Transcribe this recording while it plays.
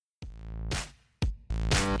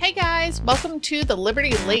Hey guys, welcome to the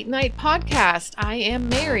Liberty Late Night Podcast. I am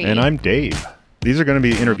Mary. And I'm Dave. These are going to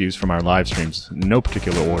be interviews from our live streams. In no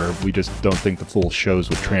particular order. We just don't think the full shows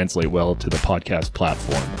would translate well to the podcast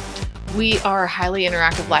platform. We are a highly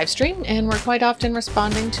interactive live stream, and we're quite often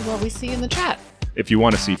responding to what we see in the chat. If you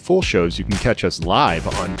want to see full shows, you can catch us live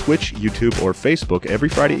on Twitch, YouTube, or Facebook every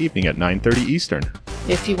Friday evening at 9:30 Eastern.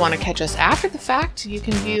 If you want to catch us after the fact, you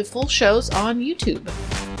can view full shows on YouTube.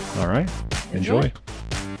 All right. Enjoy.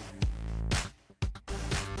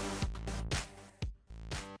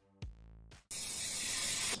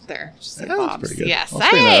 There. Just say That was Bob's. pretty good. Yes. I'll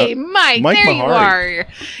bring Hey, that up. Mike, Mike there Maharrey. you are.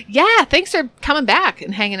 Yeah, thanks for coming back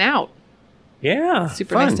and hanging out. Yeah,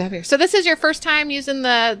 Super fun. nice to have you. So this is your first time using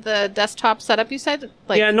the desktop setup, you said?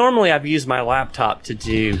 Yeah, normally I've used my laptop to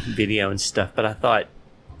do video and stuff, but I thought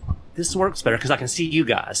this works better because I can see you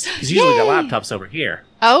guys. Because usually the Yay. laptop's over here.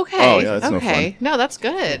 Okay. Oh, yeah, that's no okay. fun. No, that's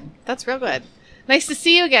good. That's real good. Nice to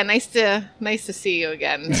see you again. Nice to see you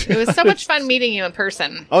again. It was so much fun meeting you in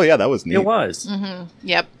person. Oh, yeah, that was neat. It was.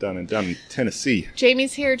 Yep. Down in Tennessee.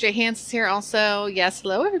 Jamie's here. Jay Hans is here also. Yes,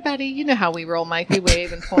 hello everybody. You know how we roll, Mike. We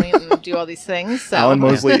wave and point and do all these things. So. Alan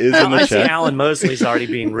Mosley is in I the see chat. Alan Mosley's already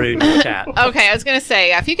being rude in the chat. Okay, I was gonna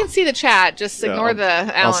say if you can see the chat, just Yeah, ignore the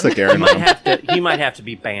Alan. I'll stick He Aaron might on. he might have to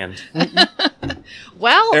be banned.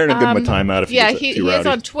 Well, Aaron will give him a timeout if he yeah, gets he too is rowdy.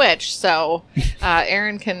 on Twitch, so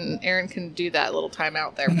Aaron can do that little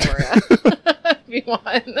timeout there for you if you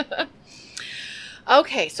want.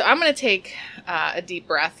 Okay, so I'm going to take a deep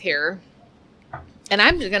breath here, and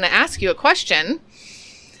I'm going to ask you a question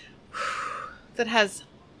that has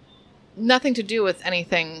nothing to do with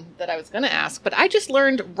anything that I was going to ask, but I just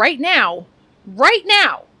learned right now,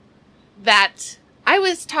 that I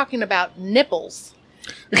was talking about nipples.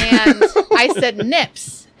 And I said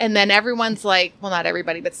nips. And then everyone's like, well, not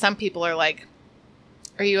everybody, but some people are like,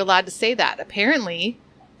 are you allowed to say that? Apparently,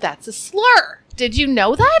 that's a slur. Did you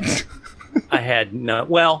know that? I had no.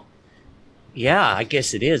 Well, yeah, I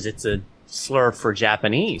guess it is. It's a slur for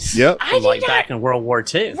Japanese. Yep. I From did like not- back in World War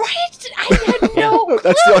II. Right? I had no clue.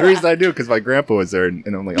 That's the only reason I do, because my grandpa was there, and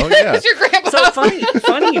I'm like, oh, yeah. It's your grandpa. So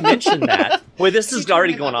funny you mentioned that. Well, this is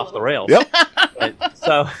already going off the rails. Yep.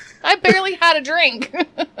 So I barely had a drink.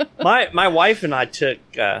 my wife and I took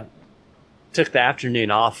the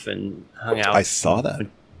afternoon off and hung out. I saw that.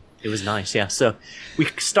 It was nice, yeah. So we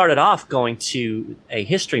started off going to a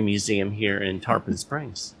history museum here in Tarpon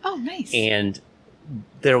Springs, Oh, nice. and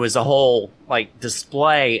there was a whole like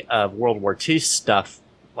display of World War II stuff,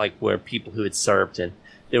 like where people who had served, and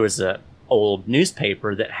there was a old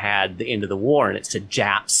newspaper that had the end of the war, and it said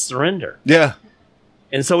 "Japs surrender." Yeah.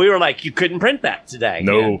 And so we were like, "You couldn't print that today."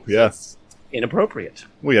 No, And yeah. it's inappropriate.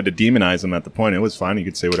 We had to demonize him at the point. It was fine. You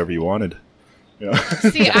could say whatever you wanted. Yeah.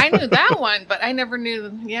 See, I knew that one, but I never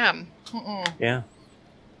knew. Yeah. Mm-mm. Yeah.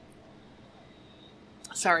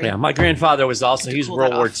 Sorry. Yeah, my grandfather was also, To he was cool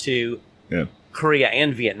World that War off. II, Yeah. Korea,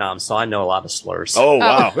 and Vietnam, so I know a lot of slurs. Oh,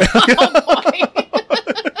 wow. Oh, boy.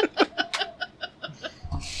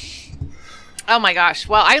 Oh my gosh.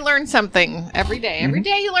 Well, I learn something every day. Every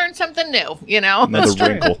day you learn something new, you know? Another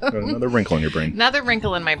wrinkle. Another wrinkle in your brain. Another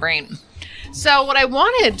wrinkle in my brain. So what I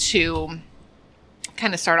wanted to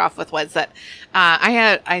kind of start off with was that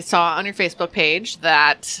I saw on your Facebook page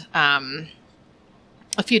that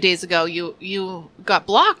a few days ago you got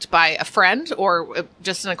blocked by a friend or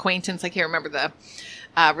just an acquaintance. I can't remember the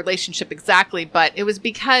relationship exactly, but it was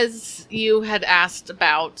because you had asked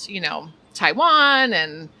about, you know, Taiwan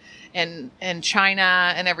and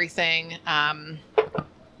China and everything.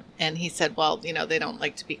 And he said, well, you know, they don't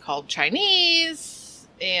like to be called Chinese.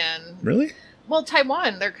 And Really? well,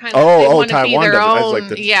 Taiwan, they're kind Oh, of, they oh, want to be Taiwan their doesn't- I was own, like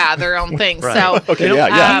the- yeah, their own thing. Right. So, Okay, They don't-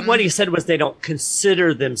 yeah. What he said was they don't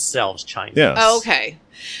consider themselves Chinese. Yes. oh, okay.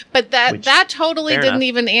 But Which- that totally fair didn't enough.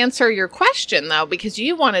 even answer your question, though, because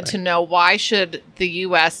you wanted to know why should the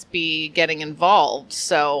U.S. be getting involved.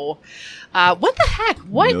 So, what the heck?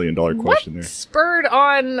 What $1 million question what there. spurred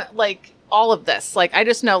on, like, all of this? Like, I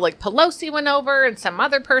just know, like, Pelosi went over and some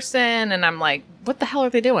other person, and I'm like, what the hell are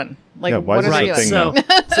they doing? Like, Yeah, why what is are they this a doing?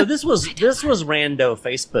 thing So, so this was rando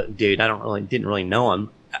Facebook dude. Didn't really know him.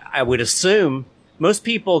 I would assume most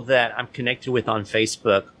people that I'm connected with on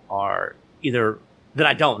Facebook are either that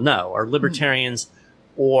I don't know are libertarians,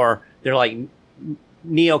 or they're like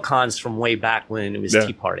neocons from way back when it was Yeah.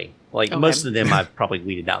 Tea Party. Like Okay. most of them, I've probably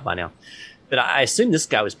weeded out by now. But I assume this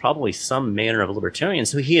guy was probably some manner of a libertarian.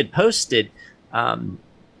 So he had posted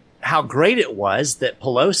how great it was that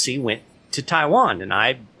Pelosi went to Taiwan,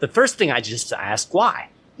 and the first thing I just asked why,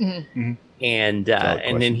 Mhm. and Valid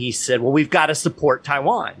and then question. he said, "Well, we've got to support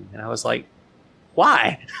Taiwan," and I was like,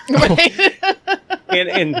 "Why?" Right.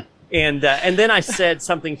 and And then I said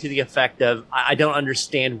something to the effect of, I don't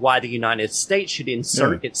understand why the United States should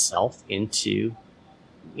insert itself into,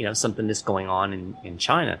 something that's going on in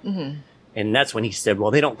China. Mm-hmm. And that's when he said, well,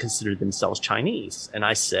 they don't consider themselves Chinese. And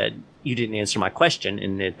I said, you didn't answer my question.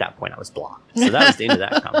 And at that point, I was blocked. So that was the end of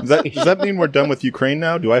that conversation. Does that mean we're done with Ukraine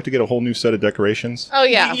now? Do I have to get a whole new set of decorations? Oh,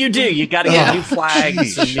 yeah. You do. You got to get new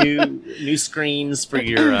flags and new screens for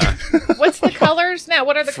your... What's the colors now?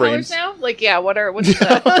 What are the Frames. colors now? Like, yeah, what's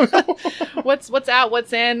the... what's out,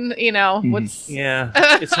 what's in, what's... Yeah,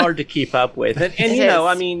 it's hard to keep up with. And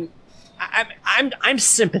I mean, I'm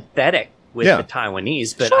sympathetic with the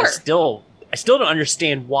Taiwanese, but I still don't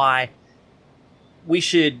understand why we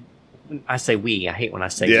should. I say we. I hate when I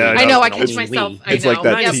say we. I know. I catch myself. It's I know. like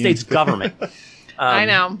that United States government. I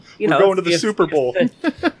know. We're going to the Super Bowl.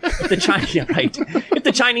 If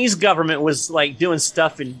the Chinese government was like doing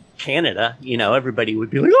stuff in Canada, everybody would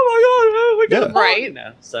be like, "Oh my god, right?"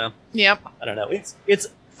 So yep. I don't know. It's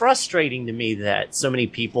frustrating to me that so many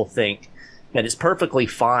people think that it's perfectly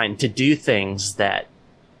fine to do things that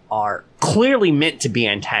are clearly meant to be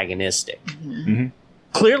antagonistic,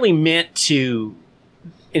 clearly meant to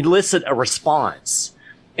elicit a response.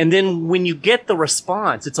 And then when you get the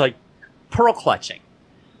response, it's like pearl clutching.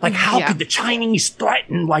 Like, how could the Chinese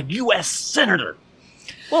threaten U.S. senator?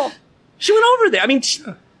 Well, she went over there. I mean,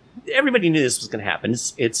 everybody knew this was going to happen.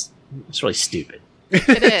 It's really stupid.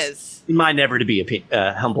 It is. In my never to be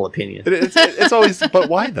humble opinion. It's always, but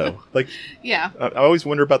why though? Yeah. I always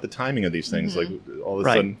wonder about the timing of these things. Like all of a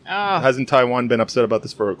sudden, hasn't Taiwan been upset about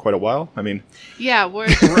this for quite a while? I mean, yeah, we're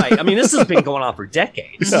right. I mean, this has been going on for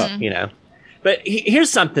decades. But here's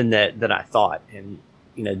something that I thought, and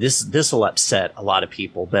this will upset a lot of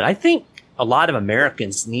people, but I think a lot of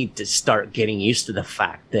Americans need to start getting used to the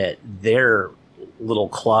fact that their little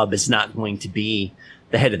club is not going to be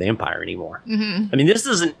the head of the empire anymore. I mean, this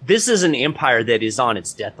is an empire that is on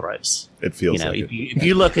its death throes. It feels like if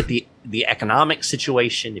you look at the economic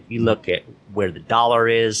situation, if you look at where the dollar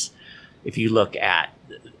is, if you look at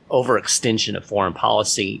the overextension of foreign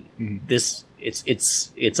policy, it's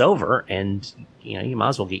over, and you might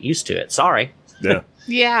as well get used to it. Sorry. Yeah.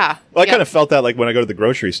 Yeah. Well, I kind of felt that like when I go to the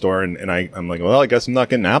grocery store and I'm like, well, I guess I'm not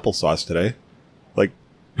getting applesauce today. Like,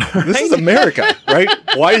 this is America, right?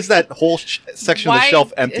 Why is that whole section of the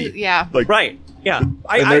shelf empty? Yeah. Like, right. Yeah.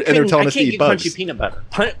 And they're telling us to eat bugs. Crunchy peanut butter.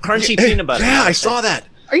 Crunchy peanut butter. Yeah, I saw that.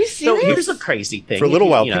 Are you So serious? here's a crazy thing. For a little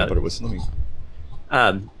while, peanut butter was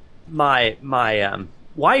my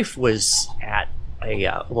wife was at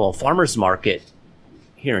a little farmer's market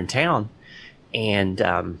here in town,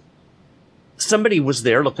 and somebody was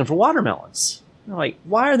there looking for watermelons. I'm like,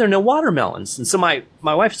 why are there no watermelons? And so my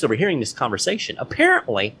wife's overhearing this conversation.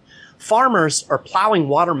 Apparently, farmers are plowing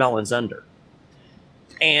watermelons under.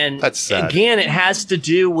 And that's sad. Again, it has to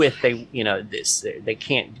do with they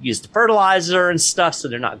can't use the fertilizer and stuff, so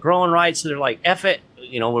they're not growing right. So they're like, F it,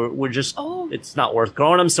 we're just it's not worth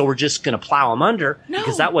growing them, so we're just going to plow them under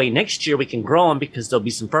because that way next year we can grow them because there'll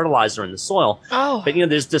be some fertilizer in the soil. But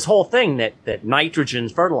there's this whole thing that nitrogen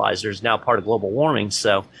fertilizer is now part of global warming,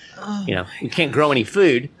 so we can't grow any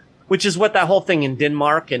food, which is what that whole thing in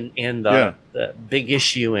Denmark and the big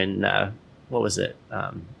issue in what was it?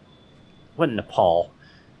 Wasn't Nepal?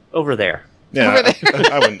 Over there. Yeah, Over there.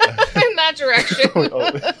 I wouldn't. In that direction.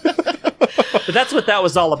 But that's what that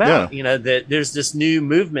was all about. That there's this new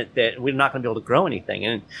movement that we're not going to be able to grow anything.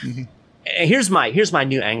 And here's my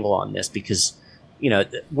new angle on this, because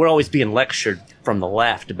we're always being lectured from the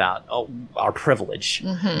left about our privilege.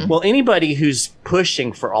 Well, anybody who's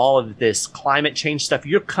pushing for all of this climate change stuff,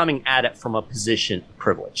 you're coming at it from a position of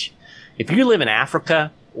privilege. If you live in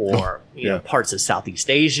Africa or parts of Southeast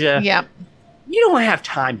Asia, you don't have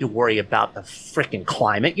time to worry about the freaking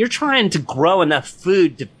climate. You're trying to grow enough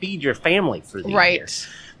food to feed your family for the year.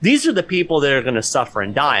 These are the people that are going to suffer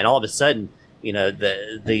and die. And all of a sudden,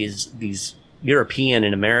 these European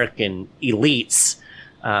and American elites,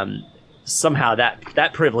 somehow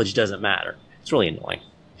that privilege doesn't matter. It's really annoying.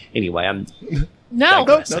 Anyway, it's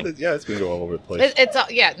going to go all over the place.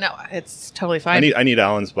 It's totally fine. I need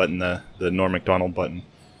Alan's button, the Norm Macdonald button.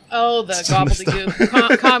 Oh, the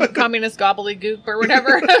gobbledygook, communist gobbledygook or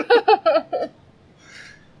whatever.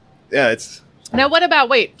 It's... Now, what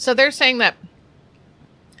about, so they're saying that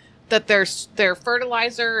their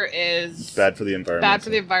fertilizer is... bad for the environment. Bad for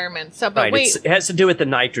the environment. So, but right, it has to do with the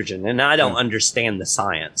nitrogen, and I don't understand the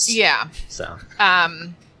science. Yeah. So.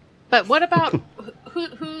 But what about...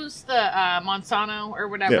 Who's the Monsanto or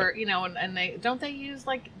whatever, and they don't they use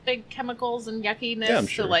big chemicals and yuckiness? Yeah, I'm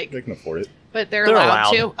sure. They can afford it. But they're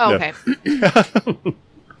allowed to? Oh, okay. They're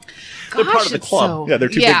part of the club. They're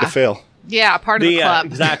too big to fail. Yeah, part of the club.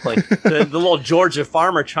 Exactly. The little Georgia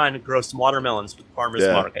farmer trying to grow some watermelons with farmers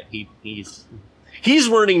market. He's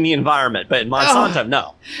ruining the environment, but in Monsanto,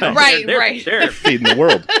 no. Right, they're feeding the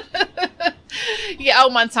world. Yeah. Oh,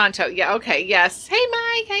 Monsanto. Yeah. Okay. Yes. Hey,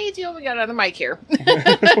 Mike. How you doing? We got another mic here.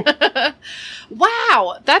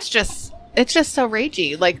 Wow. It's just so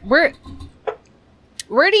ragey. Like, where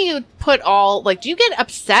do you put all, like, do you get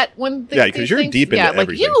upset when because you're deep into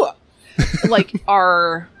everything. Like,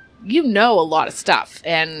 you know a lot of stuff,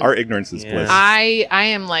 and our ignorance is bliss. I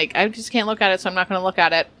am like, I just can't look at it, so I'm not going to look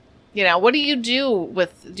at it. You know, what do you do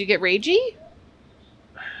do you get ragey?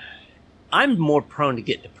 I'm more prone to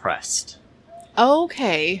get depressed.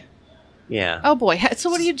 Okay. Yeah. Oh boy. So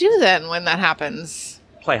what do you do then when that happens?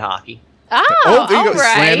 Play hockey. Oh, there you go.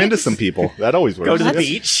 Right. Slam into some people. That always works. Go to the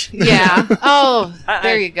beach. Yeah. Oh,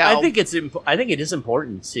 there you go. I think it is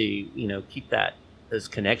important to, keep those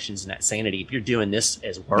connections and that sanity if you're doing this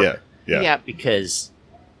as work. Yeah. Because,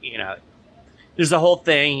 there's the whole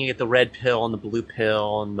thing. You get the red pill and the blue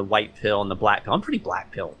pill and the white pill and the black pill. I'm pretty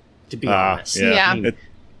black pill, to be honest. Yeah.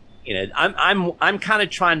 I mean, I'm kind of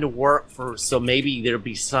trying to work so maybe there'll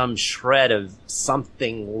be some shred of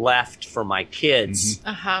something left for my kids.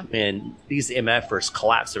 Mm-hmm. And these MFers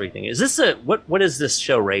collapse everything. Is this what is this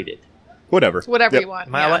show rated? Whatever you want.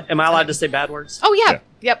 Am I allowed to say bad words? Oh yeah.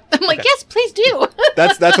 Yep. I'm like, yes, please do.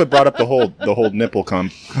 That's what brought up the whole nipple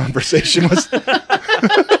conversation was.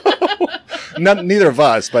 Neither of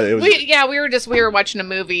us, but it was. We were watching a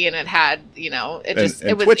movie and it had, it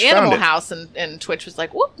was Twitch Animal House and Twitch was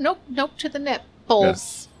like, whoop, nope to the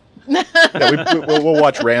nipples. We'll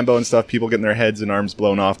watch Rambo and stuff. People getting their heads and arms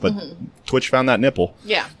blown off, but Twitch found that nipple.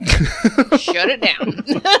 Yeah, shut it down.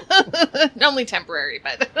 Only temporary,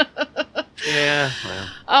 but yeah. Well.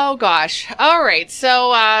 Oh gosh. All right. So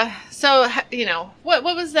what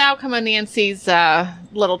was the outcome of Nancy's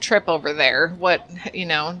little trip over there? What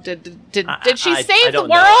did she save the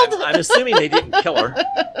world? I'm assuming they didn't kill her.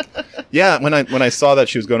 Yeah, when I saw that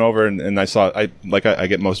she was going over, and I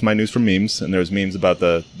get most of my news from memes, and there was memes about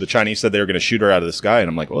the Chinese said they were going to shoot her out of the sky, and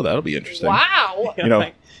I'm like, oh, that'll be interesting. Wow.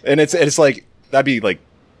 And it's like that'd be like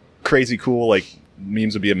crazy cool. Like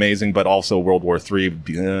memes would be amazing, but also World War III.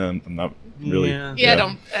 I'm not really.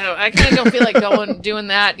 I kind of don't feel like doing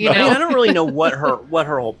that. I don't really know what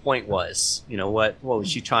her whole point was. What was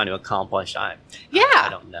she trying to accomplish? I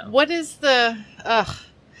don't know. What is the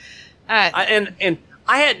and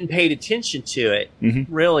I hadn't paid attention to it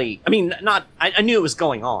really. I mean, I knew it was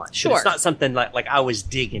going on. Sure, it's not something like I was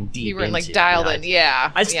digging deep. You were into, like dialed in.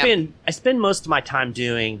 Yeah, I spend most of my time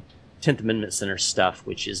doing 10th Amendment Center stuff,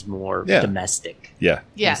 which is more domestic. Yeah.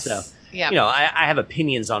 Yes. So, yeah. I have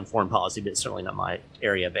opinions on foreign policy, but it's certainly not my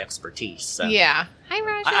area of expertise. So. Yeah. Hi,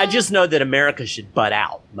 Raja. I just know that America should butt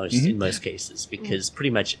out in most cases because pretty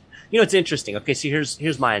much, it's interesting. Okay, so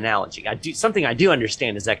here's my analogy. Something I do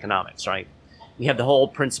understand is economics, right? You have the whole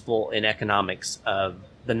principle in economics of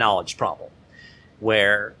the knowledge problem,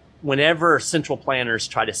 where whenever central planners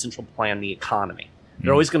try to central plan the economy,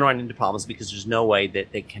 they're always going to run into problems because there's no way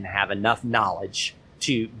that they can have enough knowledge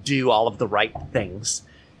to do all of the right things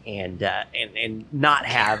and not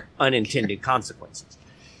have unintended consequences.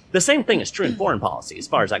 The same thing is true in foreign policy, as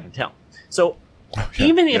far as I can tell. So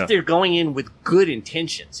even if they're going in with good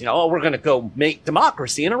intentions, we're going to go make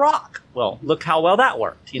democracy in Iraq. Well, look how well that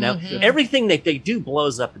worked. Everything that they do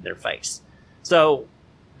blows up in their face. So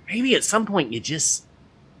maybe at some point you just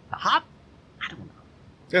hop. I don't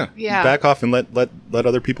know. Yeah. Back off and let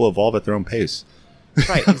other people evolve at their own pace.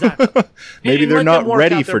 Right, exactly. Maybe they're not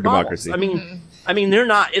ready for democracy. I mean, they're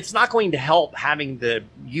not. It's not going to help having the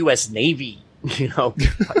U.S. Navy,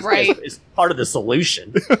 right, is part of the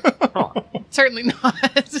solution. Certainly not.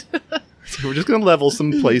 So we're just going to level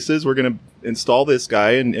some places. We're going to install this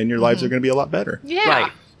guy, and your lives are going to be a lot better. Yeah,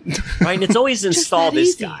 right. And it's always install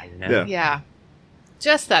this guy. Yeah,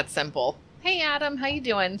 just that simple. Hey, Adam, how you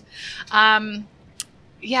doing?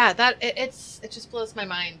 Yeah, it just blows my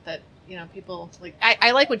mind that people like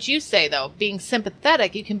I like what you say though, being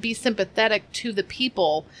sympathetic. You can be sympathetic to the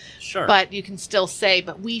people, sure, but you can still say,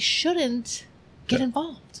 but we shouldn't get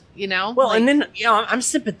involved. Well, and then I'm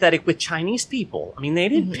sympathetic with Chinese people. I mean, they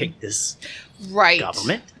didn't pick this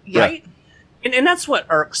government, right? And that's what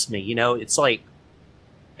irks me. It's like,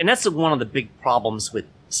 and that's one of the big problems with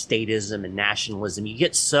statism and nationalism. You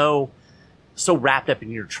get so wrapped up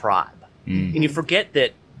in your tribe. And you forget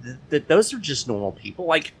that those are just normal people.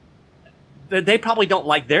 Like, they probably don't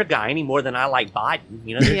like their guy any more than I like Biden.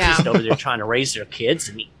 They're just over there trying to raise their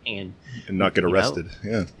kids and not get arrested.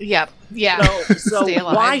 Yeah. So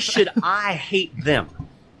why should I hate them?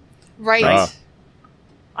 Right.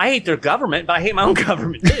 I hate their government, but I hate my own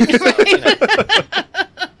government too. So, you know.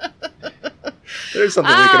 There's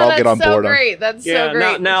something we can all get on board on. That's so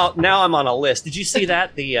great. Now I'm on a list. Did you see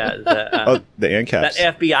that the ANCAP, that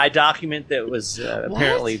FBI document that was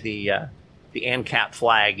apparently the ANCAP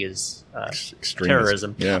flag is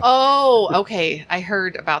terrorism. Yeah. Oh, okay. I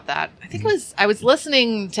heard about that. I think I was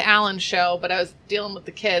listening to Alan's show, but I was dealing with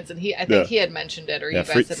the kids, and I think he had mentioned it, or you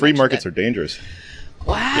guys had free markets it. are dangerous.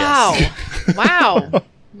 Wow. Yes. Wow.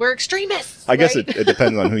 We're extremists. I guess it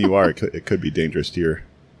depends on who you are. It could be dangerous to your.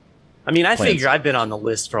 I mean, I plans. figure I've been on the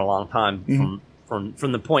list for a long time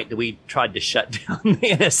from the point that we tried to shut down the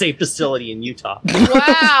NSA facility in Utah.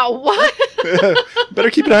 Wow, what? Better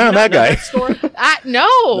keep an eye on that guy.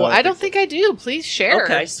 No, I don't think I do. Please share.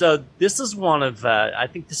 Okay, so this is one of I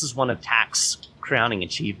think this is one of TAC's crowning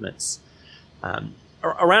achievements.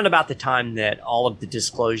 Around about the time that all of the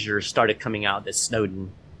disclosures started coming out that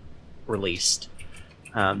Snowden released,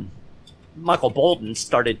 Michael Bolton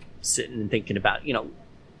started sitting and thinking about,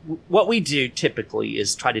 what we do typically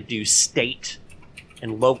is try to do state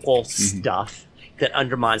and local stuff that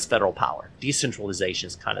undermines federal power. Decentralization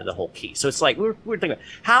is kind of the whole key. So it's like we're thinking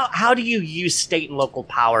about how do you use state and local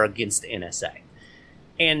power against the NSA?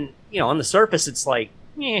 And on the surface, it's like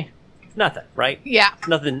nothing, right? Yeah,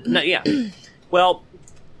 nothing. Well,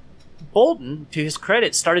 Bolton, to his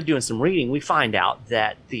credit, started doing some reading. We find out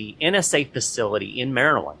that the NSA facility in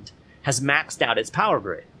Maryland has maxed out its power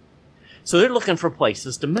grid. So they're looking for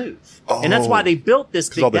places to move. And that's why they built this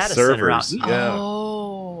big data center out. Yeah.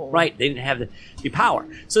 Oh. Right. They didn't have the power.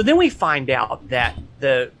 So then we find out that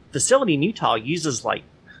the facility in Utah uses like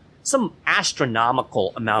some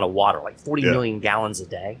astronomical amount of water, like 40 million gallons a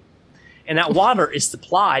day. And that water is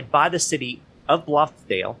supplied by the city of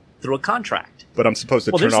Bluffdale through a contract. But I'm supposed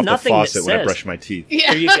to turn off the faucet when I brush my teeth.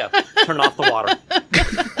 Yeah. There you go. Turn off the water.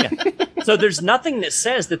 So there's nothing that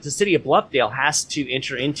says that the city of Bluffdale has to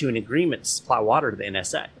enter into an agreement to supply water to the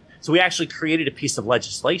NSA. So we actually created a piece of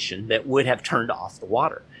legislation that would have turned off the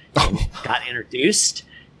water. Got introduced,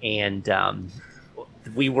 and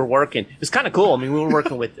we were working. It was kind of cool. I mean, we were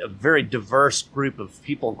working with a very diverse group of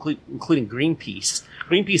people, including Greenpeace.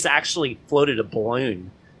 Greenpeace actually floated a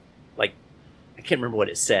balloon. Like, I can't remember what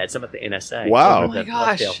it said. Something about the NSA. Wow. Oh my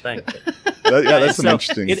gosh. Thing. That's some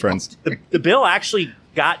interesting friends. The bill actually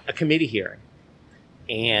got a committee hearing,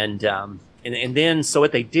 and then so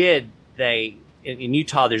what they did, in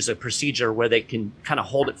Utah there's a procedure where they can kind of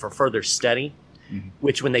hold it for further study,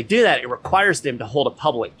 which when they do that, it requires them to hold a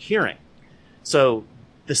public hearing. So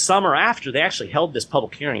the summer after, they actually held this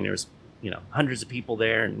public hearing. There was hundreds of people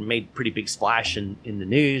there and made pretty big splash in the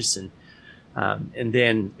news, and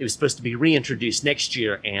then it was supposed to be reintroduced next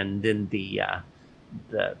year, and then the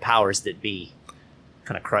powers that be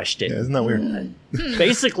kind of crushed it. Yeah, isn't that weird?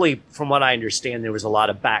 Basically, from what I understand, there was a lot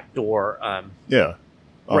of backdoor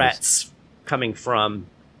threats coming from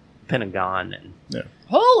Pentagon. And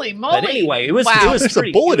holy moly! But anyway, it was There's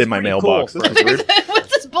a bullet in my mailbox. Cool. This is weird. What's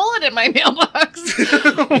this bullet in my mailbox?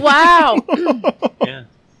 Wow. Yeah.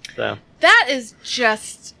 So that is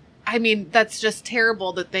just. I mean, that's just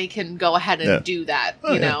terrible that they can go ahead and do that.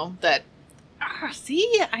 That.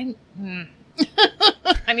 See, I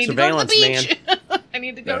need to go to the beach. I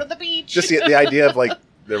need to go to the beach. Just the idea of like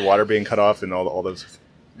their water being cut off and all those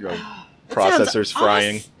processors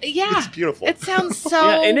frying. Yeah, it's beautiful. It sounds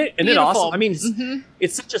so and it beautiful. also, I mean,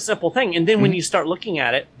 it's such a simple thing. And then when you start looking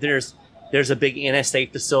at it, there's a big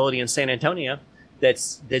NSA facility in San Antonio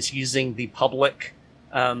that's using the public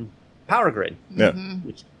power grid,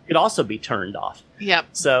 which could also be turned off. Yep.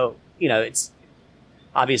 So it's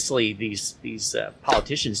obviously these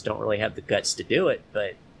politicians don't really have the guts to do it,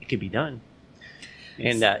 but it can be done.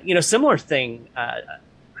 And similar thing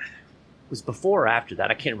was before or after that.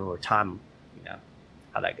 I can't remember time.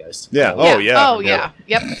 How that goes. Yeah.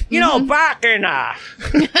 Yep. Back in I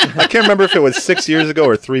can't remember if it was 6 years ago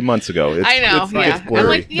or 3 months ago. I know. It's blurry. I'm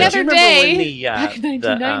like the other day. Back in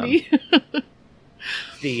 1990.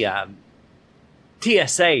 The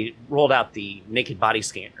TSA rolled out the naked body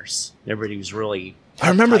scanners. Everybody was really. I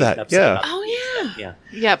remember that. Yeah. Oh yeah.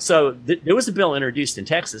 Yep. So there was a bill introduced in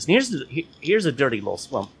Texas, and here's a dirty little.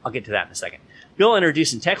 Well, I'll get to that in a second. Bill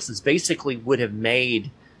introduced in Texas basically would have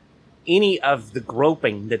made any of the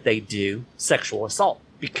groping that they do sexual assault,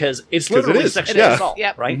 because it's literally sexual assault,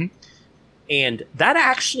 right? Mm-hmm. And that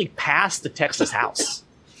actually passed the Texas House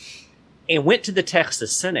and went to the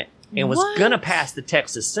Texas Senate and was going to pass the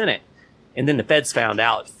Texas Senate. And then the feds found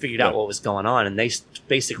out, figured out what was going on, and they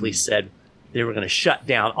basically said they were going to shut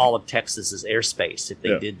down all of Texas's airspace if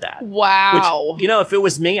they did that. Wow. Which, if it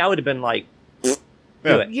was me, I would have been like,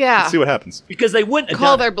 do it. Yeah. Let's see what happens. Because they wouldn't have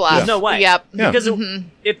Call done their it. bluff. There's no way. Yep. Yeah. Because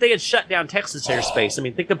if they had shut down Texas airspace, I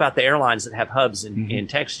mean, think about the airlines that have hubs in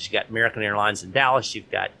Texas. You got American Airlines in Dallas. You've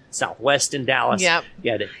got Southwest in Dallas. Yep.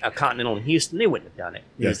 You had a Continental in Houston. They wouldn't have done it.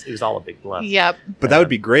 It was all a big bluff. Yep. But that would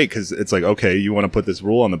be great because it's like, okay, you want to put this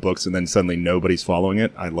rule on the books and then suddenly nobody's following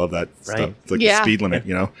it. I love that stuff. It's like the speed limit,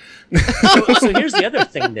 you know? So here's the other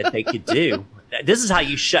thing that they could do. This is how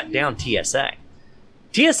you shut down TSA.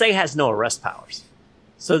 TSA has no arrest powers.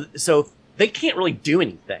 So they can't really do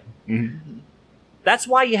anything. Mm-hmm. That's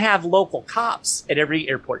why you have local cops at every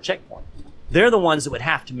airport checkpoint. They're the ones that would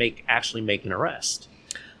have to actually make an arrest.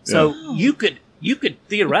 So you could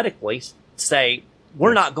theoretically say,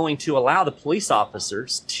 we're not going to allow the police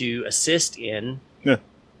officers to assist in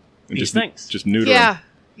these things. Just neuter them.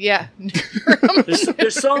 Yeah.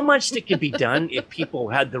 There's so much that could be done if people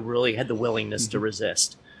had the willingness to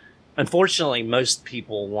resist. Unfortunately, most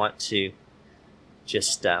people want to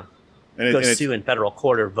just go sue in federal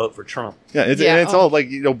court or vote for Trump. Yeah, it's all like,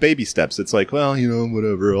 baby steps. It's like, well,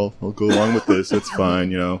 whatever, I'll go along with this. It's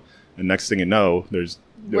fine, And next thing you know, there's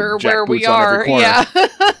where we are. Yeah.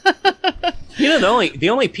 The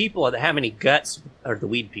only people that have any guts are the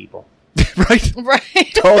weed people.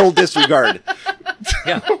 Right. Total disregard.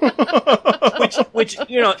 Yeah. Which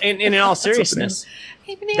and in all seriousness,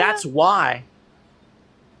 that's why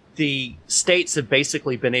the states have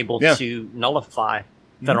basically been able to nullify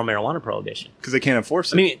federal marijuana prohibition. Because they can't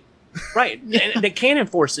enforce it. I mean, right. And they can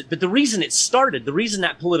enforce it. But the reason the reason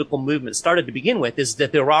that political movement started to begin with is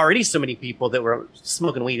that there were already so many people that were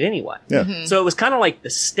smoking weed anyway. Yeah. Mm-hmm. So it was kind of like the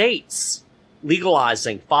states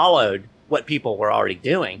legalizing followed what people were already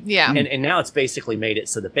doing. Yeah. And now it's basically made it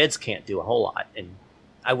so the feds can't do a whole lot. And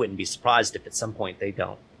I wouldn't be surprised if at some point they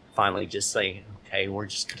don't finally just say, okay, we're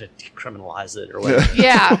just going to decriminalize it or whatever.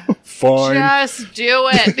 Yeah. Fine. Just do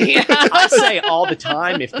it. Yeah. I say all the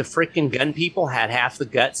time, if the freaking gun people had half the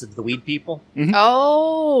guts of the weed people,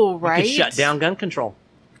 Oh, right. you could shut down gun control.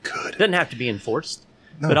 Good. It doesn't have to be enforced.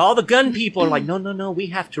 No. But all the gun people are like, no, we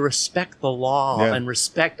have to respect the law and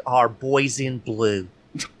respect our boys in blue.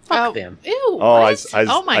 Fuck them. Ew. Oh,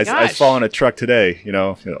 what? My gosh. I saw on a truck today,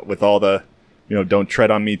 with all the, don't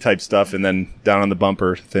tread on me type stuff, and then down on the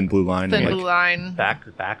bumper, thin blue line. Thin blue line. Back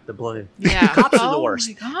the blue. Yeah. Cops are the worst.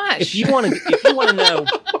 Oh my gosh. If you want to know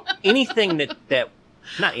anything that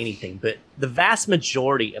not anything, but the vast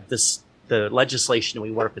majority of the legislation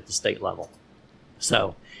we work at the state level.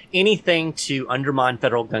 So anything to undermine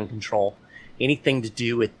federal gun control, anything to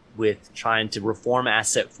do with trying to reform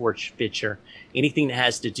asset forfeiture, anything that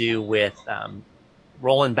has to do with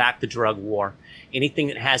rolling back the drug war, anything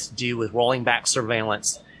that has to do with rolling back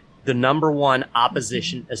surveillance, the number one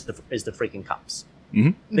opposition is the freaking cops.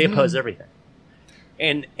 Mm-hmm. They oppose everything,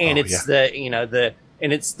 and it's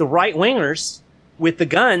it's the right wingers with the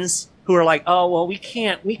guns who are like, oh well, we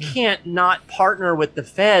can't not partner with the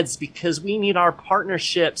feds because we need our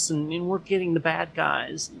partnerships and we're getting the bad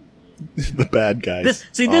guys. The bad guys.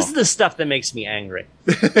 This is the stuff that makes me angry.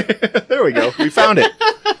 There we go. We found it.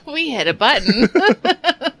 We hit a button.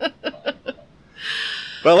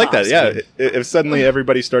 But I like that. Yeah. If suddenly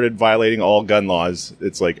everybody started violating all gun laws,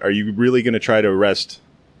 it's like, are you really going to try to arrest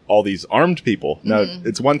all these armed people? No,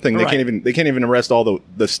 it's one thing. They can't even arrest all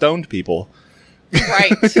the stoned people.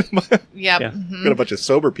 Right. Yep. Yeah. Got a bunch of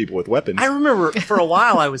sober people with weapons. I remember for a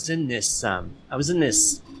while I was in this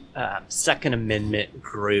Second Amendment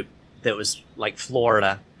group that was like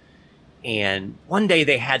Florida, and one day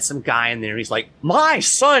they had some guy in there. He's like, my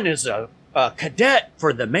son is a cadet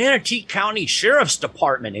for the Manatee County Sheriff's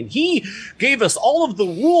Department, and he gave us all of the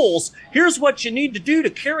rules. Here's what you need to do to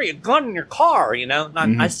carry a gun in your car.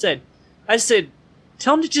 I said,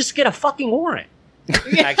 tell him to just get a fucking warrant.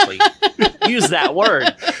 Actually, use that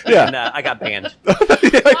word. Yeah. And I got banned.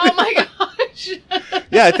 Oh my gosh.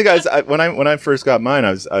 Yeah, I think when I first got mine,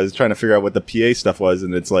 I was trying to figure out what the PA stuff was,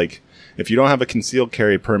 and it's like, if you don't have a concealed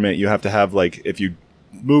carry permit, you have to have, like, if you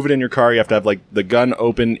move it in your car, you have to have, like, the gun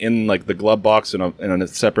open in, like, the glove box in a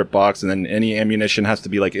separate box, and then any ammunition has to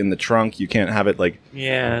be, like, in the trunk. You can't have it, like...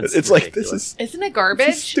 Yeah, it's like, this is... Isn't it garbage?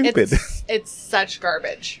 This is stupid. It's such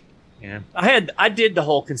garbage. Yeah. I did the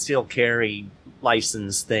whole concealed carry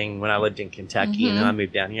license thing when I lived in Kentucky, and then I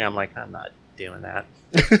moved down here. I'm like, I'm not doing that.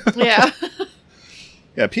 Yeah.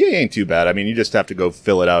 Yeah, PA ain't too bad. I mean, you just have to go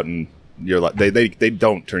fill it out, and you're like, they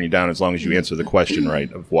don't turn you down as long as you answer the question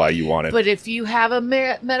right of why you want it. But if you have a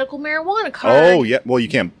medical marijuana card, oh yeah, well you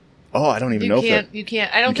can't. Oh, I don't even know if you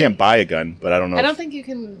can't. I don't. You can't buy a gun, but I don't know. I don't think you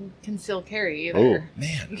can conceal carry either. Oh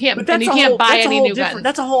man, you can't. But that's and you can't buy any new guns.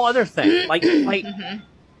 That's a whole other thing. Like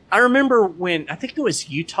I remember when I think it was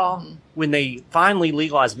Utah when they finally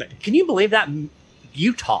legalized. Can you believe that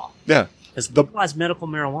Utah Yeah. has legalized medical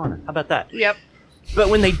marijuana. How about that? Yep. But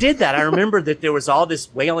when they did that, I remember that there was all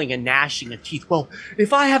this wailing and gnashing of teeth. Well,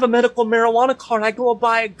 if I have a medical marijuana card, I go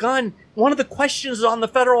buy a gun. One of the questions on the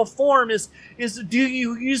federal form is do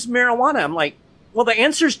you use marijuana? I'm like, well, the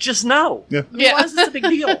answer is just no. Yeah. I mean, why is this a big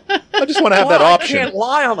deal? I just want to have that option. I can't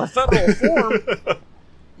lie on the federal form.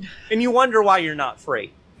 And you wonder why you're not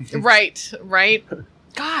free. Right.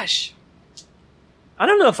 Gosh. I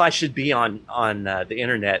don't know if I should be on the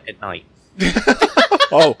internet at night.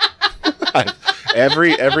 Oh,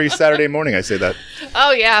 every Saturday morning I say that.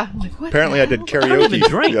 Oh yeah. Like, what Apparently, I did karaoke. even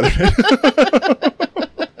drink. the other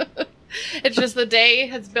day. It's just the day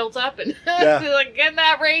has built up and Yeah. like get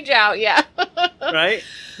that rage out. Yeah. Right?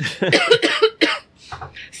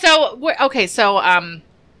 So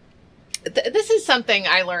this is something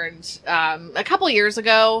I learned a couple years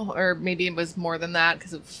ago, or maybe it was more than that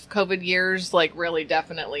because of COVID years. Like really,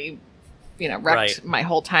 definitely, wrecked Right. my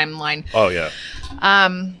whole timeline. Oh yeah.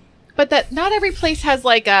 But that not every place has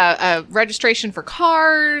like a registration for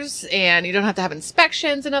cars, and you don't have to have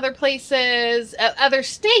inspections in other places. Other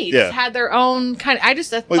states had their own kind of. I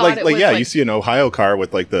just thought it was you see an Ohio car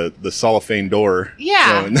with like the cellophane door.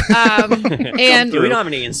 Yeah. And we don't have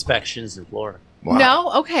any inspections in Florida. Wow.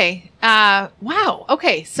 No? Okay. Wow.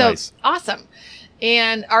 Okay. So Nice. awesome.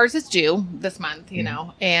 And ours is due this month,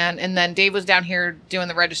 and then Dave was down here doing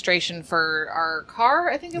the registration for our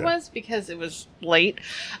car, I think it was, because it was late.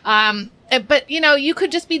 But, you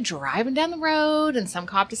could just be driving down the road and some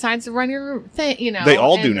cop decides to run your thing, They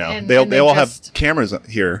all do now. They all have cameras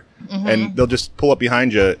here, and they'll just pull up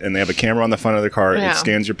behind you, and they have a camera on the front of their car. Yeah. It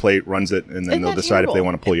scans your plate, runs it, and then Isn't they'll that decide if they terrible?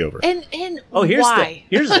 want to pull you over. And Why? why?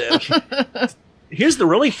 Here's the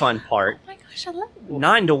really fun part. Oh my gosh, I love it.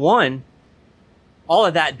 9-to-1, all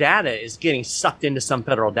of that data is getting sucked into some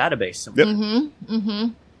federal database.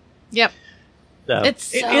 Yep. Yep. So,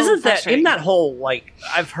 It's so isn't frustrating. that whole, like,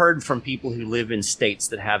 I've heard from people who live in states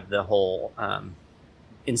that have the whole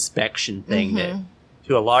inspection thing that,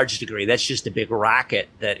 to a large degree, that's just a big racket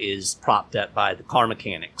that is propped up by the car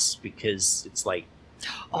mechanics because it's like,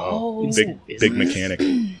 Oh. Big mechanic.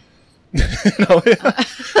 big,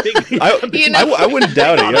 I wouldn't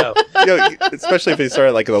doubt it. Auto. Especially if they start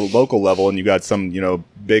at like a local level and you got some,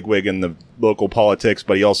 bigwig in the local politics,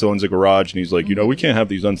 but he also owns a garage and he's like, we can't have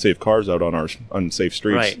these unsafe cars out on our unsafe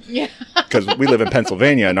streets. Right. Yeah. Because we live in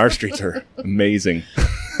Pennsylvania and our streets are amazing.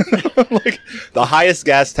 Like the highest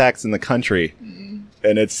gas tax in the country.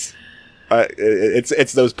 And it's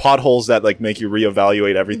those potholes that like make you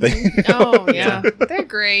reevaluate everything. Oh yeah, they're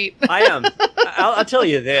great. I am. I'll tell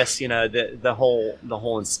you this. The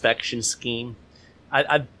whole inspection scheme.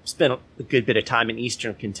 I've spent a good bit of time in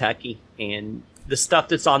Eastern Kentucky, and the stuff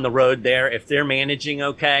that's on the road there, if they're managing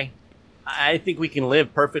okay, I think we can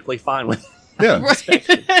live perfectly fine with. Yeah. Right.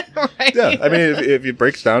 Right. Yeah. I mean, if it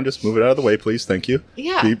breaks down, just move it out of the way, please. Thank you.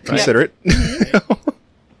 Yeah. Be considerate.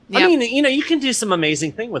 I mean, you can do some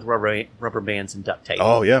amazing thing with rubber bands and duct tape.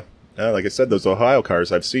 Oh yeah. Like I said, those Ohio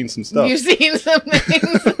cars, I've seen some stuff. You've seen some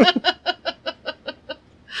things.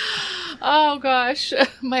 Oh gosh,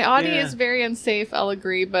 my Audi is very unsafe. I'll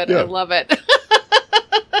agree, but I love it.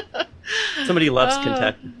 Somebody loves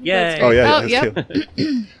Kentucky. Yay! Oh yeah. Oh, yep.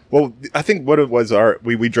 Well, I think what it was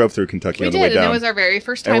we drove through Kentucky We on the way did, down. and it was our very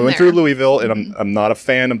first time and we went there. through Louisville, and I'm not a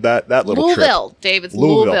fan of that little Louisville, trip. Dave. It's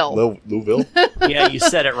Louisville. Louisville. Yeah, you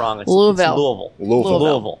said it wrong. It's Louisville. It's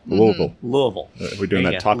Louisville. Louisville. Louisville. We're doing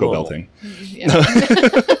There that you Taco go. Bell Louisville. thing.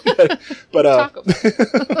 Yeah. But Taco.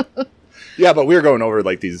 yeah, but we were going over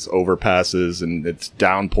like these overpasses, and it's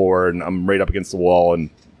downpour, and I'm right up against the wall and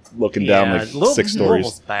looking down like six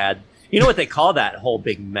Louisville's stories. bad. You know what they call that whole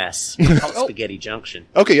big mess? They call it Spaghetti Junction.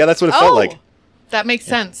 Okay, yeah, that's what it felt like. That makes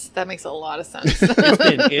sense. That makes a lot of sense.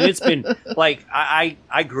 It's been like I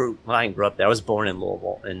grew. Well, I didn't grow up there. I was born in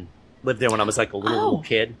Louisville and lived there when I was like a little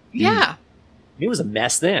kid. Yeah. It was a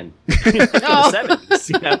mess then. In the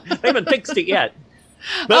 70s. They haven't fixed it yet.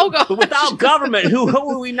 But, gosh. but without government, who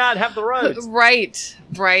would we not have the roads? Right.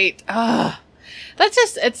 That's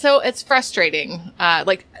just it's frustrating.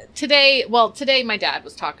 Like today my dad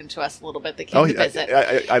was talking to us a little bit. They came to visit.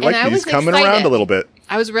 I like I he's was coming excited. around a little bit.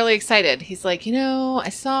 I was really excited. He's like, I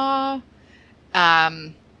saw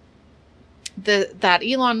that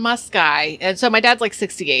Elon Musk guy. And so my dad's like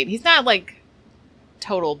 68. He's not like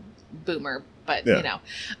total boomer, but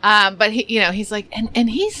but he, he's like, and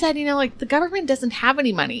he said, like the government doesn't have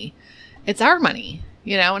any money. It's our money.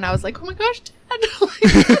 And I was like, oh my gosh, Dad. I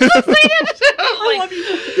love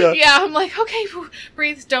you. Yeah, I'm like, okay,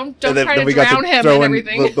 breathe. Don't try to drown him and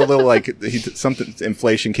everything. The little something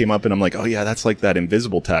inflation came up, and I'm like, oh yeah, that's like that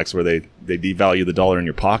invisible tax where they devalue the dollar in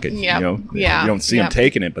your pocket. Yeah, you don't see them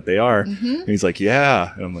taking it, but they are. Mm-hmm. And he's like,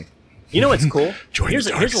 yeah, and I'm like, what's cool? here's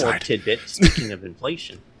a little tidbit. Speaking of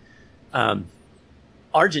inflation,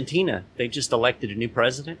 Argentina, they just elected a new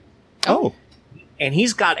president. Oh, and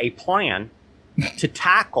he's got a plan to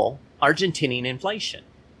tackle Argentinian inflation.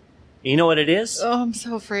 You know what it is? Oh, I'm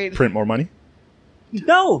so afraid. Print more money?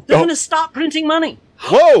 No, they're going to stop printing money.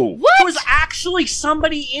 Whoa! What? There was actually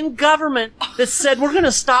somebody in government that said we're going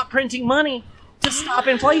to stop printing money to stop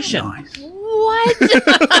inflation. What?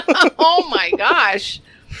 Oh my gosh.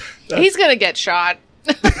 He's going to get shot.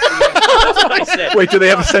 That's what I said. Wait, do they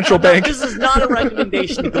have a central bank? This is not a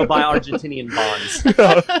recommendation to go buy Argentinian bonds.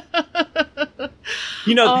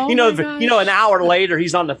 An hour later,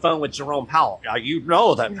 he's on the phone with Jerome Powell. You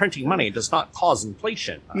know that printing money does not cause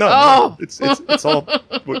inflation. No, it's all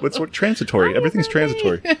what's transitory. Everything's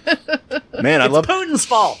transitory. Man, it's Putin's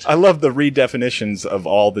fault. I love the redefinitions of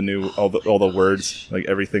all the words. Like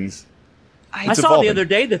everything's. I saw the other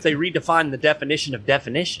day that they redefined the definition of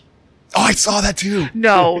definition. Oh, I saw that too.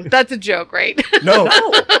 No, that's a joke, right? No.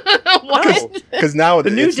 What? Because now the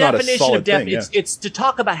new it's not a definition solid of thing. it's to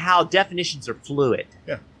talk about how definitions are fluid.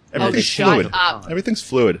 Yeah. Everything's shut fluid. up. Everything's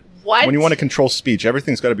fluid. What? When you want to control speech,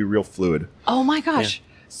 everything's got to be real fluid. Oh my gosh.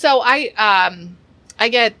 Yeah. So I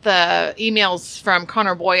get the emails from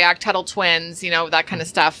Connor Boyack, Tuttle Twins, that kind of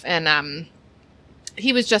stuff, and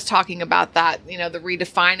he was just talking about that, the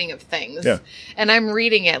redefining of things. Yeah. And I'm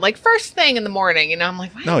reading it like first thing in the morning, I'm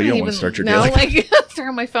like, no, you don't want to start your day like throw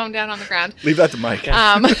my phone down on the ground. Leave that to Mike.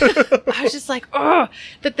 I was just like,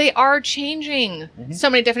 that they are changing so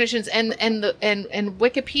many definitions, and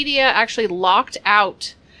Wikipedia actually locked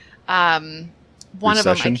out one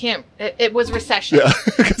recession? of them. It was recession. Yeah,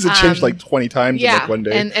 because it changed like 20 times in like one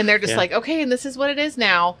day. And they're just like, okay, and this is what it is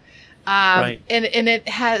now. Right. And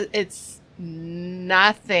it's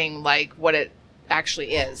nothing like what it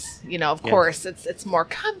actually is. Of course, it's more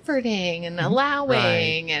comforting and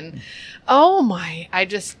allowing and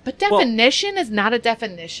but definition is not a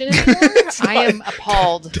definition anymore. I am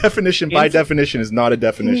appalled. Definition by definition is not a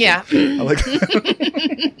definition. Yeah. I like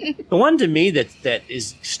the one to me that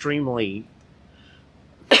is extremely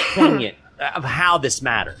poignant of how this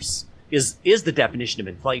matters is the definition of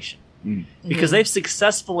inflation. Because they've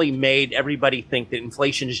successfully made everybody think that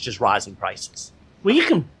inflation is just rising prices. Well, you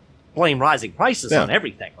can blame rising prices on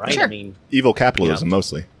everything, right? Sure. I mean, evil capitalism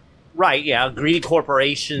mostly. Right? Yeah, greedy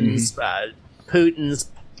corporations, Putin's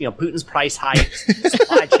price hikes,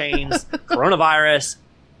 supply chains, coronavirus,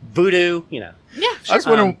 voodoo. Yeah, sure. I was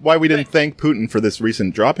wondering why we didn't thank Putin for this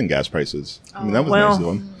recent drop in gas prices. I mean, that was nice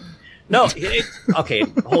of him. No, okay,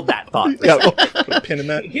 hold that thought. Put a pin in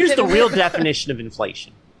that. Here's the real definition of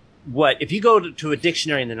inflation. If you go to a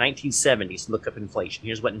dictionary in the 1970s and look up inflation,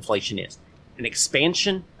 here's what inflation is: an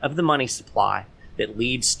expansion of the money supply that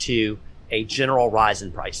leads to a general rise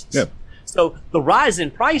in prices. Yeah. So the rise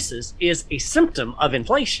in prices is a symptom of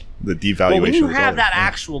inflation. The devaluation. Well, when you have that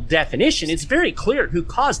actual definition, it's very clear who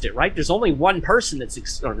caused it, right? There's only one person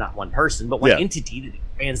or not one person, but one entity that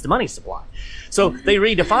expands the money supply. So they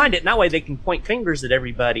redefined it, and that way they can point fingers at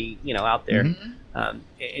everybody, out there, and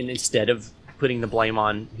instead of putting the blame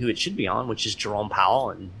on who it should be on, which is Jerome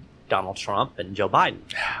Powell and Donald Trump and Joe Biden.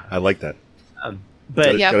 I like that.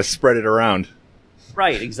 But got to spread it around.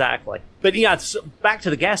 Right, exactly. But so back to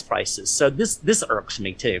the gas prices. So this irks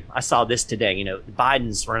me too. I saw this today.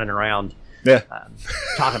 Biden's running around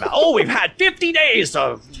talking about, we've had 50 days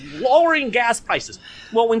of lowering gas prices.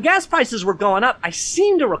 Well, when gas prices were going up, I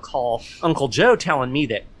seem to recall Uncle Joe telling me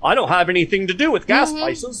that I don't have anything to do with gas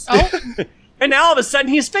prices. Oh. And now all of a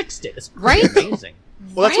sudden he's fixed it. It's amazing.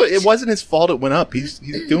 Well, that's what it wasn't his fault it went up. He's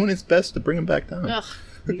doing his best to bring him back down. Ugh.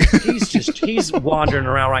 He's wandering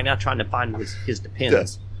around right now trying to find his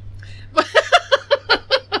depends.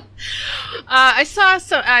 I saw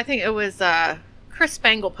I think it was Chris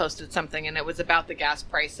Spangle posted something, and it was about the gas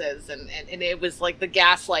prices, and it was like the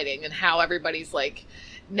gaslighting and how everybody's like,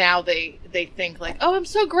 now they think like, I'm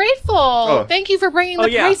so grateful. Thank you for bringing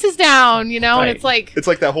the prices down, Right. And it's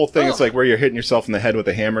like that whole thing. It's like where you're hitting yourself in the head with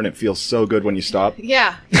a hammer and it feels so good when you stop.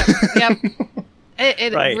 Yeah. Yep.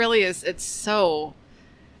 It really is. It's so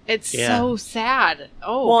sad.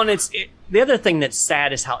 Well, and the other thing that's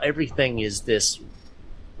sad is how everything is this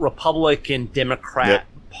Republican, Democrat,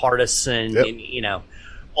 partisan, and,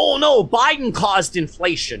 oh no, Biden caused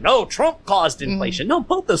inflation. No, Trump caused inflation. No,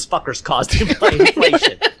 both those fuckers caused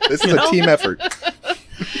inflation. This is a team effort.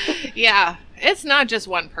 Yeah. it's not just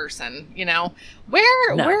one person, you know.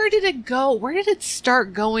 Where did it go? Where did it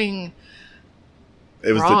start going?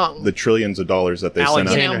 It was wrong? The trillions of dollars that they sent out.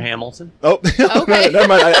 Alexander Hamilton. Oh, Okay. never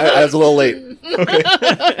mind. I was a little late. Okay.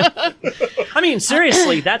 I mean,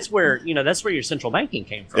 seriously, that's where your central banking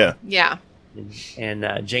came from. Yeah. Yeah.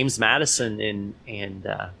 And James Madison and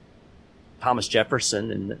Thomas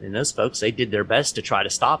Jefferson and those folks, they did their best to try to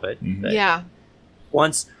stop it. Mm-hmm. But Yeah.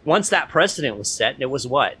 Once that precedent was set, and it was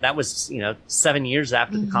that was 7 years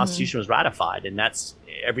after the Constitution was ratified, and that's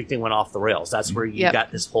everything went off the rails. That's where you got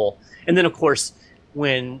this whole, and then of course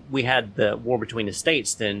when we had the war between the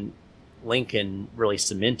states, then Lincoln really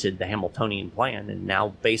cemented the Hamiltonian plan, and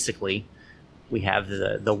now basically we have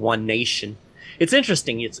the one nation. It's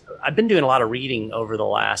interesting. I've been doing a lot of reading over the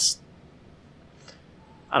last,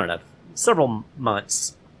 I don't know, several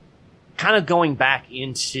months, kind of going back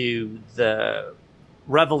into the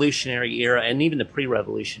Revolutionary era and even the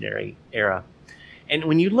pre-Revolutionary era. And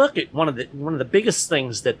when you look at one of the biggest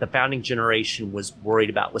things that the founding generation was worried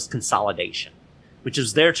about was consolidation, which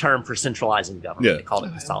is their term for centralizing government. Yeah. They called it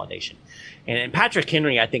consolidation. And Patrick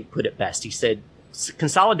Henry, I think, put it best. He said,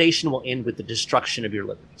 consolidation will end with the destruction of your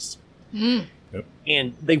liberties. Mm. Yep.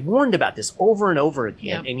 And they warned about this over and over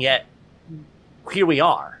again. Yep. And yet, here we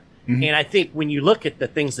are. Mm-hmm. And I think when you look at the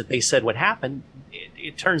things that they said would happen,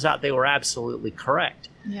 it turns out they were absolutely correct.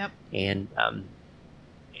 Yep. And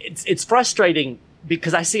it's frustrating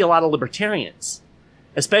because I see a lot of libertarians,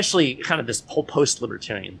 especially kind of this whole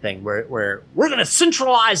post-libertarian thing where we're going to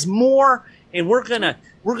centralize more and we're going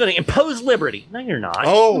to impose liberty. No, you're not.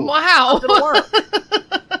 Oh, Wow. It's gonna work.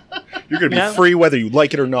 you're going to be free whether you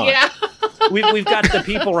like it or not. Yeah. We've got the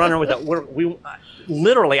people running with it.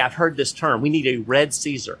 Literally, I've heard this term. We need a red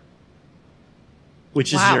Caesar,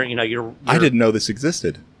 which Wow. is your. I didn't know this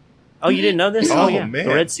existed. Oh, you didn't know this? Oh, Yeah, man.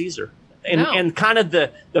 the red Caesar, and No. and kind of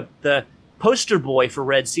the poster boy for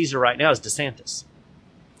red Caesar right now is DeSantis.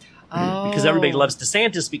 Oh. Because everybody loves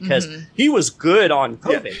DeSantis because he was good on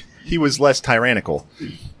COVID. Yeah. He was less tyrannical.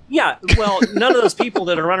 Yeah, well, none of those people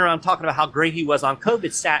that are running around talking about how great he was on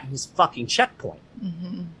COVID sat in his fucking checkpoint.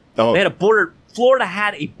 Oh, They had Florida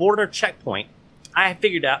had a border checkpoint. I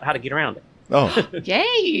figured out how to get around it. oh.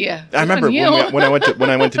 Yay. I remember when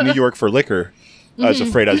I went to New York for liquor. I was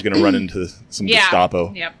afraid I was going to run into some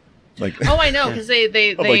Gestapo. Yep. Like, Oh, I know, because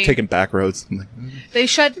they I'm like taking back roads. I'm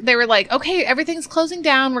like, they were like, okay, everything's closing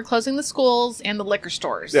down. We're closing the schools and the liquor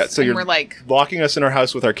stores. yeah, so and you're we're like, locking us in our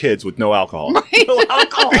house with our kids with no alcohol. No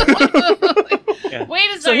alcohol. Yeah. wait a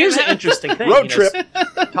second. So here's an interesting thing. Road trip.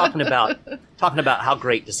 Talking about how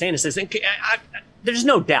great DeSantis is. And there's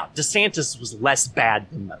no doubt DeSantis was less bad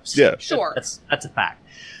than most. Yeah. Sure. That's a fact.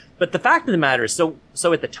 But the fact of the matter is, so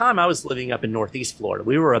at the time I was living up in Northeast Florida,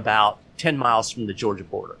 we were about 10 miles from the Georgia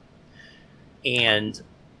border. And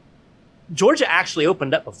Georgia actually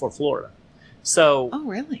opened up before Florida. So Oh,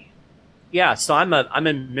 really? yeah, so I'm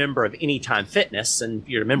a member of Anytime Fitness, and if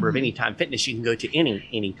you're a member of Anytime Fitness, you can go to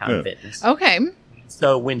Anytime Yeah. Fitness. Okay.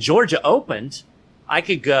 So when Georgia opened, I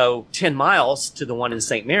could go 10 miles to the one in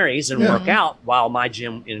St. Mary's and work out while my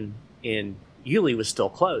gym in Yulee was still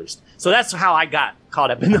closed. So that's how I got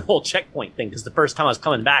caught up in the whole checkpoint thing, because the first time I was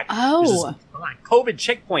coming back, Oh. there's this COVID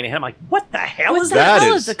checkpoint, and I'm like, what the hell What is the that? That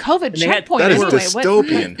hell is- is a COVID and they had- checkpoint That is anyway?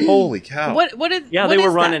 dystopian. Holy cow. What is? Yeah, what they were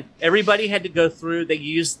is that? running. Everybody had to go through. They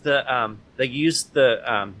used the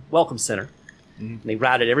Welcome Center. Mhm. They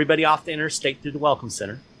routed everybody off the interstate through the Welcome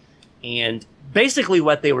Center, and basically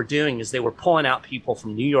what they were doing is they were pulling out people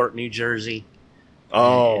from New York, New Jersey,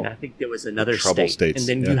 Oh, and I think there was another trouble state, states, and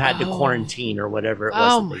then yeah. you had to Oh. quarantine or whatever it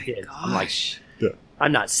was Oh that my they did. I'm like, gosh.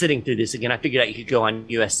 I'm not sitting through this again. I figured out you could go on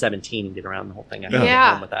US 17 and get around the whole thing. I could Yeah.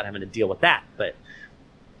 get home without having to deal with that. But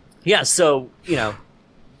yeah, so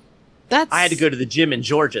That's I had to go to the gym in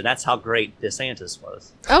Georgia. That's how great DeSantis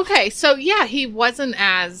was. Okay, so yeah, he wasn't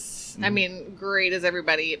as great as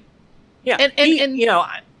everybody. Yeah, And-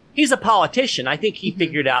 he's a politician. I think he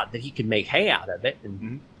figured out that he could make hay out of it.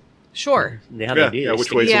 And Sure. how Yeah, they do yeah, is which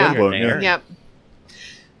stick way's the your wind finger blowing, there. yeah. Yep.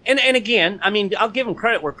 And again, I mean, I'll give him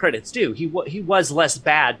credit where credit's due. He was less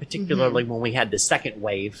bad, particularly when we had the second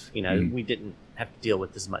wave. We didn't have to deal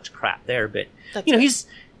with as much crap there. But That's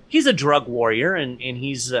he's a drug warrior, and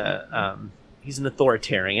he's an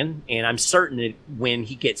authoritarian. And I'm certain that when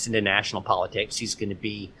he gets into national politics, he's going to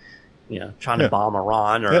be, trying to bomb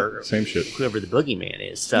Iran or Yeah, same shit. whoever the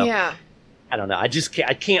boogeyman is. So yeah. I don't know. I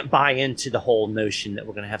can't buy into the whole notion that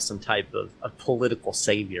we're going to have some type of political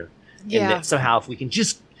savior. And Yeah. that somehow if we can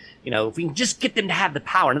just get them to have the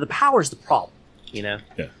power. Now the power is the problem, Yeah.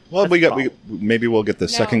 Well, That's maybe we'll get the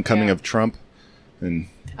second coming yeah. of Trump, and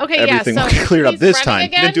Okay, everything yeah. will So get cleared up he's this running time. He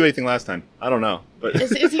again? didn't do anything last time. I don't know. But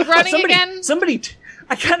Is he running again?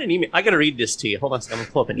 I got an email. I got to read this to you. Hold on a second. I'm going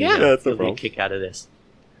to pull up an email. Yeah, that's no You'll get a problem. kick out of this.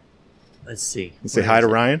 Let's see. Let's say hi to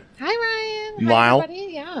Ryan. Hi, Ryan. Lyle. Hi,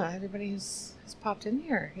 everybody. Yeah, everybody who's popped in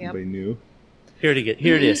here. Yep. Anybody new? Here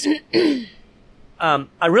it is.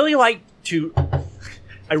 I really like to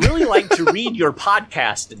read your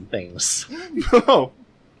podcast and things. Oh,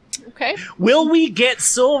 Okay. Will we get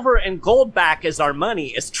silver and gold back as our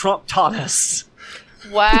money, as Trump taught us?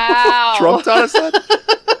 Wow. Trump taught us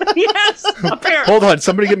that? Yes, apparently. Hold on.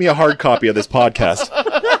 Somebody give me a hard copy of this podcast.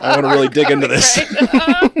 I want to really dig into this.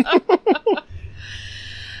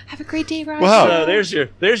 Have a great day, Ryan. Wow. So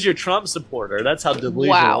there's your Trump supporter. That's how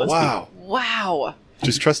delusional. Wow. Wow.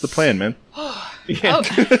 Just trust the plan, man. Yeah.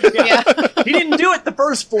 Yeah. He didn't do it the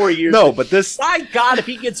first 4 years. No, but this... My God, if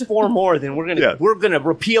he gets 4 more, then we're gonna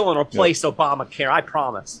repeal and replace Obamacare. I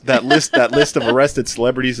promise. That list of arrested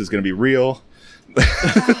celebrities is going to be real.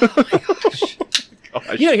 Oh my gosh.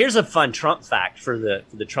 Gosh. Here's a fun Trump fact for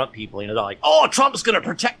the Trump people. They're like, "Oh, Trump's going to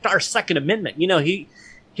protect our Second Amendment."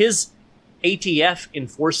 His ATF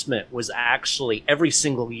enforcement was actually every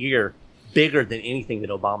single year bigger than anything that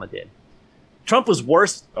Obama did. Trump was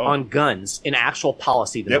worse on guns in actual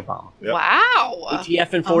policy than Obama. Yep. Wow.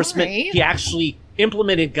 ATF enforcement. All right. He actually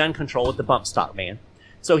implemented gun control with the bump stock ban.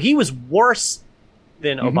 So he was worse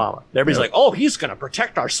than Obama. Everybody's like, "Oh, he's going to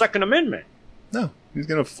protect our Second Amendment." No, he's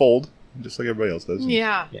going to fold just like everybody else does.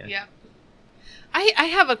 Yeah. I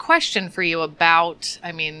have a question for you about,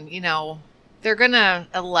 they're going to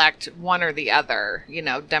elect one or the other,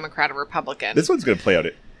 Democrat or Republican. This one's going to play out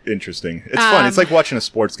interesting. It's fun. It's like watching a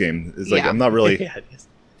sports game. It's like, I'm not really... Yeah, it is.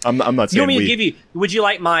 I'm not saying You want me to give you? Would you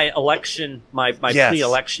like my election, my Yes.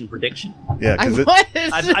 pre-election prediction? Yeah, I because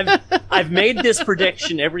was. I've made this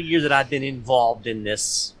prediction every year that I've been involved in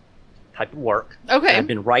this type of work. Okay. And I've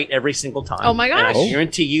been right every single time. Oh my And I gosh.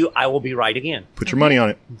 guarantee you, I will be right again. put your money on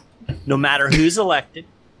it. No matter who's elected,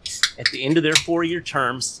 at the end of their 4-year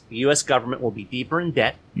terms, the U.S. government will be deeper in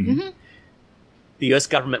debt. Mm-hmm. The U.S.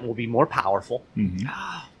 government will be more powerful, Mhm.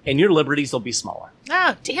 and your liberties will be smaller.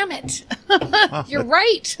 Oh, damn it. You're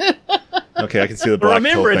right. Okay, I can see the But black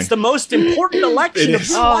remember, pill it's thing. the most important election It of is.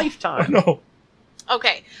 your Oh. lifetime. No.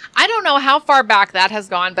 Okay. I don't know how far back that has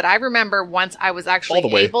gone, but I remember once I was All actually the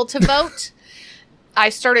way. able to vote, I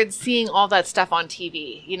started seeing all that stuff on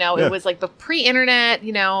TV. Yeah. It was like the pre-internet,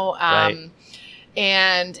 Right.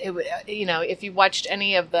 and it, if you watched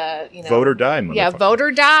any of the, Vote or die, motherfucker. yeah, vote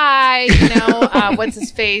or die, what's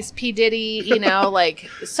his face, P. Diddy,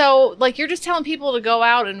 so you're just telling people to go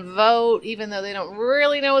out and vote, even though they don't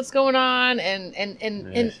really know what's going on. And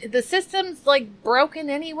the system's like broken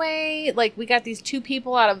anyway. Like we got these 2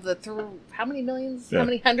 people out of the, how many millions, Yeah. how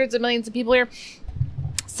many hundreds of millions of people here.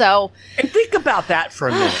 So And think about that for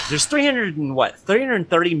a minute. There's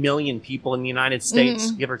 330 million people in the United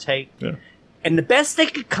States, give or take. Yeah. And the best they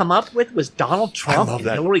could come up with was Donald Trump love and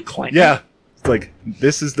that. Hillary Clinton. Yeah. It's like,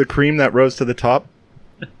 this is the cream that rose to the top.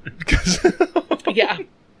 Because yeah.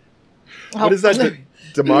 what is that?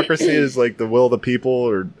 Democracy is like the will of the people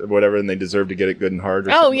or whatever, and they deserve to get it good and hard.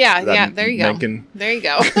 Or Oh something. yeah, That yeah. There you go. Mencken- There you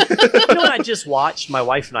go. You know what I just watched? My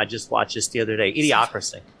wife and I just watched this the other day.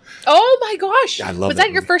 Idiocracy. Oh my gosh! I love Was that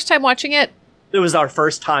that your movie. first time watching it? It was our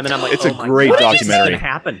first time, and I'm like, It's oh a my great God, documentary. This is going to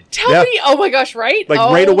happen. Tell Yeah. me! Oh my gosh! Right? Like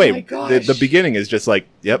oh, right away. My gosh. The beginning is just like,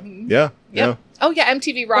 yep, yeah, yeah. Oh yeah,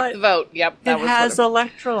 MTV rocked But the vote. Yep, It has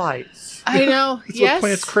electrolytes. I know. It's yes. what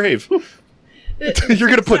plants crave. You're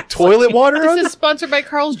gonna put toilet water on This that? is sponsored by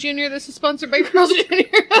Carl's Jr. This is sponsored by Carl's Jr.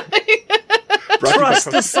 Trust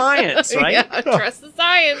the science, right? Yeah, trust the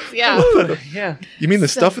science. Yeah, Yeah. You mean the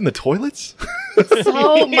stuff in the toilets?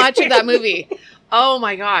 so much of that movie. Oh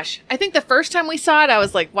my gosh! I think the first time we saw it, I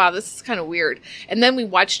was like, "Wow, this is kind of weird." And then we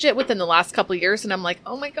watched it within the last couple of years, and I'm like,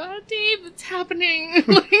 "Oh my god, Dave, it's happening!"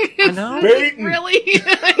 Like, it's know. Baiting. really.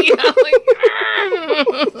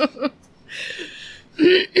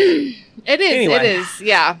 It is. Anyway. It is.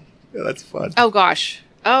 Yeah. Yeah, that's fun. Oh gosh.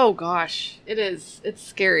 Oh gosh. It is. It's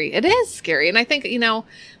scary. It is scary. And I think,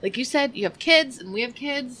 like you said, you have kids and we have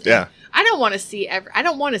kids. Yeah. I don't want to see I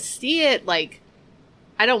don't want to see it like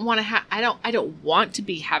I don't want to I don't want to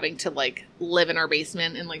be having to like live in our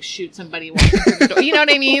basement and like shoot somebody walking through the door. You know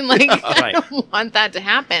what I mean? Like I don't want that to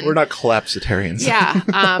happen. We're not collapsitarians. Yeah.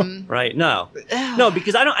 Right. No. No,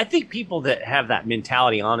 because I think people that have that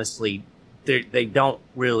mentality, honestly, they don't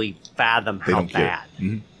really fathom They how don't get it. bad.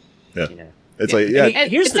 Mhm. Yeah. You know? It's like, And yeah.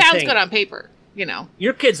 It Here's the sounds thing. good on paper,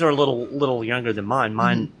 Your kids are a little younger than mine.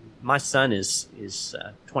 My son is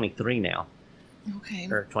 23 now, Okay.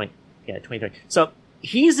 or 23. So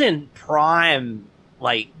he's in prime,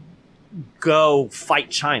 like, go fight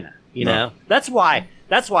China. You know, that's why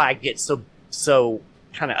I get so so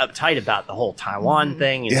kind of uptight about the whole Taiwan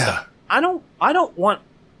thing. And Yeah. stuff. I don't want.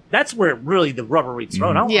 That's where really the rubber meets the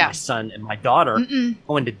road. I don't want my son and my daughter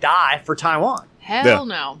going to die for Taiwan. Hell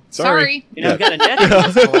no. Sorry. You know, I've got a nephew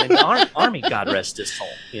that's going in the army. God rest his soul.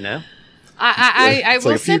 You know. I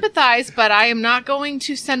will sympathize, but I am not going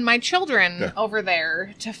to send my children over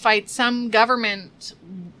there to fight some government.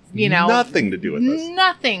 You know, nothing to do with this.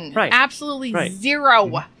 Nothing. Right. Absolutely Right.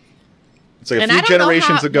 zero. It's like a And I few don't know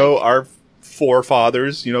generations how- ago, our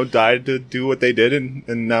forefathers, died to do what they did,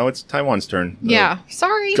 and now it's Taiwan's turn. Yeah.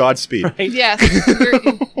 Sorry. Godspeed. Right? Yes.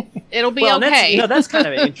 It'll be Well, okay. that's kind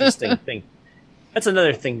of an interesting thing. That's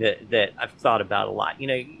another thing that I've thought about a lot. You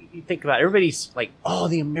know, you think about everybody's like, oh,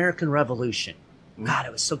 the American Revolution. God,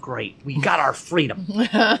 it was so great. We got our freedom,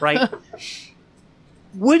 right?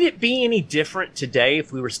 Would it be any different today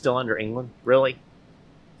if we were still under England? Really?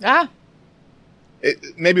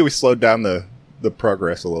 Maybe we slowed down the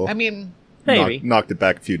progress a little. I mean, Maybe. Knocked it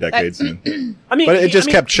back a few decades. I mean, but it just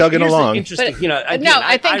kept chugging here's the along. Interesting, but, again,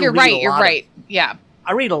 I think you're right. You're right. Yeah.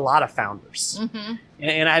 I read a lot of founders,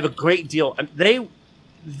 and I have a great deal.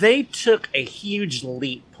 They took a huge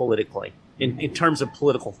leap politically in terms of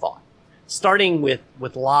political thought, starting with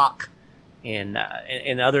Locke and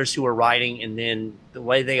others who were writing, and then the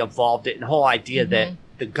way they evolved it, and the whole idea that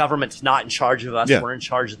the government's not in charge of us, we're in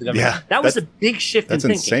charge of the government. Yeah, that was a big shift in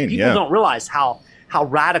thinking. Insane, People don't realize how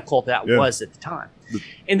radical that was at the time.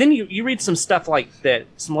 And then you read some stuff like that,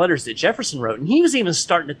 some letters that Jefferson wrote, and he was even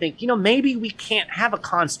starting to think, maybe we can't have a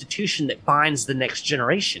constitution that binds the next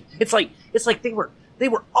generation. It's like they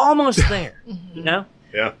were almost there, Yeah.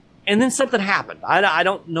 And then something happened. I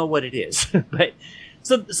don't know what it is, but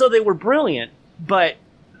so they were brilliant, but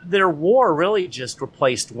their war really just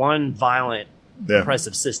replaced one violent,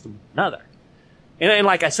 oppressive system with another. And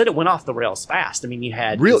like I said, it went off the rails fast. I mean, you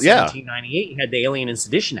had in 1798, you had the Alien and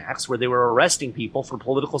Sedition Acts, where they were arresting people for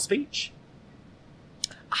political speech.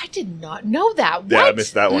 I did not know that. Yeah, What? I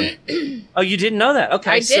missed that one. Oh, you didn't know that?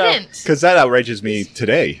 Okay, I didn't. Because that outrages me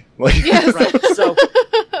today. Yes. Right. So,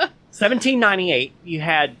 1798, you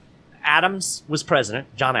had Adams was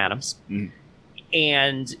president, John Adams,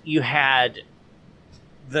 and you had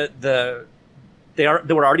there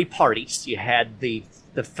were already parties. You had the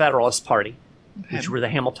Federalist Party, which were the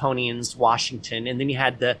Hamiltonians, Washington, and then you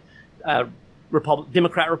had the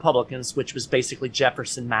Democrat Republicans, which was basically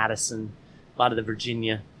Jefferson, Madison, a lot of the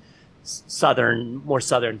Virginia, more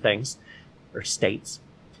southern things or states.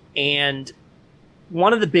 And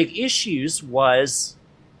one of the big issues was,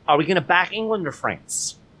 are we going to back England or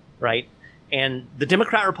France, right? And the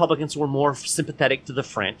Democrat Republicans were more sympathetic to the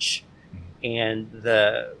French, and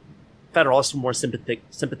the Federalists were more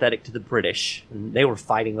sympathetic to the British, and they were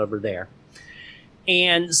fighting over there.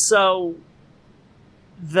 And so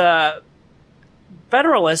the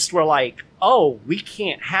Federalists were like, oh, we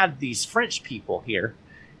can't have these French people here.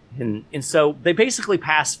 And so they basically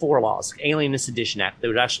passed 4 laws, Alien and Sedition Act.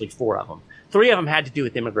 There were actually 4 of them. 3 of them had to do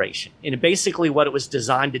with immigration. And basically what it was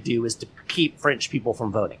designed to do is to keep French people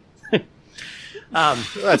from voting.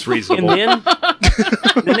 That's reasonable. And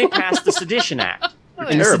then they passed the Sedition Act.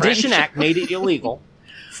 And the Sedition Act made it illegal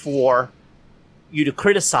for you to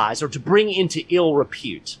criticize or to bring into ill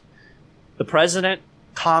repute the president,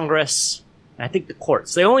 Congress, and I think the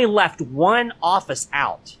courts. They only left one office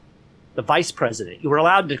out, the vice president. You were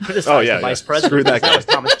allowed to criticize the vice president. Screw that guy. That was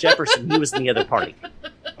Thomas Jefferson. He was in the other party.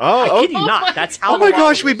 Oh, I kid you not. That's how. Oh my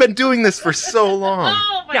gosh, we've been doing this for so long.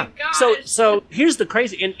 Oh my gosh. So here's the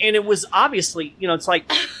crazy, and it was obviously, it's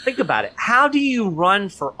like, think about it. How do you run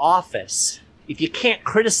for office if you can't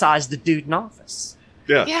criticize the dude in office?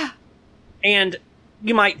 Yeah. And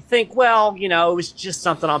you might think, well, it was just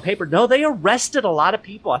something on paper. No, they arrested a lot of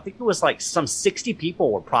people. I think it was like some 60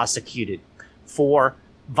 people were prosecuted for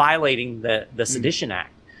violating the Sedition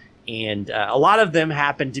Act. And a lot of them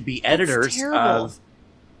happened to be editors of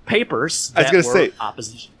papers that were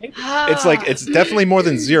opposition papers. It's definitely more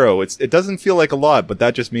than 0. It doesn't feel like a lot, but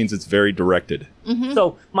that just means it's very directed.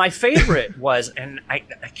 So my favorite was, and I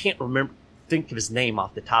can't think of his name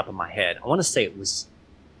off the top of my head. I want to say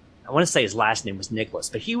his last name was Nicholas,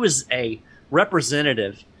 but he was a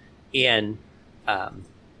representative in, I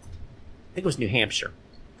think it was New Hampshire.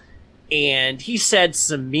 And he said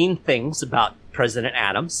some mean things about President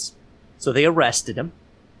Adams. So they arrested him.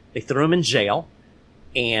 They threw him in jail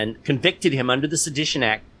and convicted him under the Sedition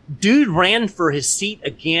Act. Dude ran for his seat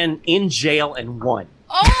again in jail and won.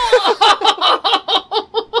 Oh!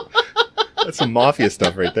 That's some mafia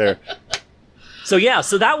stuff right there. So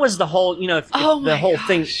that was the whole, the whole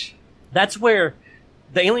thing. That's where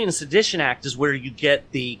the Alien and Sedition Act is where you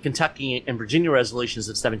get the Kentucky and Virginia resolutions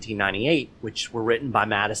of 1798, which were written by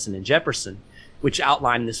Madison and Jefferson, which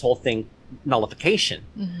outlined this whole thing,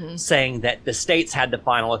 nullification, saying that the states had the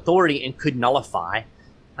final authority and could nullify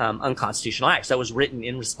unconstitutional acts. That was written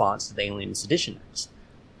in response to the Alien and Sedition Acts.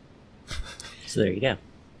 So there you go.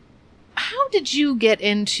 How did you get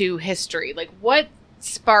into history? Like, what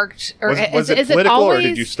sparked, or Was it is it political, always, or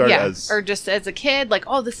did you start as, or just as a kid? Like,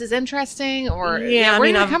 oh, this is interesting, or Yeah,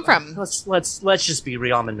 where did it come from? Let's just be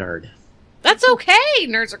real. I'm a nerd. That's okay.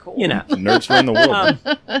 Nerds are cool. You know. nerds run the world?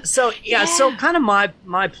 So kind of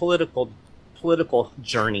my political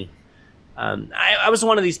journey. I was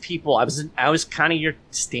one of these people. I was kind of your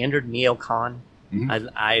standard neocon.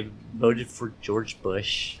 I voted for George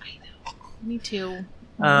Bush. I know. Me too.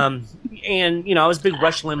 And I was a big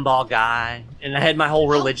Rush Limbaugh guy, and I had my whole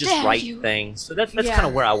religious right thing. So that's kind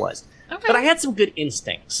of where I was. Okay. But I had some good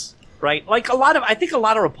instincts, right? Like I think a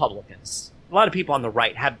lot of Republicans, a lot of people on the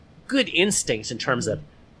right have good instincts in terms of,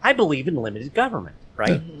 I believe in limited government,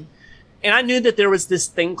 right? And I knew that there was this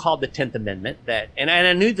thing called the 10th Amendment and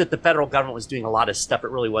I knew that the federal government was doing a lot of stuff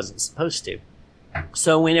it really wasn't supposed to.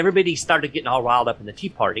 So when everybody started getting all riled up in the Tea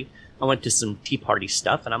Party, I went to some Tea Party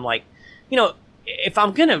stuff, and I'm like, if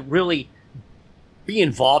I'm going to really be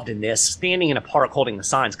involved in this, standing in a park holding the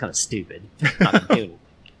sign is kind of stupid. I'm not gonna do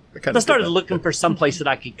anything. I started looking for some place that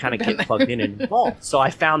I could kind of get plugged in and involved. So I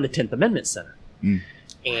found the 10th Amendment Center.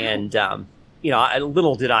 And,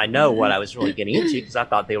 little did I know what I was really getting into, because I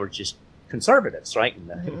thought they were just conservatives, right?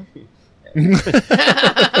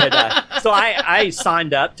 So I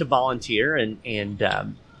signed up to volunteer,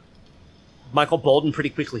 and Michael Bolden pretty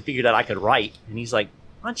quickly figured out I could write. And he's like,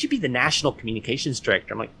 why don't you be the national communications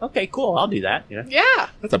director? I'm like, okay, cool, I'll do that. Yeah.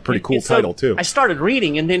 That's a pretty cool title, too. I started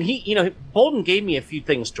reading, and then Bolden gave me a few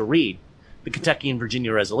things to read. The Kentucky and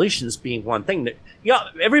Virginia resolutions being one thing that,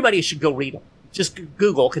 everybody should go read them. Just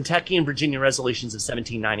Google Kentucky and Virginia resolutions of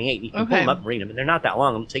 1798. You can pull them up and read them, and they're not that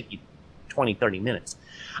long. It'll take you 20, 30 minutes.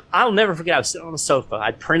 I'll never forget, I was sitting on the sofa.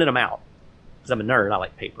 I printed them out, because I'm a nerd. I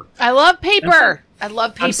like paper. I love paper.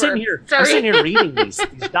 I'm sitting here reading these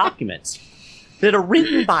documents that are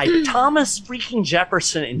written by Thomas freaking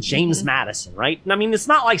Jefferson and James Madison, right? And I mean, it's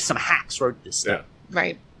not like some hacks wrote this stuff. Yeah.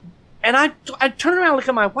 Right. And I turn around and look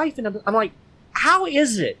at my wife, and I'm like, how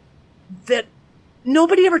is it that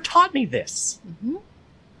nobody ever taught me this? Is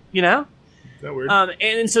that weird?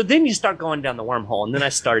 And so then you start going down the wormhole, and then I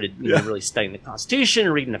started really studying the Constitution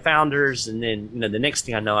and reading the founders, and then the next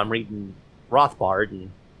thing I know, I'm reading Rothbard, and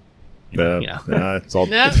it's all.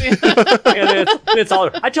 It's all.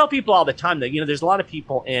 I tell people all the time that there's a lot of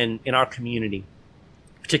people in our community,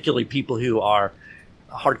 particularly people who are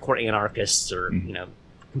hardcore anarchists or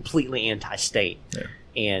completely anti-state,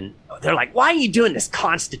 and they're like, "Why are you doing this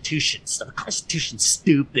Constitution stuff? The Constitution's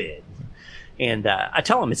stupid." And I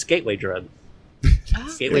tell them it's a gateway drug.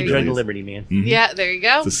 Gateway drug to liberty, man. Yeah, there you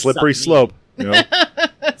go. It's a slippery slope.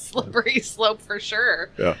 Slippery slope for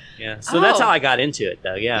sure. Yeah. So that's how I got into it,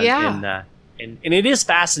 though. Yeah. And it is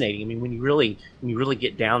fascinating. I mean, when you really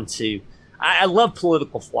get down to, I love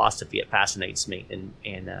political philosophy. It fascinates me,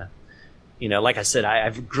 and like I said, I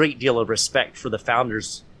have a great deal of respect for the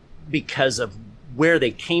founders because of where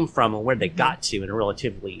they came from and where they got to in a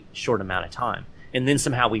relatively short amount of time, and then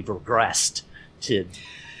somehow we've regressed to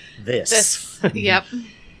this. Yep.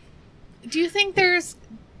 Do you think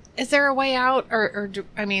is there a way out, or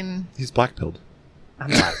I mean, he's black-pilled. I'm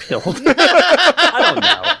black-pilled. I don't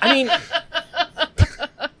know. I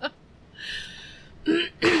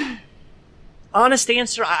mean, honest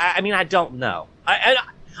answer, I don't know. I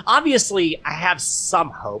obviously I have some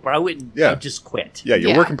hope, or I wouldn't just quit. Yeah,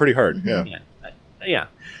 you're working pretty hard. Yeah.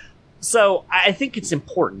 So I think it's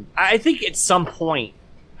important. I think at some point,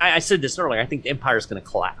 I said this earlier, I think the empire is going to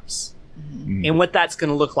collapse. And what that's going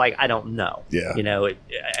to look like, I don't know.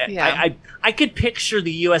 I could picture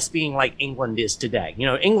the U.S. being like England is today.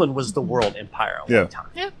 England was the world empire at one time.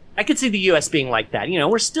 Yeah. I could see the U.S. being like that.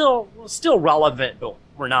 We're still relevant, but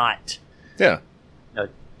we're not. Yeah.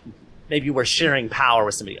 Maybe we're sharing power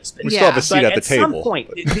with somebody else. We still have a seat at the table. At some point,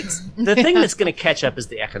 the thing that's going to catch up is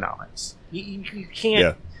the economics. You can't.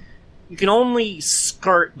 Yeah. You can only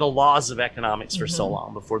skirt the laws of economics for so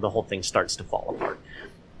long before the whole thing starts to fall apart.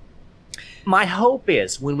 My hope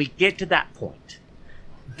is when we get to that point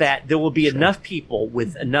that there will be enough people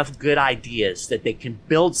with enough good ideas that they can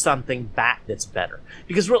build something back that's better.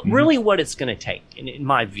 Because really what it's going to take, in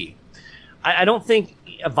my view, I don't think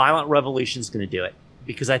a violent revolution is going to do it.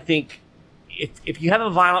 Because I think if you have a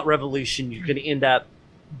violent revolution, you're going to end up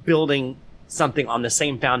building something on the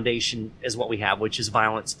same foundation as what we have, which is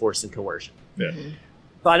violence, force, and coercion. Yeah.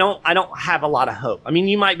 So I don't have a lot of hope. I mean,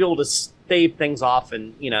 you might be able to stave things off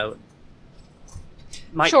and,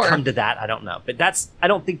 might come to that. I don't know. But I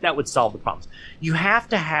don't think that would solve the problems. You have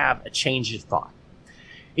to have a change of thought.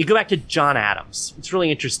 You go back to John Adams. It's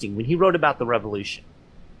really interesting. When he wrote about the revolution,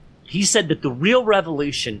 he said that the real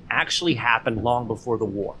revolution actually happened long before the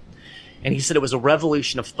war. And he said it was a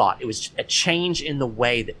revolution of thought. It was a change in the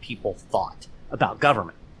way that people thought about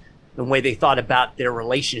government, the way they thought about their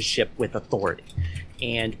relationship with authority.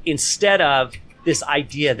 And instead of this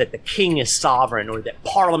idea that the king is sovereign or that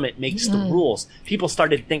parliament makes the rules, people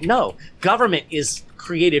started to think, no, government is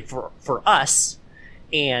created for us,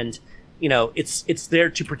 and it's there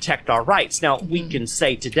to protect our rights. Now, we can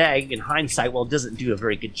say today, in hindsight, well, it doesn't do a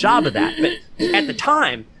very good job of that. But at the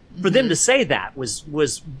time, for them to say that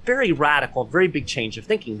was very radical, very big change of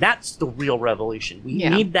thinking. That's the real revolution. We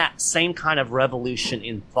need that same kind of revolution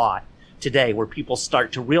in thought today, where people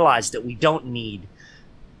start to realize that we don't need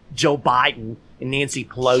Joe Biden and Nancy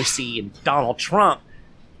Pelosi and Donald Trump,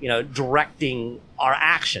 directing our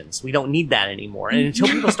actions. We don't need that anymore. And until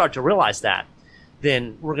people start to realize that,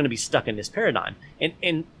 then we're going to be stuck in this paradigm.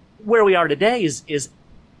 And where we are today is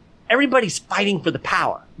everybody's fighting for the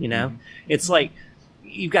power. It's like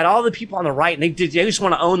you've got all the people on the right, and they just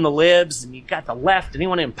want to own the libs, and you've got the left, and they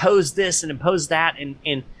want to impose this and impose that,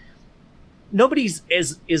 and nobody's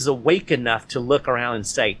is awake enough to look around and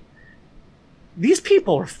say, these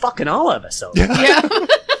people are fucking all of us over. Yeah.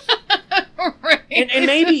 Right. And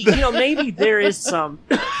maybe there is some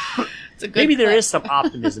is some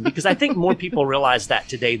optimism, because I think more people realize that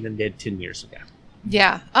today than did 10 years ago.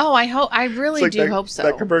 Yeah. Oh, I really do hope so.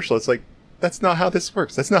 That commercial, it's like, that's not how this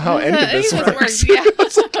works. That's not how any of this works. Yeah.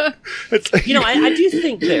 I do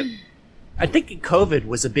think that COVID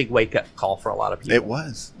was a big wake-up call for a lot of people. It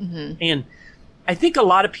was. Mm-hmm. And I think a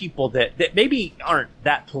lot of people that maybe aren't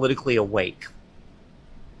that politically awake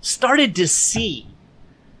started to see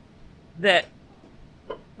that,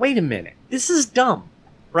 wait a minute, this is dumb,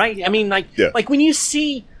 right? Yeah. I mean, like when you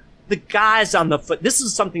see the guys on the foot, this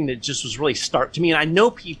is something that just was really stark to me. And I know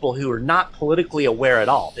people who are not politically aware at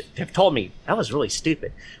all that have told me that was really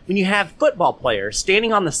stupid. When you have football players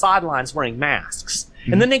standing on the sidelines wearing masks,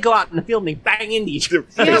 and then they go out in the field and they bang into each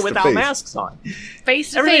other without masks on.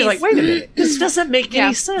 Face to Everybody's face. like, wait a minute, this doesn't make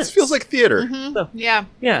any sense. This feels like theater. Mm-hmm. So, yeah.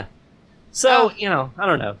 So, I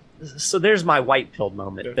don't know. So there's my white pill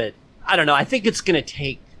moment. But I don't know. I think it's going to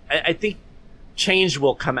take, I think change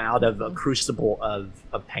will come out of a crucible of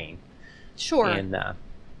pain. Sure. And,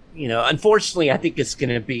 unfortunately, I think it's going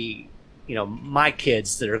to be, my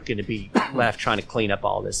kids that are going to be left trying to clean up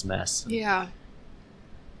all this mess. Yeah.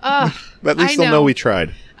 But at least they'll know we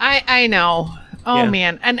tried. I know. Oh, Yeah.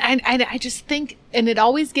 man. And I just think, and it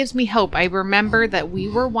always gives me hope. I remember that we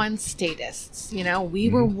were once statists. We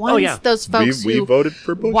were once those folks we who voted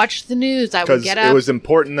for Bush. watched the news. I would Because get up. it was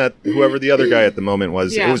important that whoever the other guy at the moment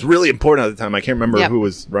was, it was really important at the time. I can't remember who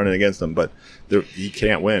was running against him, but he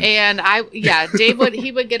can't win. And Dave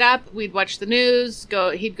he would get up, we'd watch the news,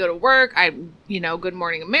 he'd go to work. Good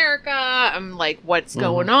Morning America. I'm like, what's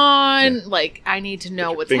going on? Yeah. Like, I need to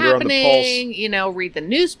know what's finger on the happening, read the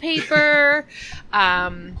newspaper.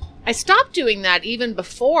 I stopped doing that even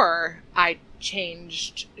before I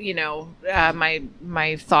changed,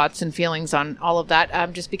 my thoughts and feelings on all of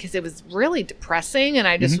that, just because it was really depressing. And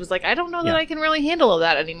I just was like, I don't know that I can really handle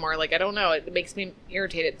that anymore. Like, I don't know. It makes me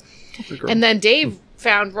irritated. And then Dave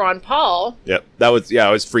found Ron Paul. Yep. That was, I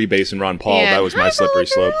was freebasing Ron Paul. And that was my slippery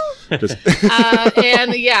slope. Just and I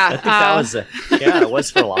think that was it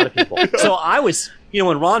was for a lot of people. So I was,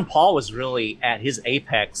 when Ron Paul was really at his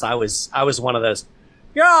apex, I was one of those,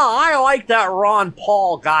 I like that Ron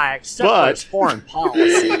Paul guy, except for his foreign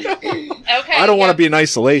policy. Okay. I don't want to be an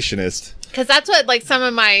isolationist. Because that's what, like, some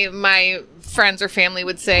of my friends or family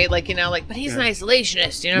would say, like, but he's an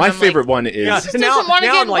isolationist. My favorite one is... now I'm like,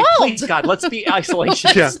 involved. please, God, let's be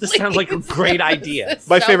isolationists. This sounds like a great idea.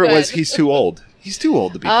 My favorite was, he's too old. He's too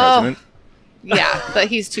old to be president. Yeah, but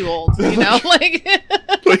he's too old, like...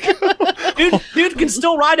 dude can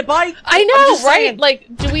still ride a bike. I know, right? Saying. Like,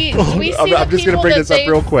 do we see I'm just going to bring this up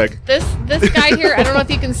real quick. This guy here, I don't know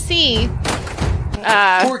if you can see.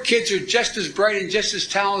 Poor kids are just as bright and just as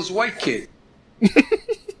talented as white kids.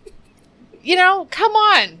 Come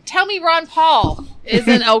on. Tell me Ron Paul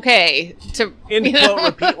isn't okay to... End quote,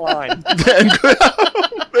 repeat line.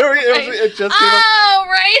 It just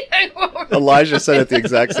right? Elijah said it at the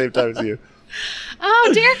exact same time as you.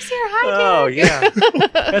 Oh, Derek's here. Hi, Derek. Oh, yeah.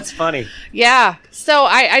 That's funny. Yeah. So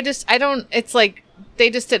I don't... It's like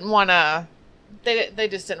they just didn't want to... They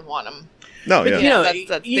just didn't want him. No, yeah. They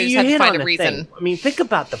just had to find a reason. Thing. I mean, think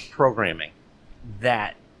about the programming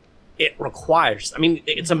that it requires, I mean,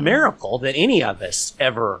 it's a miracle that any of us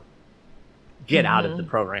ever get out of the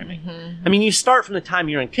programming. I mean, you start from the time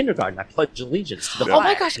you're in kindergarten. I pledge allegiance to the flag. Oh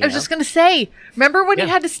my gosh, I was just going to say, remember when you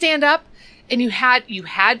had to stand up and you had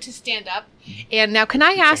to stand up? And now can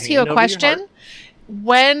I ask you a question?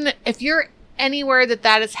 If you're anywhere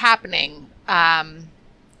that is happening,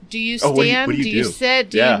 do you stand? What do you do? You sit?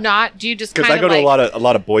 Do you not? Do you just kind Because of I go to a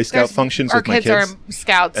lot of Boy Scout functions with my kids. Our kids are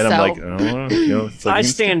scouts, and so. I'm like, oh, it's like I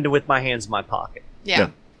stand with my hands in my pocket. Yeah.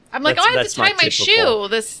 I'm like, That's- I have that's to tie my my typical.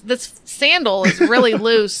 shoe. This sandal is really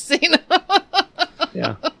loose.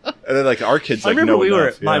 Yeah. And then like our kids, I like remember know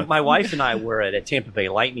enough. my wife and I were at a Tampa Bay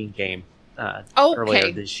Lightning game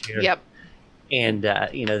earlier this year. Yep. And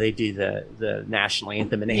they do the national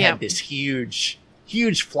anthem, and they Yep. had this huge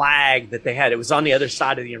flag that they had. It was on the other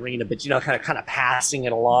side of the arena, but kind of passing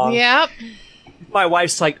it along. Yep. My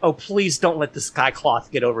wife's like, "Oh, please don't let the sky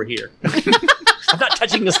cloth get over here." I'm not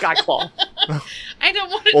touching the sky cloth. I don't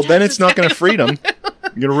want to. Well, then it's not going to freedom.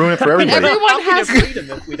 You're going to ruin it for everybody. Everyone How can has- it freedom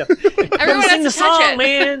if we don't? Everyone Sing has the to touch song, it.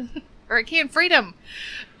 man. Or it can't freedom.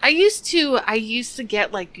 I used to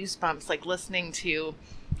get like goosebumps like listening to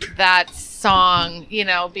that song,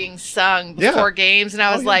 being sung before games, and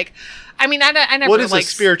I was like, I mean, I never. Well, it is like a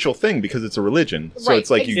spiritual thing because it's a religion. So Right. it's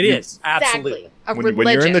like It is absolutely. a when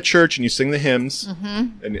religion. you're in the church and you sing the hymns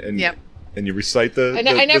and Yep. and you recite the I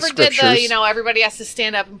never did scriptures. the everybody has to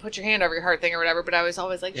stand up and put your hand over your heart thing or whatever, but I was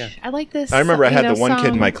always like, I like this. I remember I had the one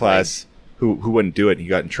kid in my song. class who wouldn't do it. He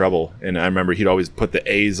got in trouble, and I remember he'd always put the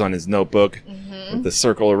A's on his notebook with the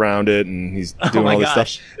circle around it, and he's doing all this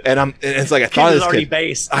gosh. stuff. And it's like I Kid thought was this already kid.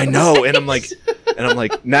 based. I know, and I'm like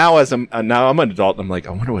now now I'm an adult. I'm like, I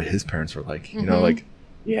wonder what his parents were like. Like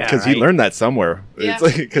Yeah, because he learned that somewhere. Yeah. It's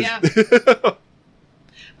like 'cause-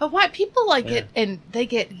 But why people it and they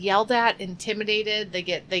get yelled at, intimidated, they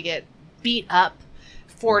get beat up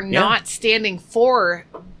for not standing for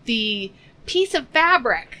the piece of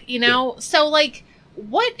fabric, So like,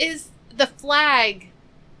 what is the flag?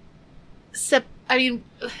 I mean,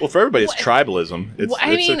 well, for everybody, it's tribalism. It's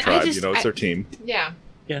I mean, their tribe. I just- it's their team. yeah.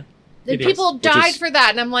 Yeah. And It people is. died for that,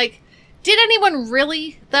 and I'm like, did anyone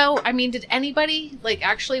really though? I mean, did anybody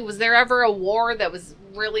actually? Was there ever a war that was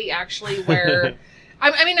really actually where?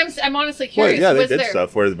 I'm honestly Well, curious. yeah, they was did there,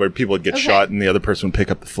 stuff where people would get shot and the other person would pick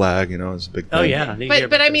up the flag. It was a big thing. Oh yeah. You hear But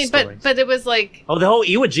about I those mean, stories. but it was like, the whole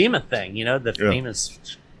Iwo Jima thing. The famous.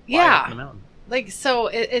 fly up the mountain. so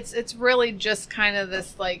it's really just kind of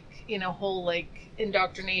this whole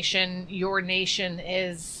indoctrination. Your nation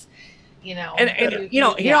is, And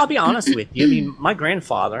here I'll be honest with you. I mean, my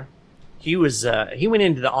grandfather, he went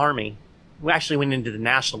into the army. We actually went into the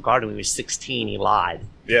National Guard when he was 16. He lied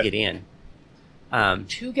to get in.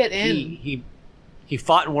 To get in. He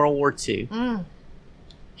fought in World War II. Mm.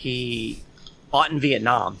 He fought in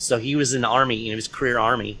Vietnam, so he was in the army. His career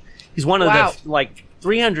army. He's one of the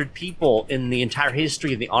 300 people in the entire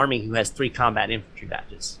history of the army who has 3 combat infantry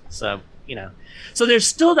badges. So so there's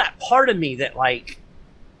still that part of me that I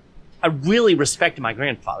really respected my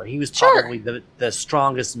grandfather. He was probably the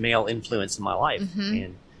strongest male influence in my life,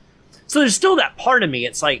 and so there's still that part of me.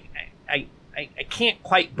 It's like I can't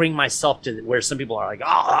quite bring myself to where some people are like, oh,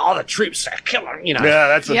 all the troops are killing, Yeah,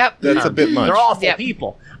 that's a bit much. They're awful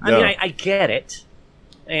people. I mean, I get it,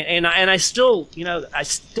 and I still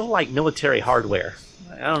like military hardware.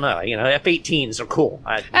 I don't know, F-18s are cool.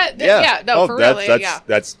 For real,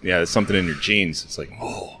 that's something in your genes. It's like,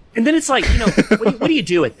 oh. And then it's like, what do you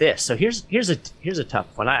do with this? So here's a tough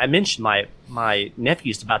one. I mentioned my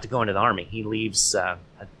nephew's about to go into the army. He leaves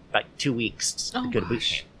about 2 weeks to go to boot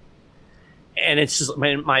camp. And it's just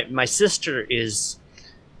my sister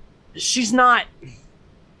she's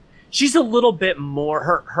a little bit more,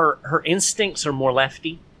 her instincts are more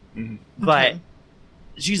lefty, but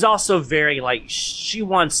she's also very she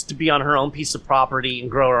wants to be on her own piece of property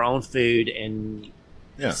and grow her own food, and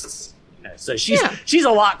so she's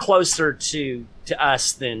a lot closer to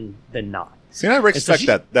us than not. See, I respect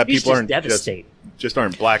that people aren't devastated. Just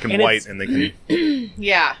aren't black and white, and they can.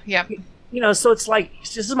 Yeah. So it's like,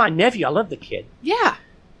 this is my nephew. I love the kid. Yeah.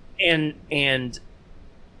 And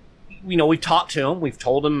we've talked to him. We've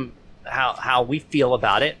told him how we feel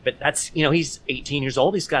about it. But that's, he's 18 years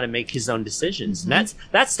old. He's got to make his own decisions. And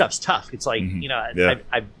that stuff's tough. It's like,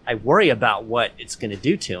 I worry about what it's going to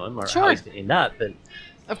do to him or how he's going to end up. But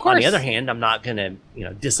of course, on the other hand, I'm not going to,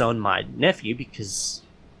 disown my nephew because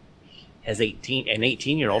as an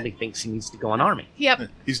 18-year-old, he thinks he needs to go in army. Yep.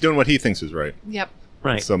 He's doing what he thinks is right. Yep.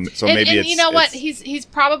 Right. So maybe it's, you know what? He's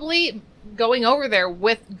probably going over there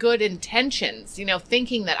with good intentions,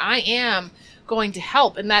 thinking that I am going to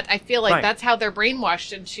help, and that I feel like that's how they're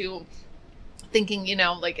brainwashed into thinking,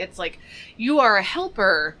 like it's like you are a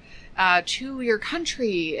helper to your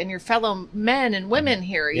country and your fellow men and women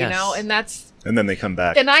here, and that's. And then they come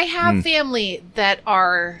back. And I have family that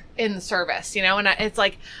are in the service, and it's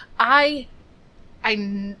like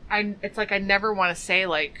it's like I never want to say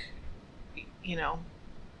like,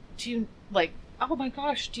 do you like, oh my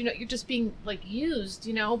gosh, you're just being like used,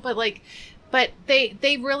 but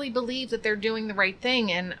they really believe that they're doing the right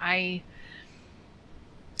thing, and I'm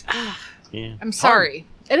sorry.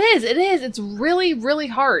 Hard. It is. It's really, really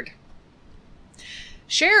hard.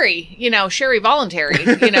 Sherry voluntary,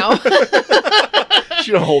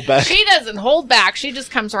 She don't hold back. She doesn't hold back. She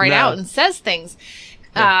just comes right out and says things.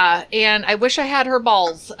 Yeah. And I wish I had her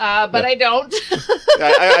balls, but I don't.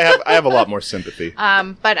 I have a lot more sympathy.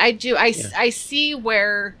 But I do. I see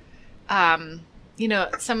where, some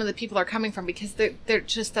of the people are coming from, because they're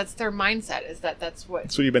just, that's their mindset, is that's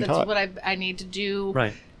what you've been taught. That's what I need to do.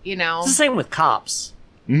 Right. It's the same with cops.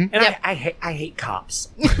 Mm-hmm. And I hate cops.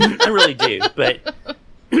 I really do. But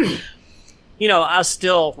I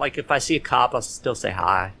still, like, if I see a cop, I'll still say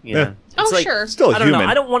hi. Yeah. It's like, sure. Still human.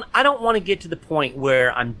 I don't want to get to the point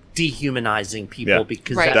where I'm dehumanizing people,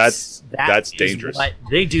 because that's dangerous. What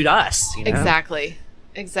they do to us. Exactly.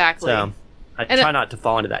 So I try not to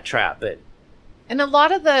fall into that trap, but. And a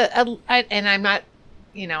lot of and I'm not,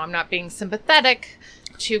 I'm not being sympathetic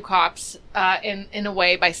to cops in a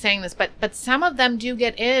way by saying this, but some of them do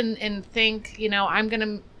get in and think, I'm going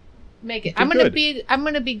to make it. I'm going to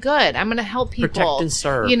be good. I'm going to help people. Protect and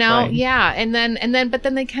serve. Right. Yeah. And then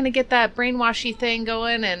they kind of get that brainwashy thing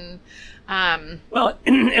going, and. Well,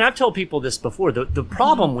 and I've told people this before. The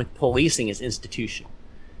problem with policing is institutional,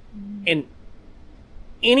 and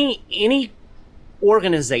any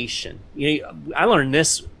organization. I learned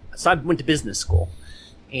this. So I went to business school,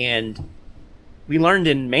 and we learned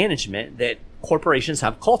in management that corporations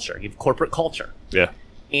have culture. You have corporate culture. Yeah.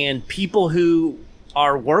 And people who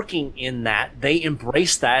are working in that, they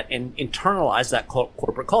embrace that and internalize that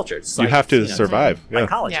corporate culture. It's you have to survive.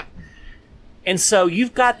 Psychology. Yeah. And so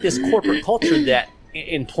you've got this corporate culture that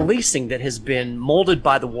in policing that has been molded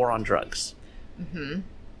by the war on drugs,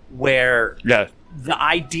 where the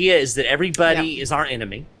idea is that everybody is our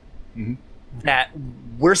enemy, that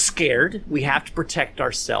we're scared, we have to protect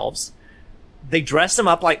ourselves. They dress them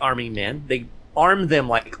up like army men. They arm them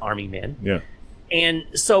like army men. Yeah. And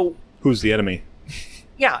so... Who's the enemy?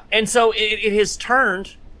 Yeah. And so it has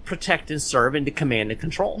turned protect and serve into command and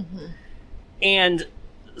control. And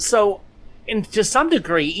so... And to some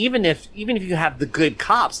degree, even if you have the good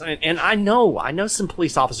cops, and I know some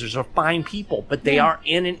police officers are fine people, but they are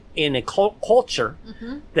in a culture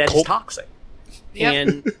that is toxic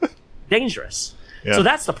and dangerous. Yeah. So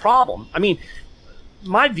that's the problem. I mean,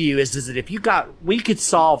 my view is that we could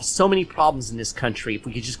solve so many problems in this country if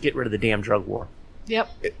we could just get rid of the damn drug war. Yep.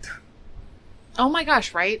 Oh my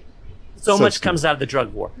gosh! Right. So much comes out of the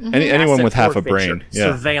drug war. Anyone with half a brain.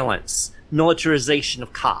 Surveillance, militarization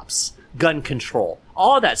of cops. Gun control.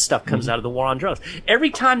 All of that stuff comes out of the war on drugs. Every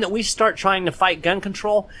time that we start trying to fight gun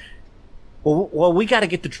control, well, we got to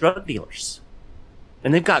get the drug dealers.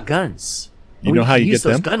 And they've got guns. You know how you get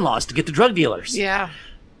them? Use those gun laws to get the drug dealers. Yeah.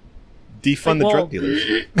 Defund the drug dealers.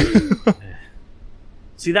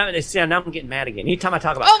 See, now I'm getting mad again. Anytime I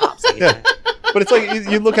talk about cops, I get mad. But it's like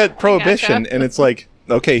you look at prohibition and it's like,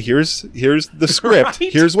 okay, here's the script.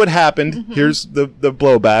 Right? Here's what happened. Here's the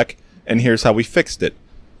blowback. And here's how we fixed it.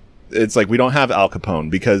 It's like we don't have Al Capone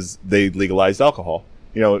because they legalized alcohol.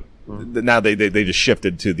 Now they just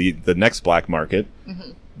shifted to the next black market.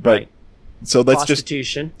 But so let's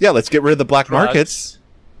prostitution. Let's get rid of the black markets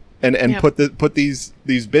and put these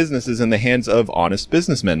businesses in the hands of honest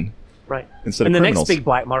businessmen. Right. Instead of criminals. And the next big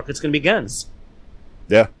black market's going to be guns.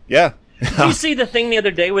 Yeah. Yeah. Did you see the thing the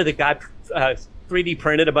other day where the guy 3D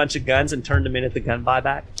printed a bunch of guns and turned them in at the gun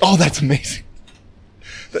buyback? Oh, that's amazing.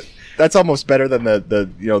 That's almost better than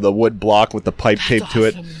the wood block with the pipe taped to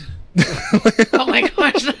it. Oh my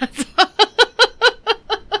gosh, that's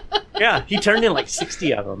yeah, he turned in like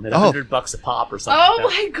 60 of them at $100 a pop or something.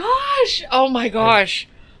 Oh my gosh.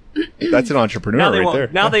 That's an entrepreneur there.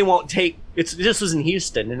 Now they won't take this was in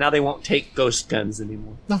Houston, and now they won't take ghost guns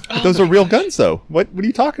anymore. No, those are real guns though. What are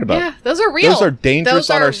you talking about? Yeah, those are real. Those are dangerous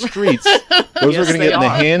on our streets. Those are going to get in the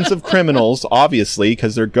hands of criminals, obviously,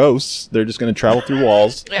 because they're ghosts. They're just going to travel through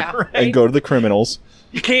walls and go to the criminals.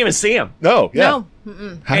 You can't even see them. No, yeah. No.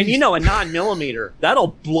 And a 9mm, that'll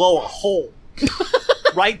blow a hole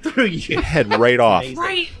right through your head right off.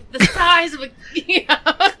 Right, the size of a... Yeah.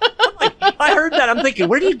 I heard that. I'm thinking,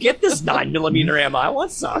 where do you get this 9mm ammo? I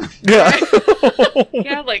want some. Yeah.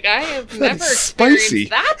 Yeah, like I have never experienced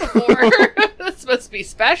that before. This must be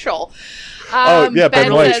special. Ben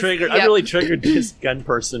Ben White. says- I really triggered this gun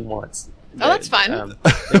person once. Oh, that's fun.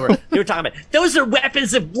 They were talking about those are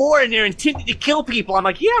weapons of war and they're intended to kill people. I'm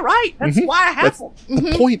like, yeah, right. That's why I have them.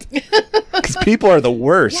 The point. Because people are the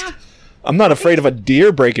worst. Yeah. I'm not afraid of a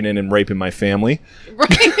deer breaking in and raping my family. Right.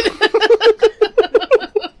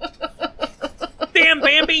 Damn,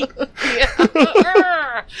 Bambi.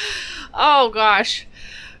 Yeah. Oh gosh,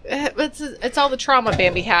 it's all the trauma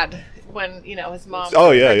Bambi had when his mom.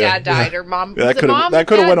 Oh, yeah, her yeah, dad died, yeah. or mom. Yeah, was it mom? that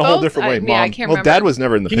could have Dad, went a whole both? different way. Mom. Yeah, I can't well, remember. Dad was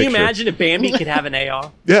never in the Can picture. you imagine if Bambi could have an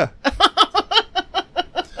AR? Yeah. I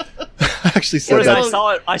actually said Or that.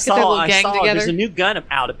 little- I get their little gang saw. together. There's a new gun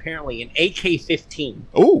out apparently, an AK-15.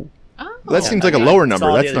 Oh, Oh. that seems like a I lower saw number.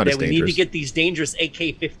 the That's other not day, as we need to dangerous. get these dangerous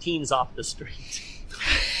AK-15s off the street.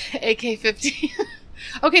 AK-15.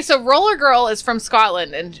 Okay, so Roller Girl is from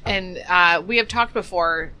Scotland, and we have talked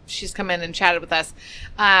before. She's come in and chatted with us.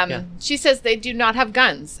 She says they do not have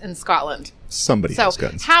guns in Scotland. Somebody So has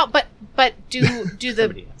guns. how? But do the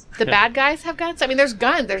Somebody has. the bad guys have guns? I mean, there's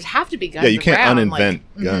guns. There's have to be guns. Yeah, you can't around, uninvent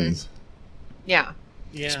like- guns, Yeah.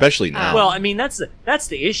 Yeah. especially now. Well, I mean, that's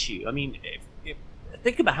the issue. I mean, if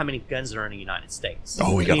think about how many guns there are in the United States.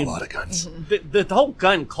 oh, we I got a mean, lot of guns. The whole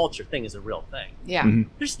gun culture thing is a real thing. Yeah. Mhm.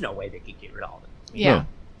 There's no way they could get rid of all of it. Yeah. No.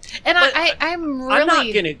 And But I'm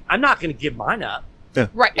really I'm not gonna give mine up.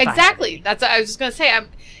 right. if I had Exactly. any. That's what I was just gonna say.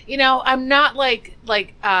 I'm not like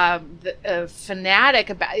a fanatic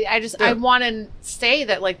about. I want to say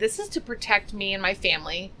that like this is to protect me and my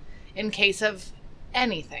family in case of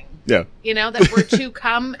anything. Yeah. That we're to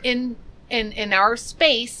come in our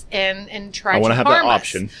space and try I to wanna have harm that us.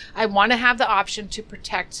 option. I want to have the option to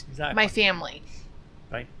protect Exactly. my family,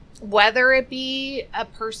 Right. whether it be a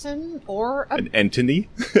person or a An entity.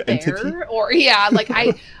 Entity. bear or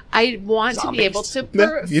I want to be able to.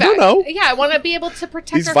 Yeah, you don't know. Yeah, I want to be able to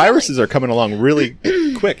protect. These our viruses family. are coming along really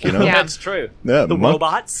quick. Yeah. That's true. Yeah, The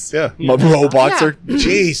robots. Yeah, You know? robots Yeah. are.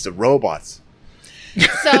 Jeez, the robots.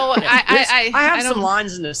 So I have don't- some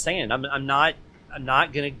lines in the sand. I'm not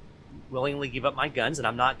going to willingly give up my guns, and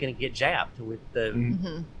I'm not going to get jabbed with the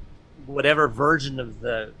Mhm. whatever version of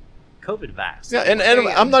the COVID vaccine. Yeah, and There you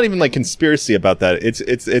go. I'm not even like conspiracy about that.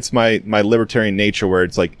 It's my libertarian nature where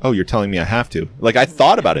it's like, oh, you're telling me I have to. Like I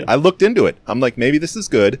thought about it. I looked into it. I'm like, maybe this is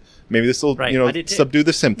good. Maybe this will Right, I did too. subdue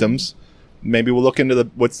the symptoms. Maybe we'll look into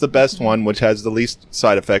what's the best one, which has the least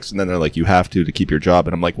side effects. And then they're like, you have to keep your job.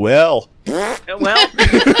 And I'm like, well, Well,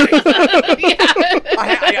 Yeah.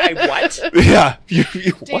 I what? yeah. You,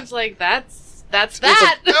 Dave's like that's It's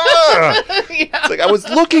that. like, ugh. Yeah. It's like I was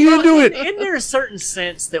looking into it. Isn't there a certain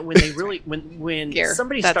sense that when they really when Here,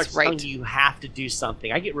 somebody that's starts right. telling you have to do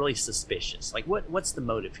something, I get really suspicious. Like what's the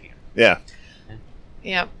motive here? Yeah.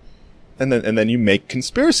 Yep. And then you make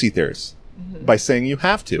conspiracy theories by saying you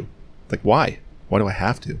have to. Like, why? Why do I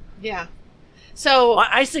have to? Yeah. So Well,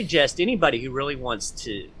 I suggest anybody who really wants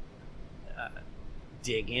to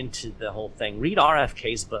dig into the whole thing, read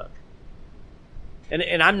RFK's book.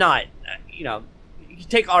 And I'm not, you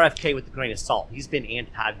take RFK with a grain of salt. He's been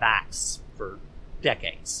anti-vax for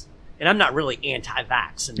decades. And I'm not really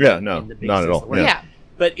anti-vax. In Yeah, the, no, in the big not at sense all. of the word. yeah.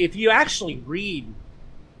 But if you actually read,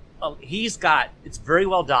 it's very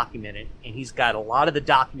well documented, and he's got a lot of the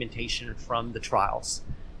documentation from the trials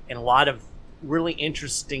and a lot of really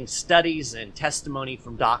interesting studies and testimony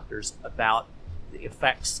from doctors about the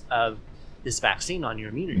effects of this vaccine on your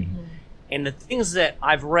immunity. And the things that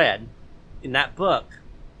I've read in that book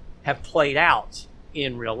have played out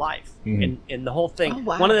in real life. And the whole thing, Oh,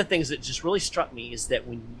 wow. one of the things that just really struck me is that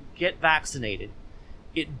when you get vaccinated,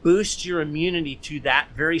 it boosts your immunity to that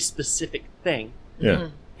very specific thing. Yeah.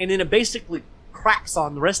 And then it basically cracks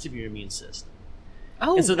on the rest of your immune system.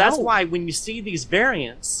 Oh, And so that's no. why when you see these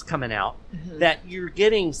variants coming out, that you're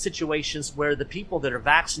getting situations where the people that are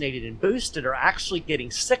vaccinated and boosted are actually getting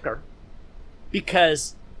sicker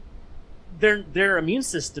because their immune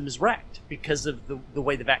system is wrecked because of the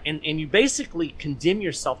way and you basically condemn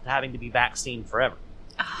yourself to having to be vaccinated forever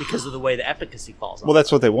because of the way the efficacy falls off. Well,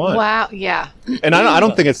 that's what they want. Wow. Yeah. And I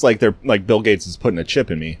don't think it's like they're like Bill Gates is putting a chip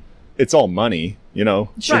in me. It's all money,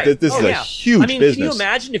 Right. This is a Yeah. huge I mean, business. can you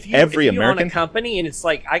imagine if you Every own American? a company and it's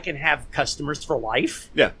like I can have customers for life?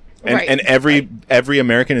 Yeah. And, Right. and every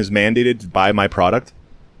American is mandated to buy my product.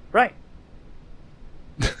 Right.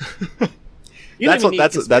 You That's don't even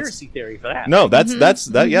what- need a that's- conspiracy theory for that. No,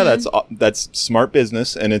 that's smart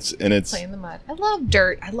business, and it's Play in the mud. I love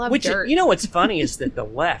dirt. I love Which, dirt. you know what's funny is that the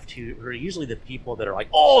left, who are usually the people that are like,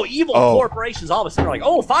 oh, evil Oh. corporations, all of a sudden are like,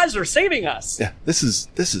 oh, Pfizer saving us. yeah. This is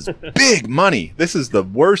big money. This is the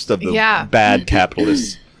worst of the Yeah. bad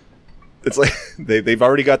capitalists. It's like they've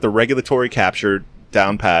already got the regulatory capture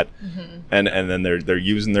down pat, and then they're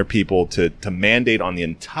using their people to mandate on the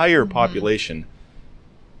entire population.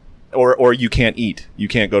 Or you can't eat. You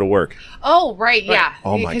can't go to work. Oh, right. Yeah.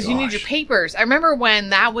 Oh, my Because you need your papers. I remember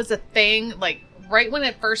when that was a thing, like right when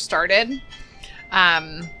it first started.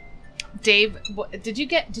 Dave, did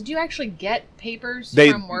you actually get papers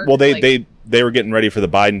from work? Well, they were getting ready for the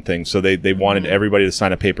Biden thing, so they wanted everybody to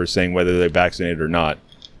sign a paper saying whether they're vaccinated or not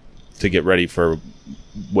to get ready for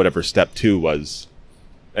whatever step 2 was.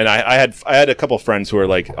 And I had a couple friends who were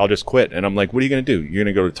like, I'll just quit. And I'm like, what are you going to do? You're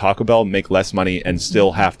going to go to Taco Bell, make less money, and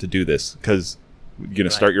still have to do this because you're going to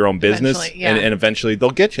start your own business. Eventually, yeah. And eventually they'll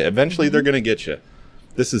get you. Eventually they're going to get you.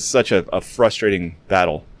 This is such a frustrating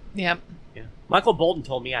battle. Yep. Yeah. Michael Bolton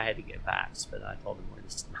told me I had to get vaxxed, but I told him we're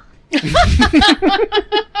just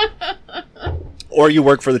Or you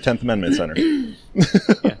work for the 10th Amendment Center.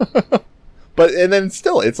 But and then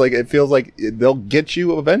still, it's like it feels like they'll get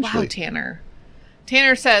you eventually. Wow, Tanner.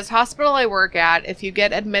 Tanner says, hospital I work at, if you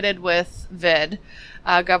get admitted with vid,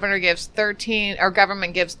 government gives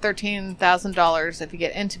 $13,000 if you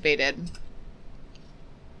get intubated.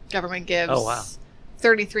 Government gives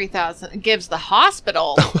 $33,000. Gives the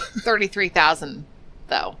hospital $33,000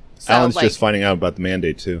 though. So, Alan's just finding out about the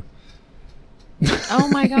mandate too. Oh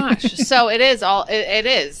my gosh! So it is all. It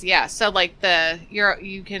is, yeah. So like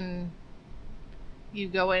you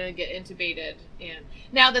go in and get intubated, and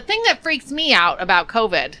now the thing that freaks me out about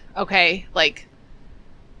COVID, okay, like,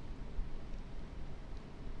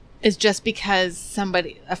 is just because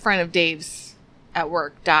a friend of Dave's at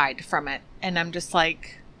work died from it, and I'm just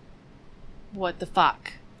like, what the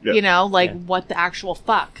fuck, what the actual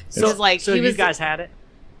fuck? So like, so you guys had it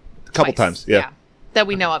a couple times, yeah, that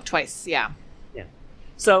we know of twice, yeah.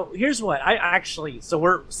 So here's what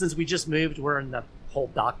since we just moved, we're in the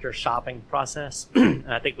whole doctor shopping process,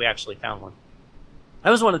 and I think we actually found one.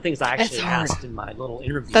 That was one of the things I actually asked in my little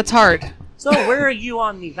interview. That's hard. So where are you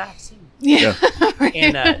on the vaccine? Yeah.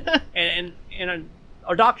 And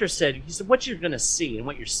our doctor said, he said, what you're going to see and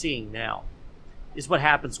what you're seeing now is what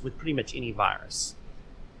happens with pretty much any virus.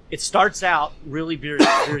 It starts out really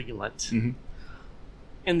virulent, and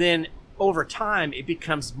then over time it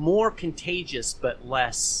becomes more contagious but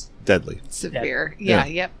less deadly. Severe. Yeah.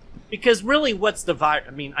 Yep. Because really, what's the virus?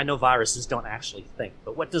 I mean, I know viruses don't actually think,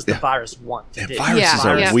 but what does the virus want to do? Viruses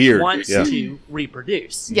are virus weird. Wants to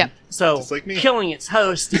reproduce. Yep. So just like me. Killing its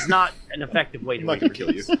host is not an effective way to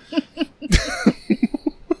reproduce. Kill you.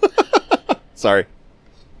 Sorry.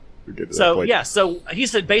 So he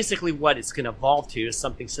said basically what it's going to evolve to is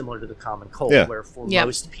something similar to the common cold, where for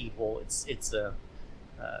most people it's a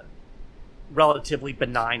relatively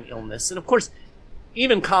benign illness, and of course,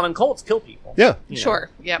 even common colds kill people. Yeah, sure.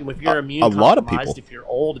 Yeah, if you're immune compromised, lot of people. If you're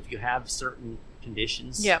old, if you have certain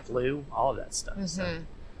conditions, flu, all of that stuff. So.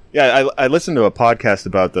 Yeah, I listened to a podcast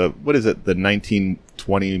about the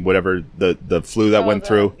 1920 whatever the flu that went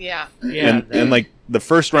through. And like the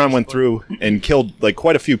first round went through and killed like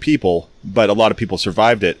quite a few people, but a lot of people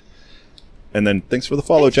survived it. And then thanks for the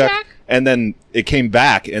follow, Jack. And then it came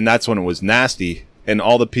back, and that's when it was nasty. And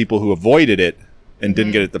all the people who avoided it and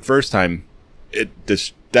didn't get it the first time, it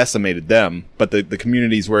just decimated them. But the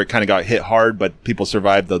communities where it kind of got hit hard, but people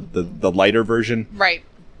survived the lighter version. Right.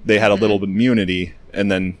 They had a little bit of immunity,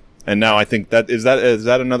 and now I think is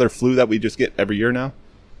that another flu that we just get every year now,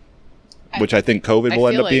 which I think COVID will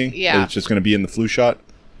end up being. Yeah. It's just going to be in the flu shot,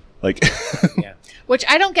 like. Yeah. Which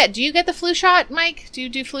I don't get. Do you get the flu shot, Mike? Do you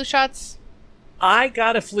do flu shots? I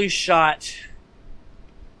got a flu shot.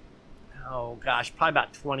 Oh gosh, probably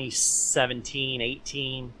about 2017,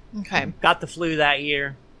 18. Okay. Got the flu that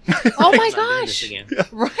year. Oh my gosh. Yeah.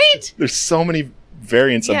 Right? There's so many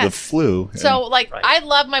variants of the flu. So I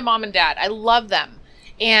love my mom and dad. I love them.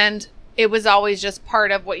 And it was always just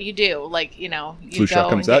part of what you do. Like, you go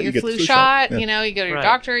and get your flu shot. Yeah. You go to your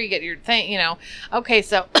doctor, you get your thing, Okay,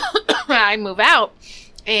 so I move out.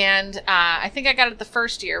 And I think I got it the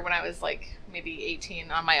first year when I was like maybe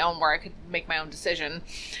 18 on my own, where I could make my own decision.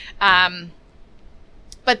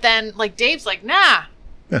 But then like Dave's like, nah.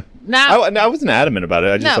 I wasn't adamant about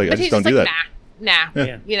it. I just don't do that. Nah.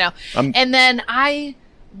 Yeah. And then I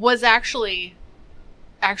was actually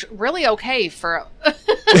really okay for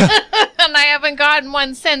and I haven't gotten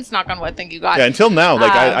one since, knock on wood. Thank you God. Yeah, until now,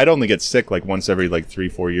 like I'd only get sick like once every like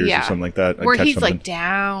 3-4 years or something like that. Where he's something. Like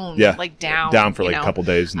down. Yeah. Like down. Down for like a couple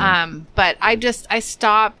days. And but I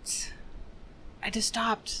stopped. I just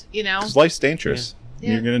stopped, 'Cause life's dangerous.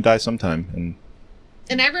 Yeah. You're gonna die sometime.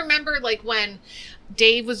 And I remember like when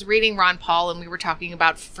Dave was reading Ron Paul and we were talking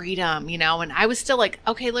about freedom, and I was still like,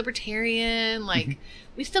 okay, libertarian, like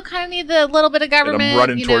we still kind of need the little bit of government. And I'm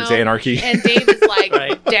running towards anarchy. And Dave is like,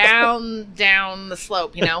 down the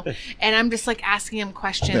slope, you know. And I'm just like asking him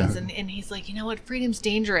questions, and he's like, you know what, freedom's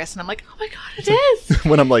dangerous, and I'm like, oh my god, it is.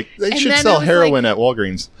 When I'm like, they should sell heroin at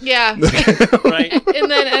Walgreens. Yeah, Right. And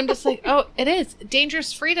then I'm just like, oh, it is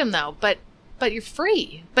dangerous freedom though, but you're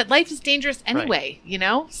free. But life is dangerous anyway, you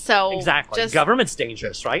know. So Exactly. Government's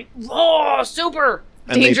dangerous, right? Oh, super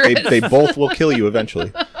And dangerous. they both will kill you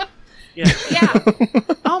eventually. Yeah.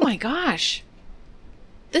 Oh my gosh.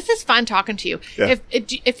 This is fun talking to you. Yeah.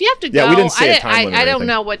 If you have to go, Yeah, we didn't say a time limit or I don't anything.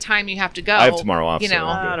 know what time you have to go. I have tomorrow off, You so know.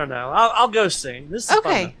 I'm good. I don't know. I'll go soon. This is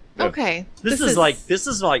fun. Okay. This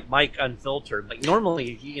is like Mike Unfiltered. Like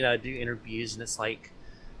normally, you know, do interviews and it's like,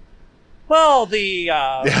 well, the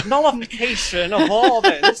nullification of all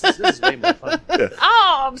this. This is way more fun.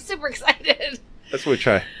 Oh, I'm super excited. That's what we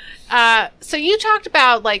try. So you talked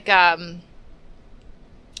about like,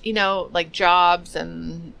 you know, like jobs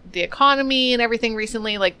and the economy and everything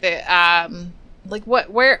recently. Like the, like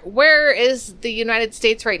where is the United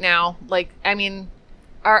States right now? Like, I mean,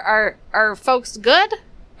 are folks good?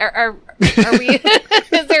 Are we?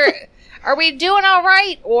 Are we doing all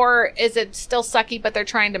right, or is it still sucky? But they're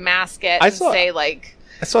trying to mask it say like.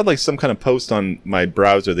 I saw like some kind of post on my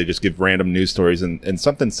browser. They just give random news stories, and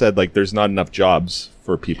something said like there's not enough jobs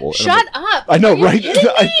for people. Shut up! I know, Are you right? kidding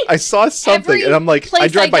me? I saw something, Every and I'm like, I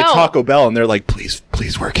drive by go. Taco Bell, and they're like, please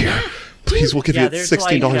work here. Please, we'll give you there's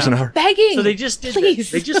 $16 an hour. Begging. So they just did.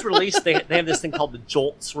 Please. They just released. They have this thing called the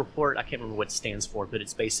JOLTS report. I can't remember what it stands for, but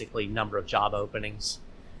it's basically number of job openings,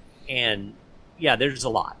 and yeah, there's a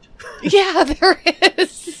lot. Yeah, there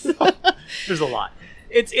is. There's a lot.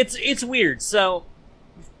 It's weird. So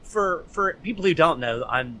for people who don't know,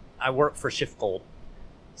 I work for Shift Gold.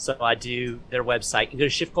 So I do their website. You can go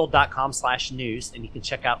to shiftgold.com/news, and you can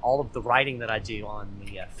check out all of the writing that I do on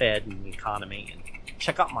the Fed and the economy, and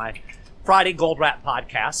check out my Friday Gold Wrap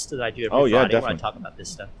podcast that I do every Friday definitely. where I talk about this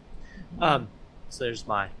stuff. So there's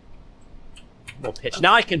my little pitch.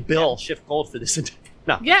 Now I can bill Shift Gold for this.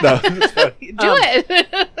 No. Yeah. No, it's fine. Do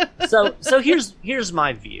it. So here's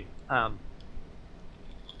my view,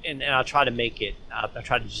 and I'll try to make it. I'll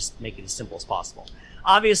try to just make it as simple as possible.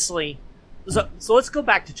 Obviously, so let's go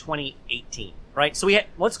back to 2018, right?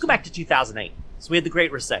 Let's go back to 2008. So we had the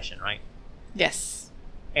Great Recession, right? Yes.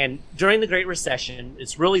 And during the Great Recession,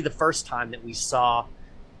 it's really the first time that we saw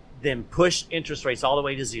them push interest rates all the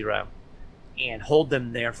way to zero and hold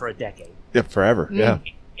them there for a decade. Yeah, forever. Yeah.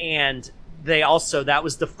 And that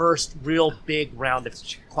was the first real big round of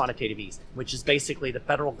quantitative easing, which is basically the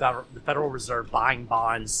Federal Reserve buying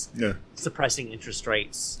bonds, suppressing interest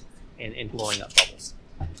rates, and blowing up bubbles.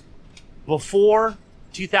 Before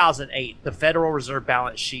 2008, the Federal Reserve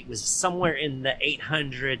balance sheet was somewhere in the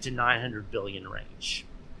 800 to 900 billion range.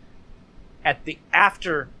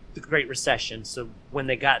 After the Great Recession, so when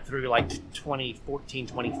they got through like 2014,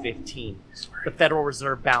 2015, the Federal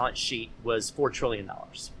Reserve balance sheet was $4 trillion.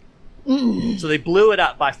 So they blew it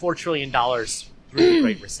up by $4 trillion through the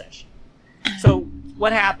Great Recession. So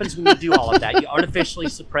what happens when you do all of that? You artificially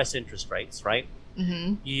suppress interest rates, right?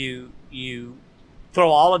 Mm-hmm. You throw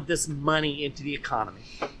all of this money into the economy.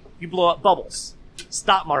 You blow up bubbles.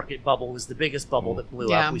 Stock market bubble was the biggest bubble that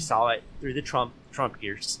blew up. We saw it through the Trump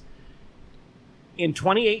years. In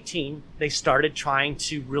 2018, they started trying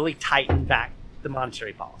to really tighten back the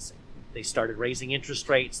monetary policy. They started raising interest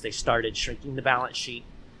rates. They started shrinking the balance sheet.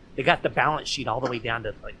 They got the balance sheet all the way down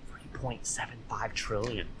to like 3.75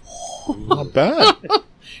 trillion. Not bad.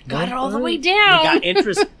 Got it all the way down.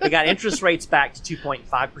 They got interest rates back to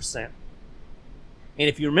 2.5%. And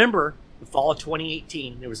if you remember, the fall of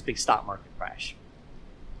 2018, there was a big stock market crash.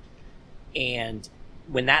 And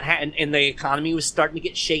when that happened, and the economy was starting to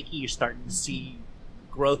get shaky, you're starting to see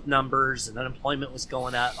growth numbers and unemployment was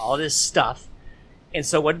going up, all this stuff. And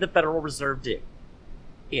so what did the Federal Reserve do?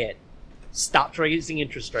 It stopped raising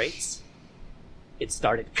interest rates. It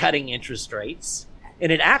started cutting interest rates.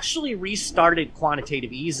 And it actually restarted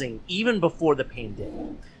quantitative easing even before the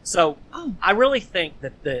pandemic. So I really think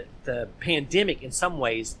that the pandemic in some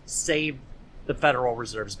ways saved the Federal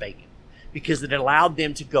Reserve's bacon because it allowed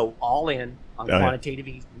them to go all in on quantitative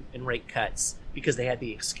easing and rate cuts because they had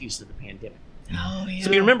the excuse of the pandemic. Oh, yeah.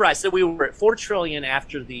 So you remember I said we were at $4 trillion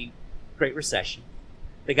after the Great Recession.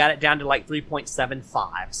 They got it down to like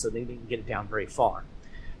 3.75, so they didn't get it down very far.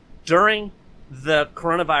 During the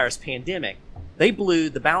coronavirus pandemic, they blew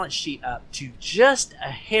the balance sheet up to just a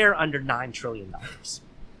hair under $9 trillion.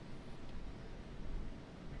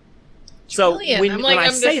 So when I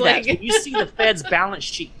say that, when you see the Fed's balance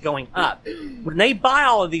sheet going up, when they buy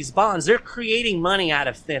all of these bonds, they're creating money out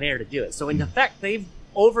of thin air to do it. So in effect, they've,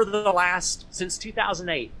 over the last, since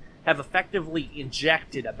 2008, have effectively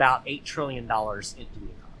injected about $8 trillion into the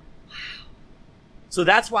economy. So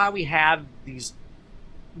that's why we have these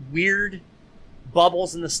weird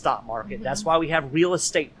bubbles in the stock market. Mm-hmm. That's why we have real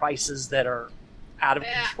estate prices that are out of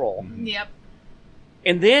control. Yep.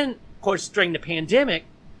 And then, of course, during the pandemic,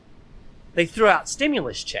 they threw out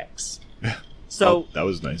stimulus checks. So that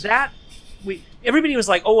was nice. Everybody was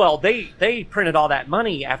like, oh, well, they printed all that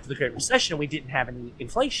money after the Great Recession and we didn't have any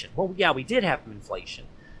inflation. Well, yeah, we did have inflation.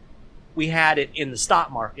 We had it in the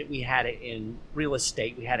stock market. We had it in real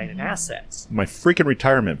estate. We had it in assets. My freaking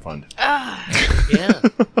retirement fund. Yeah.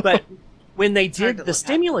 But when they did the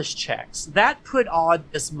stimulus checks, that put all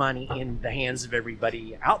this money in the hands of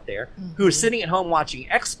everybody out there who are sitting at home watching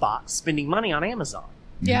Xbox, spending money on Amazon.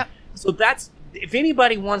 Yep. So if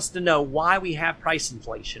anybody wants to know why we have price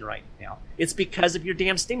inflation right now, it's because of your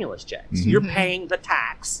damn stimulus checks. Mm-hmm. You're paying the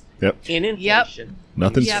tax in inflation. Yep.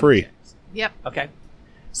 Nothing's free. Yep. Okay.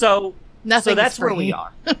 So that's free. where we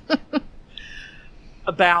are.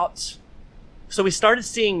 So we started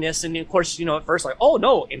seeing this, and of course, at first, like, oh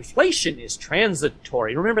no, inflation is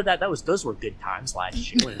transitory. Remember that? Those were good times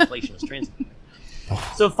last year when inflation was transitory.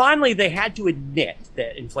 So finally, they had to admit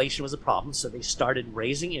that inflation was a problem, so they started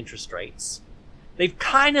raising interest rates. They've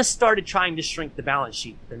kind of started trying to shrink the balance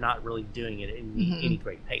sheet, but they're not really doing it in any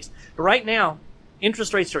great pace. But right now,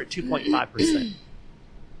 interest rates are at 2.5%.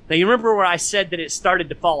 Now, you remember where I said that it started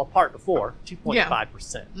to fall apart before? 2.5%.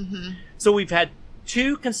 Mm-hmm. So we've had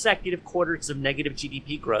 2 consecutive quarters of negative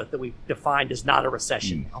GDP growth that we've defined as not a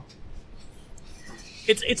recession now.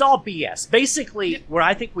 It's all BS. Basically, where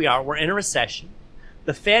I think we're in a recession.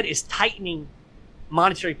 The Fed is tightening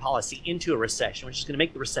monetary policy into a recession, which is going to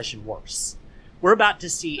make the recession worse. We're about to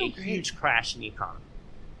see a huge crash in the economy.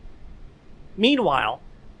 Meanwhile,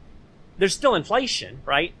 there's still inflation,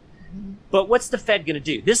 right? But what's the Fed going to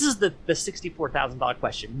do? This is the $64,000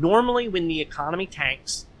 question. Normally, when the economy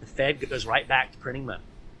tanks, the Fed goes right back to printing money.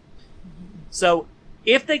 So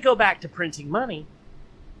if they go back to printing money,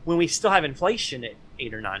 when we still have inflation at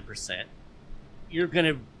 8 or 9%, you're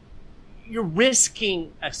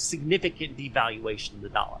risking a significant devaluation of the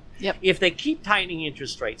dollar. Yep. If they keep tightening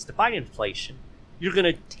interest rates to fight inflation, you're going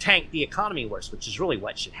to tank the economy worse, which is really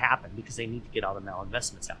what should happen because they need to get all the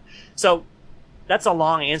malinvestments out. So that's a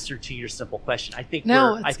long answer to your simple question. I think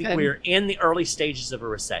we're in the early stages of a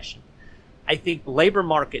recession. I think the labor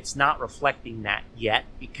market's not reflecting that yet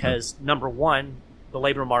because, number one, the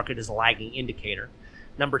labor market is a lagging indicator.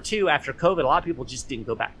 Number two, after COVID, a lot of people just didn't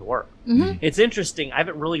go back to work. Mm-hmm. It's interesting. I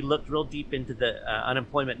haven't really looked real deep into the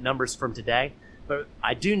unemployment numbers from today, but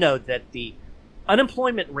I do know that the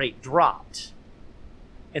unemployment rate dropped,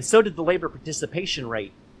 and so did the labor participation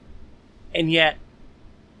rate, and yet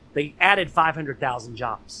they added 500,000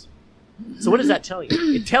 jobs. So what does that tell you?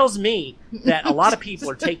 It tells me that a lot of people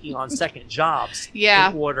are taking on second jobs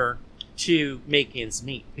in order to make ends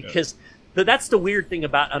meet. Because that's the weird thing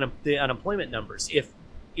about the unemployment numbers. If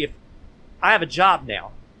I have a job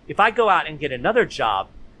now, if I go out and get another job,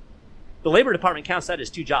 the Labor Department counts that as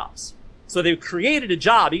 2 jobs. So they've created a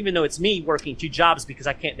job, even though it's me working 2 jobs because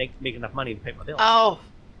I can't make enough money to pay my bills. Oh.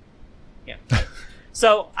 Yeah.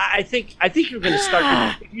 So I think you're going to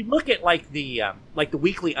start. If you look at like the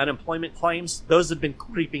weekly unemployment claims, those have been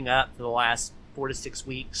creeping up for the last 4 to 6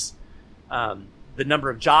 weeks. The number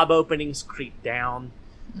of job openings creeped down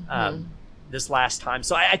this last time.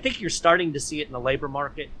 So I think you're starting to see it in the labor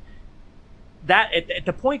market. That at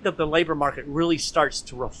the point that the labor market really starts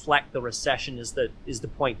to reflect the recession is the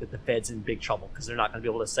point that the Fed's in big trouble because they're not going to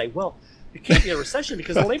be able to say, well, it can't be a recession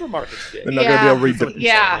because the labor market's good. They're not going to be able to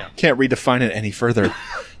can't redefine it any further.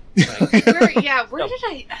 Where did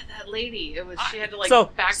that lady? She had to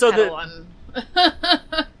backpedal on.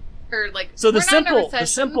 Or like. So the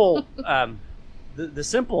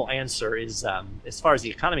simple answer is, as far as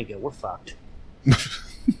the economy goes, we're fucked.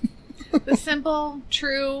 The simple,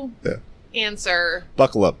 true answer.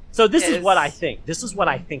 Buckle up. So this is what I think. This is what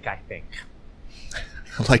I think. I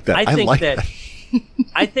like that. I like that.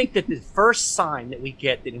 I think that the first sign that we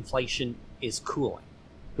get that inflation is cooling,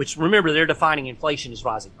 which remember they're defining inflation as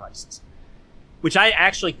rising prices, which I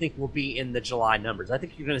actually think will be in the July numbers. I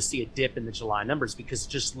think you're going to see a dip in the July numbers because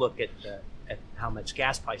just look at how much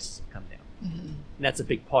gas prices have come down, and that's a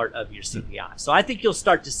big part of your CPI. So I think you'll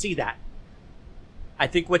start to see that. I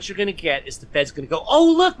think what you're going to get is the Fed's going to go,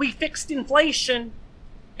 oh look, we fixed inflation,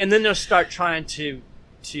 and then they'll start trying to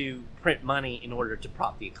print money in order to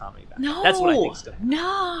prop the economy back. No, that's what I think is going to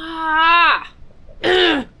happen.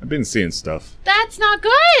 I've been seeing stuff. That's not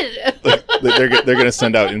good. Like, they're going to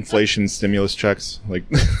send out inflation stimulus checks. Like,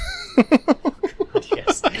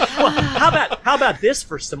 yes. Well, how about How about this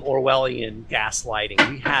for some Orwellian gaslighting?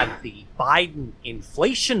 We have the Biden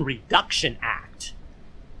Inflation Reduction Act.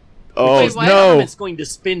 Oh, Wait, what? no. Government's going to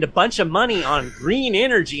spend a bunch of money on green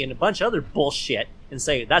energy and a bunch of other bullshit and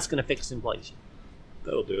say that's going to fix inflation.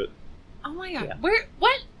 That'll do it. Oh my god. Yeah. Where?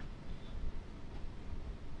 What?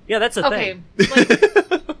 Yeah, that's a Okay.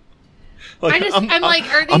 thing. Like, I'm like,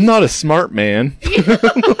 are these? I'm not a smart man.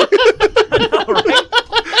 I know, right?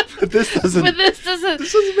 But this doesn't. But this doesn't.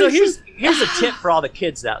 So here's a tip for all the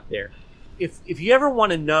kids out there. If you ever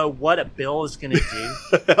want to know what a bill is going to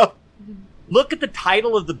do, look at the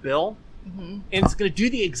title of the bill, and it's going to do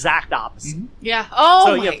the exact opposite. Yeah. Oh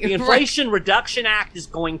So my. the Inflation Reduction Act is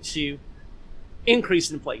going to increase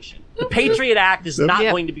inflation. The Patriot Act is not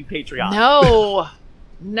Yep. going to be patriotic. No.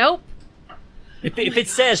 Nope. If it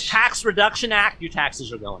says Tax Reduction Act, your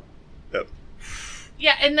taxes are going up. Yep.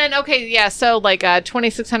 Yeah, and then so like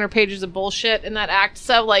 2,600 pages of bullshit in that act.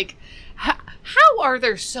 So like, how are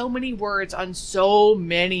there so many words on so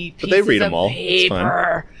many pieces But they read of them all. It's fine.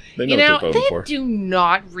 paper? They know what they're voting they for. do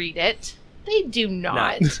not read it. They do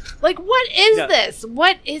not. No. Like, what is No. this?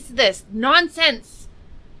 What is this nonsense?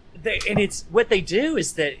 And it's what they do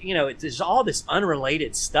is that there's all this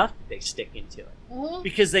unrelated stuff that they stick into it Mhm.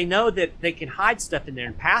 because they know that they can hide stuff in there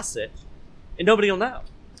and pass it, and nobody will know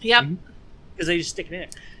Yep. because they just stick it in.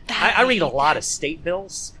 I read a lot of state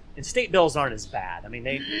bills, and state bills aren't as bad. I mean,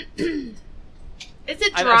 they. Is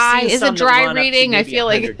it I've dry? seen Is some it that dry run up to reading? I maybe feel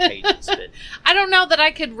like 100 pages, but I don't know that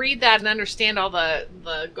I could read that and understand all the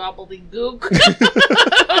gobbledygook.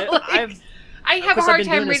 I have a I've hard been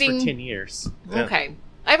time doing this reading. for 10 years. Yeah. Okay,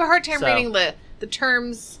 I have a hard time So- reading the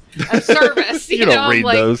terms of service. You know? don't read I'm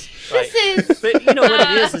like, those. This is. But you know what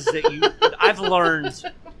it is that I've learned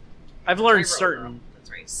certain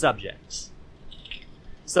That's right. subjects.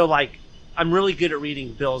 So like, I'm really good at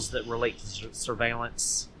reading bills that relate to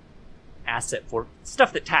surveillance,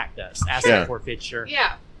 stuff that TAC does, asset Yeah. forfeiture.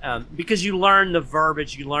 Yeah. Because you learn the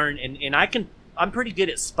verbiage, and I'm pretty good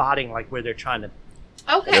at spotting like where they're trying to.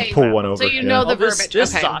 Okay. Pull one over. So you know the this verbiage.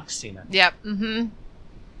 this Okay. sucks, Yep. Mm-hmm.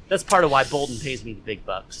 That's part of why Bolden pays me the big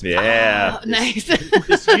bucks. Yeah. Oh, nice.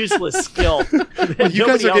 This useless skill. that You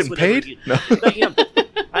guys nobody are else getting would ever paid? use. No. But,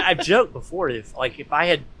 I've joked before if I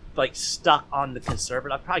had stuck on the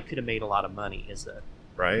conservative, I probably could have made a lot of money as a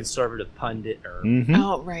Right. conservative pundit or. Mm-hmm.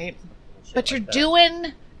 Oh, right. shit But like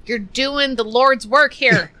that. you're doing the Lord's work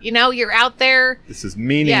here. You're out there. This is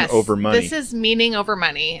meaning Yes, over money. This is meaning over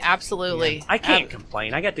money. Absolutely. I can't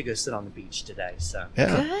complain. I got to go sit on the beach today, so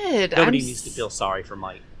yeah. Good. nobody needs to feel sorry for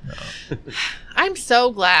Mike. I'm so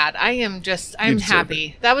glad. I'm deserve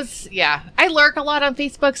happy. That was, I lurk a lot on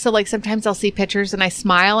Facebook. So like sometimes I'll see pictures and I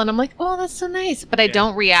smile and I'm like, oh, that's so nice. But I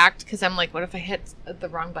don't react because I'm like, what if I hit the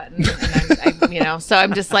wrong button? And I'm so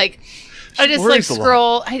I'm just like, I just like worries a lot.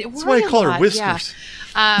 scroll. That's why I call her Whiskers.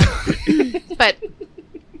 But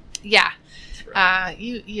yeah.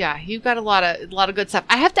 You got a lot of good stuff.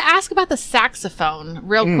 I have to ask about the saxophone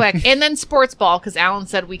real quick, and then sports ball because Alan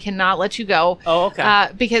said we cannot let you go. Oh, okay.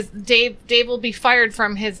 Because Dave will be fired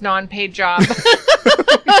from his non-paid job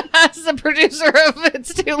as the producer of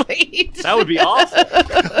It's Too Late. That would be awful.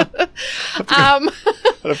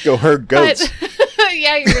 I'd have to go herd goats. But,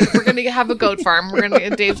 yeah, we're gonna have a goat farm.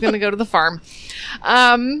 Dave's gonna go to the farm.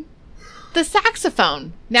 The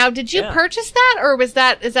saxophone. Now, did you Yeah. purchase that, or is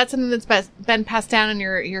that something that's been passed down in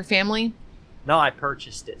your family? No, I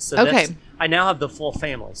purchased it. So Okay. I now have the full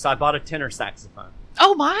family. So I bought a tenor saxophone.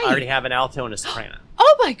 Oh my! I already have an alto and a soprano.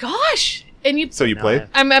 Oh my gosh! And you? So you No, play?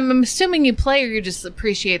 I'm assuming you play, or you just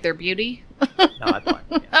appreciate their beauty. No, I play.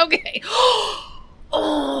 Yeah. Okay.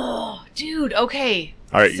 Oh, dude. Okay.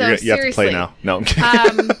 All right, So, you have to play seriously. now. No, I'm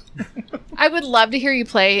kidding. I would love to hear you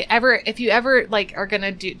play. If you ever like are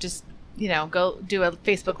gonna do just go do a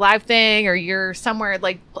Facebook Live thing, or you're somewhere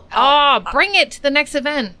like bring it to the next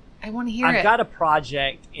event. I want to hear it. I've got a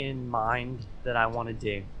project in mind that I want to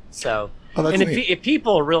do. So, Oh, that's and neat. if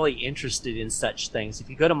people are really interested in such things, if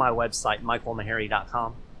you go to my website,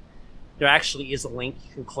 michaelmaharrey.com, there actually is a link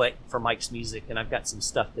you can click for Mike's music, and I've got some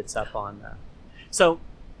stuff that's up on. So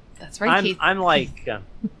That's right, Keith. I'm like,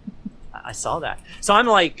 I saw that. So I'm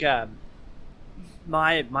like,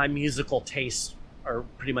 my musical tastes are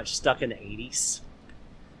pretty much stuck in the 80s.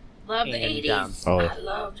 Love the and, 80s. oh. I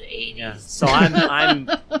love the 80s. Yeah. So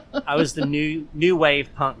I was the new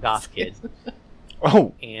wave punk goth kid,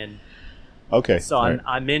 Oh, and okay. so All I'm right.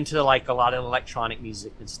 I'm into like a lot of electronic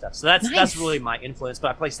music and stuff. So that's Nice. really my influence.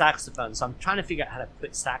 But I play saxophone, so I'm trying to figure out how to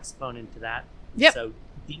put saxophone into that. Yep. So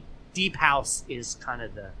deep house is kind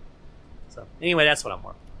of the. So anyway, that's what I'm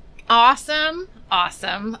working. Awesome.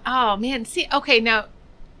 Oh man. See. Okay. Now,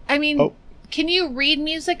 I mean, Oh. can you read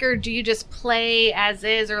music, or do you just play as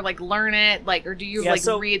is, or like learn it, like, or do you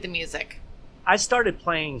read the music? I started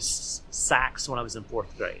playing sax when I was in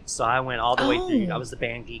 4th grade, so I went all the way through. I was the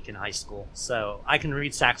band geek in high school, so I can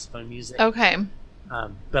read saxophone music. Okay.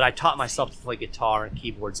 But I taught myself to play guitar and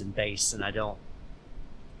keyboards and bass, and I don't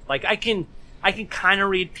like. I can kind of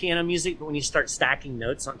read piano music, but when you start stacking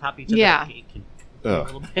notes on top of each other, it can a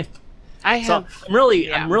little bit.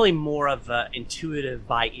 I'm really more of an intuitive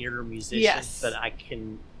by ear musician, but I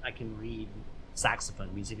can read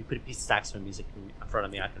saxophone music. If you put a piece of saxophone music in front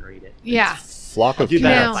of me, I can read it. Yeah. Flock of do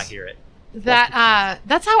better cats. if I hear it.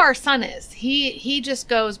 That's how our son is. He just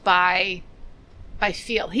goes by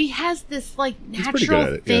feel. He has this like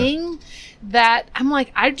natural thing that I'm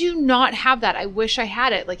like, I do not have that. I wish I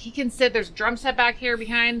had it. Like, he can sit, there's a drum set back here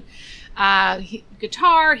behind,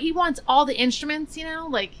 guitar. He wants all the instruments,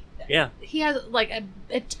 like, he has like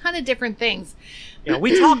a ton of different things.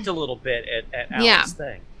 We talked a little bit at Alan's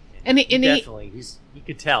thing. And definitely, you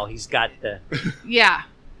could tell he's got the... Yeah.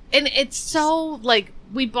 And it's so, like,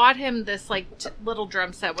 we bought him this, like, little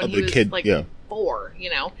drum set when he was, 4,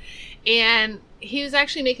 and he was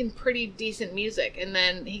actually making pretty decent music. And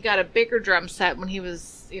then he got a bigger drum set when he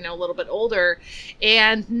was, a little bit older.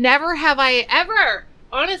 And never have I ever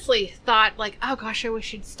honestly thought, like, oh, gosh, I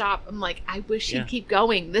wish he'd stop. I'm like, I wish he'd keep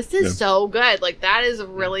going. This is so good. Like, that is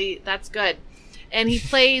that's good. And he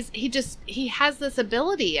plays, he has this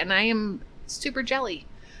ability, and I am super jelly.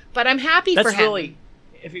 But I'm happy for him. That's really...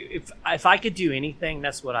 If I could do anything,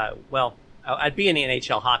 that's what I'd be an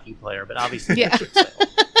NHL hockey player, but obviously. Yeah.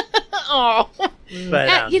 Oh.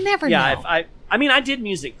 But you never know. I mean, I did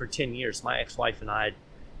music for 10 years. My ex-wife and I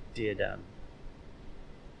did. I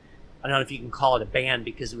don't know if you can call it a band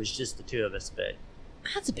because it was just the two of us, but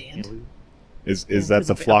that's a band. Is that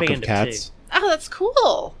the Flock of Cats? Oh, that's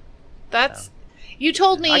cool. That's you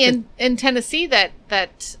told me in Tennessee that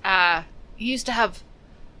you used to have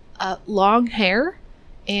long hair.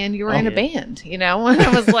 And you were in a band, and I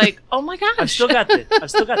was like, "Oh my gosh!" I've still got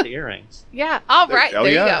the earrings. Yeah. All right. There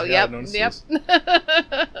you go. Yep.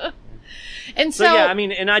 And so yeah, I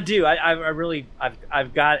mean, and I do.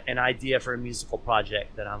 I've got an idea for a musical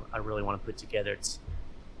project that I really want to put together. It's,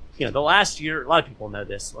 the last year, a lot of people know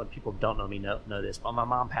this. A lot of people don't know me know this, but my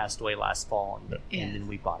mom passed away last fall, and then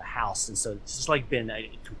we bought a house, and so it's just like been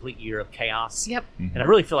a complete year of chaos. Yep. And I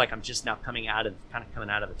really feel like I'm just now coming out of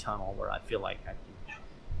a tunnel where I feel like I can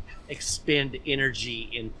expend energy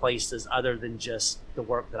in places other than just the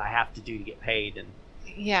work that I have to do to get paid and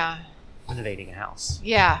renovating a house.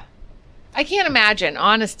 Yeah. I can't imagine,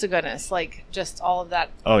 honest to goodness, like just all of that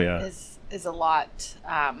is a lot.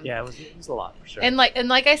 It was a lot for sure. And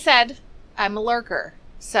like I said, I'm a lurker.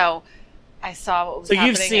 So I saw what was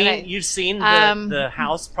happening. So you've seen the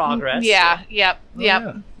house progress. Yeah, yep.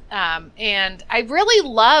 And I really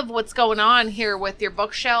love what's going on here with your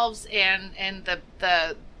bookshelves and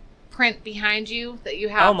the print behind you that you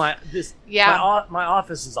have. My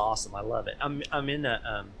office is awesome. I love it. I'm in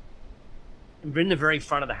the very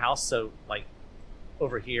front of the house, so like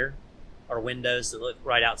over here are windows that look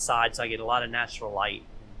right outside, so I get a lot of natural light.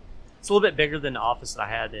 It's a little bit bigger than the office that I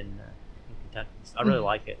had in Kentucky. So I really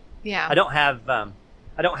like it. Yeah. I don't have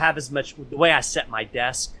as much the way I set my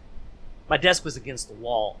desk. My desk was against the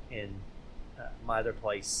wall in my other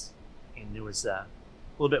place, and there was a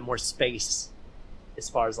little bit more space as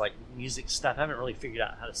far as like music stuff. I haven't really figured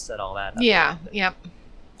out how to set all that up. Yeah, yep.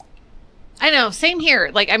 I know, same here.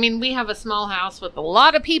 Like, I mean, we have a small house with a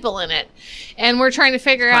lot of people in it, and we're trying to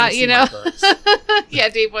figure out, Yeah,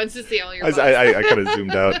 Dave wants to see all your books. I kind of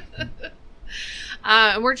zoomed out.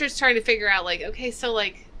 And we're just trying to figure out, like, okay, so,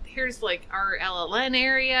 like, here's, like, our LLN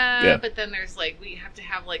area, but then there's, like, we have to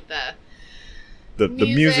have, like, the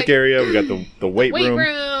music area. We got the weight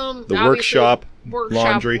room, the workshop,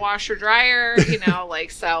 laundry, washer, dryer, like,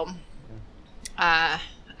 so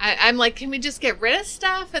I'm like, can we just get rid of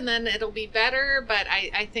stuff and then it'll be better? But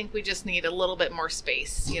I think we just need a little bit more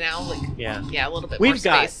space, like, a little bit more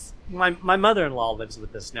space. My mother-in-law lives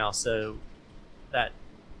with us now, so that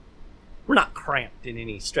we're not cramped in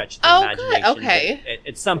any stretch of the imagination. Good. Okay.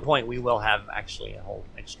 At some point we will have actually a whole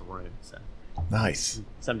extra room, so nice.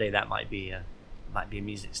 Someday that might be a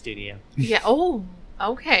music studio. Yeah. Oh,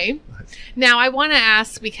 okay. Now I want to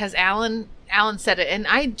ask, because Alan said it, and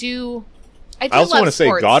I also want to say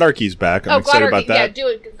Godarchy's back. I'm excited about that. Yeah, do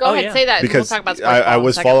it. Go ahead, say that. Because we'll talk about sports I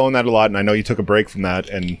was following that a lot, and I know you took a break from that,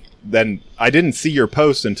 and then I didn't see your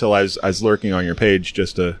post until I was lurking on your page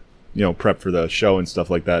just to prep for the show and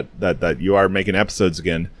stuff like that. That you are making episodes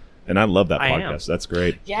again. And I love that I am. podcast. That's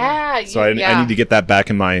great. Yeah. So I need to get that back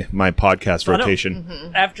in my podcast rotation.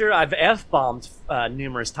 Mm-hmm. After I've F-bombed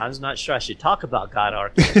numerous times, I'm not sure I should talk about God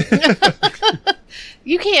Arc.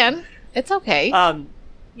 You can. It's okay.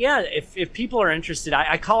 Yeah, if people are interested,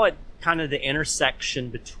 I call it kind of the intersection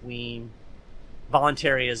between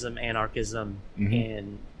voluntarism, anarchism,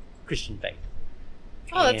 and Christian faith.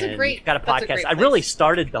 Oh, that's a great. Got a that's podcast. great I place. really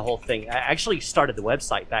started the whole thing. I actually started the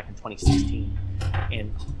website back in 2016,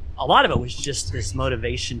 and a lot of it was just this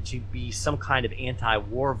motivation to be some kind of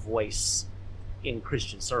anti-war voice in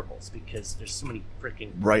Christian circles, because there's so many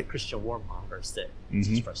freaking Christian warmongers that it's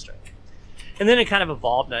just frustrating. And then it kind of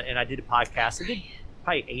evolved, and I did a podcast. I did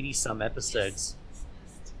probably 80 some episodes,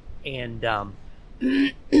 and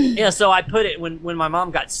yeah. So I put it when my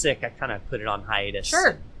mom got sick. I kind of put it on hiatus.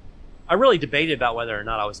 Sure. I really debated about whether or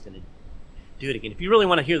not I was going to do it again. If you really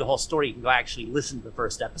want to hear the whole story, you can go actually listen to the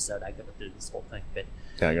first episode. I go through this whole thing, but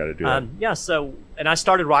Yeah, I got to do that. yeah. So, and I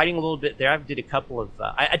started writing a little bit there. I did a couple of.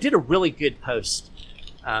 I did a really good post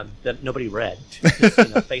that nobody read. Just,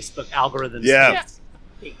 Facebook algorithms. Yeah.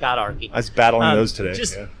 God argue. I was battling those today.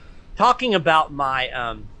 Just talking about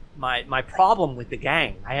my my problem with the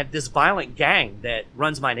gang. I have this violent gang that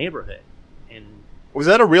runs my neighborhood, and Was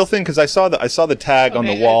that a real thing? Because I saw the tag on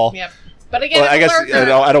the wall. Yep. But again, Well, I guess lurker.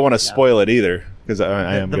 I don't want to spoil it either, because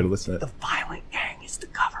I am going to listen to the it. violent gang is the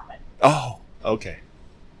government. Oh, okay.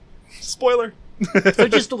 Spoiler. So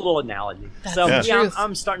just a little analogy. So the yeah, truth.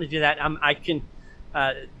 I'm starting to do that. I can.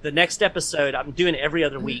 The next episode, I'm doing it every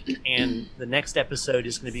other week, and the next episode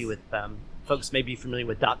is going to be with folks may be familiar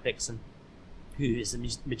with Doc Dixon, who is a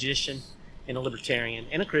magician and a libertarian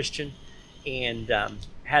and a Christian, and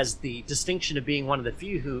has the distinction of being one of the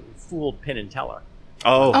few who fooled Penn and Teller.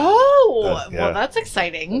 Oh, Oh, yeah. well, that's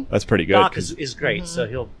exciting. that's pretty good. Doc 'cause- is great, so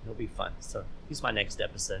he'll be fun. So he's my next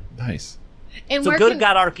episode. nice. And So where go can- to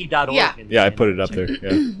godarchy.org. Yeah. Yeah, I put it up there.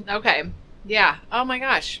 Yeah. Okay. Yeah. Oh my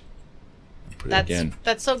gosh. Put it That's again.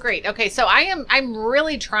 that's so great. Okay, so I'm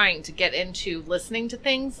really trying to get into listening to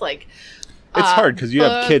things like It's hard because you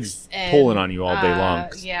have kids books and, pulling on you all day long.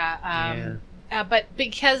 Yeah. But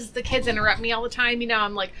because the kids interrupt me all the time,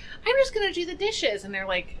 I'm like, I'm just gonna do the dishes, and they're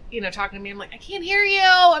like, talking to me. I'm like, I can't hear you.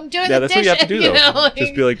 I'm doing Yeah, the that's what dishes. you have to do though.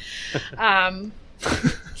 Just be like,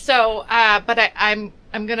 So, but I'm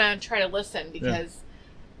gonna try to listen because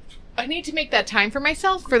I need to make that time for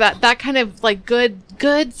myself for that kind of like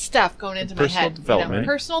good stuff going into my Personal head. development.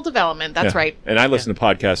 Personal development. That's yeah. right. And I listen to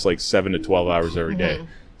podcasts like 7 to 12 hours every day.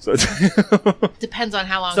 So it's Depends on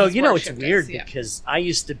how long. So his it's work shift weird is. Yeah. because I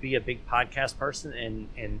used to be a big podcast person,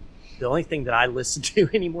 and the only thing that I listen to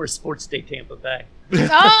anymore is Sports Day Tampa Bay.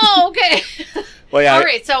 Oh, okay. well, yeah. All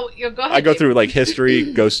right. So you go ahead. I go through like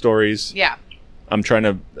history, ghost stories. Yeah. I'm trying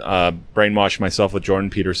to brainwash myself with Jordan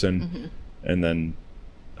Peterson, and then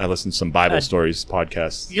I listen to some Bible stories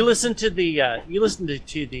podcasts. You listen to the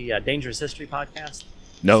Dangerous History podcast?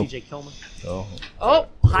 No. CJ Kilman. Oh,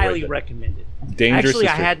 Highly recommended. Dangerous Actually,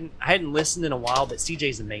 History. I hadn't listened in a while, but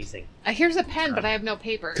CJ's amazing. here's a pen, but I have no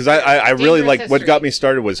paper. Because I really Dangerous like what History. got me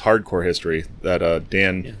started was hardcore history. That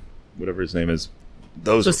Dan, whatever his name is,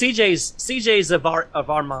 those. So CJ's of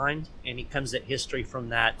our mind, and he comes at history from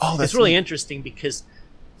that. Oh, that's it's really neat. interesting because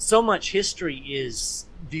so much history is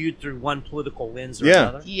viewed through one political lens or Yeah.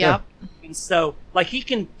 another. Yep. And so, like he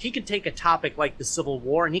can take a topic like the Civil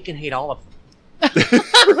War, and he can hate all of them.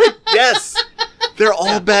 Yes, they're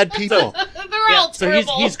all bad people. They're all so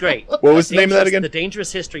terrible. he's great. What was the name of that again? The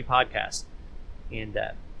Dangerous History podcast, and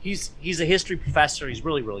he's a history professor. He's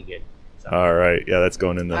really good. So, All right, yeah, that's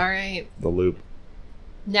going in All right. the loop.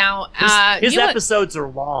 Now, his you episodes are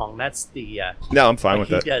long. That's the No, I'm fine with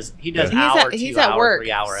he that. does Yeah. hour, He's 2 at hour, work,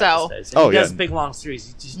 3 hour so- episodes. And Oh, he does yeah. big long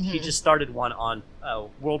series. He just started one on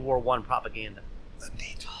World War I propaganda.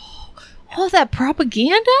 Oh, that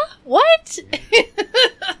propaganda? What?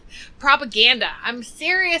 Propaganda. I'm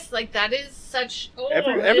serious. Like that is such. Oh,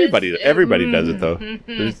 Everybody does it though.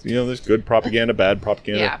 Mhm. There's good propaganda, bad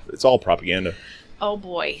propaganda. Yeah. It's all propaganda. Oh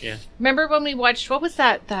boy. Yeah. Remember when we watched what was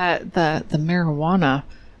that the marijuana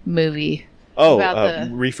movie? Oh, About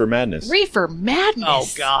the- Reefer Madness. Reefer Madness. Oh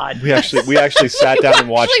God! we actually sat down and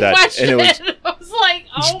watched that, and it was I was like,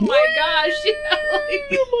 oh my gosh.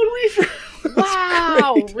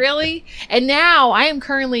 Wow, really? And now I am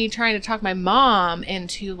currently trying to talk my mom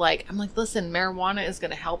into like, I'm like, listen, marijuana is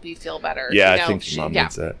going to help you feel better. yeah. You know, I think your mom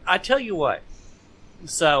needs that. I tell you what.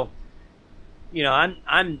 So,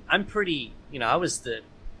 I'm pretty. I was the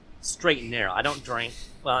straight and narrow. I don't drink.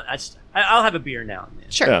 Well, I'll have a beer now and then.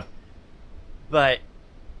 Sure. Yeah. But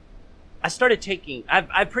I started taking.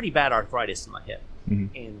 I've pretty bad arthritis in my hip, Mhm.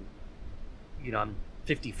 and I'm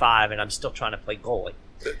 55 and I'm still trying to play goalie.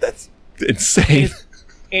 That's insane.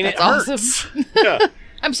 And it That's hurts. awesome. Yeah.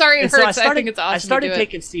 I'm sorry it And so hurts. I think it's awesome. I started to do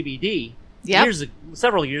taking CBD Yep.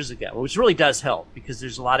 several years ago, which really does help because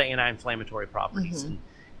there's a lot of anti-inflammatory properties.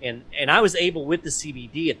 And I was able with the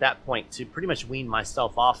CBD at that point to pretty much wean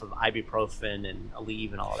myself off of ibuprofen and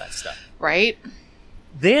Aleve and all of that stuff. it. Right?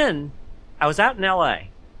 Then I was out in LA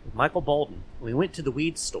with Michael Bolton. We went to the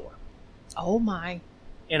weed store Oh my.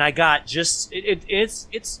 and I got just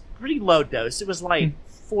it's pretty low dose. It was like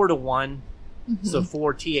 4 to 1, so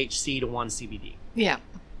 4 THC to 1 CBD. Yeah.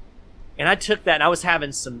 And I took that, and I was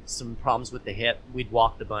having some problems with the hip. We'd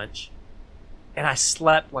walked a bunch. And I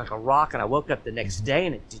slept like a rock, and I woke up the next day,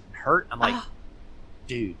 and it didn't hurt. I'm like,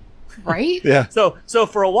 dude. Right? Yeah. So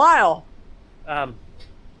for a while,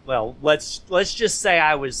 well, let's just say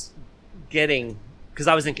I was getting, because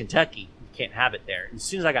I was in Kentucky. You can't have it there. And as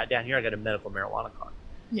soon as I got down here, I got a medical marijuana card.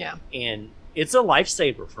 Yeah. And it's a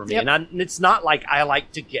lifesaver for me. Yep. And it's not like I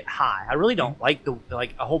like to get high. I really don't like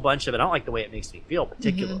a whole bunch of it. I don't like the way it makes me feel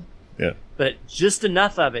particularly. Yeah. But just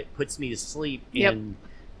enough of it puts me to sleep. Yep. And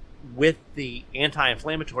with the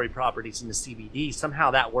anti-inflammatory properties in the CBD,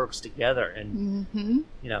 somehow that works together. And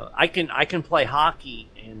you know, I can play hockey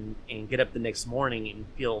and get up the next morning and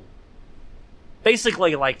feel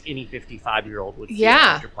basically like any 55-year-old would feel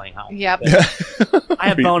after playing hockey. Yep. But I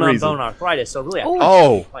have bone on Reason. bone arthritis, so really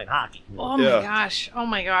I playing hockey. You know? Oh my gosh. Oh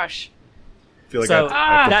my gosh. I feel like So,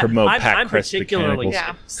 I have to promote I'm Pat Crest particularly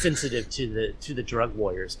Mechanicals. sensitive to the drug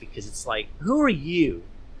warriors because it's like, who are you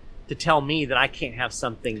to tell me that I can't have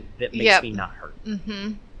something that makes me not hurt?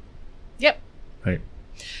 Yep. Right.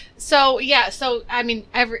 So yeah, so I mean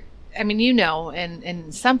you know,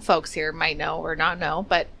 and some folks here might know or not know,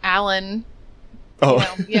 but Alan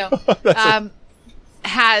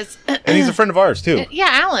has And he's a friend of ours too. yeah,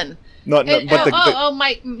 Alan. Not,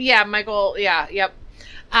 Michael, yeah, yep.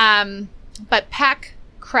 But Pack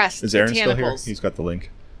Crest is Aaron still here? Botanicals. He's got the link.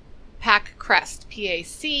 Pack Crest,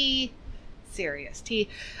 PAC, Serious T.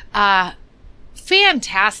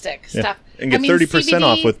 Fantastic stuff. And get 30%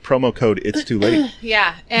 off with promo code It's Too Late.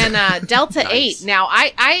 Yeah, and Delta Nice. 8. Now,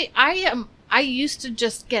 I used to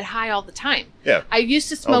just get high all the time. Yeah. I used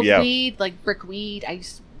to smoke weed, like brick weed. I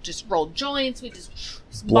used to just roll joints. We just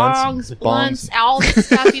Blunts. blunts, all this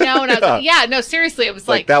stuff, you know. And I was like, yeah, no, seriously, it was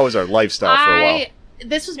like that was our lifestyle for a while.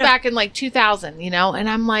 This was back in like 2000, you know, and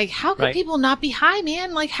I'm like, how can people not be high,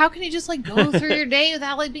 man? Like, how can you just like go through your day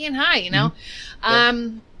without like being high, you know?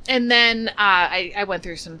 And then I went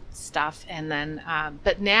through some stuff, and then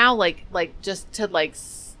but now like just to like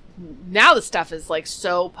now the stuff is like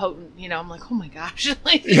so potent, you know. I'm like, oh my gosh,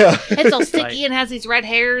 like it's all sticky and has these red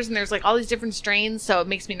hairs, and there's like all these different strains, so it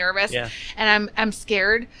makes me nervous, and I'm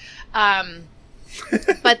scared.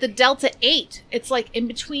 But the Delta 8, it's like in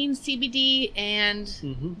between CBD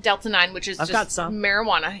and Delta 9, which is I've got some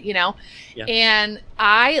marijuana, you know. And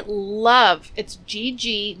I love it's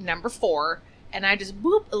GG number 4, and I just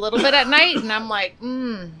boop a little bit at night, and I'm like,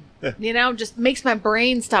 you know, just makes my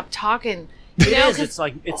brain stop talking. You know, it's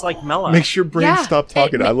like mellow. Makes your brain stop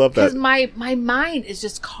talking. I love that. Because my mind is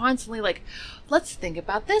just constantly like, let's think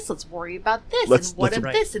about this. Let's worry about this. And what if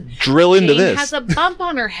this? And drill into Jane this. has a bump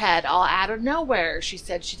on her head all out of nowhere. She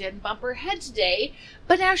said she didn't bump her head today,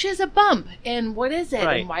 but now she has a bump. And what is it?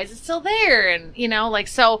 And why is it still there? And, you know, like,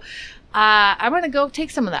 so I'm going to go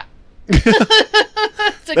take some of that.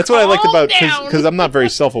 That's what I liked about, because I'm not very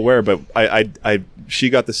self-aware, but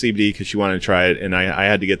she got the CBD because she wanted to try it, and I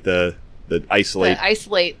had to get the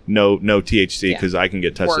isolate. No THC because I can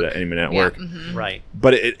get tested at any minute at work. Right.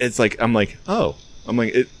 But it's like it's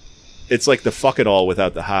like the fuck it all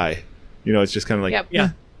without the high. You know, it's just kind of like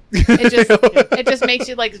it just makes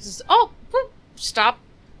you like just stop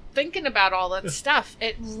thinking about all that stuff.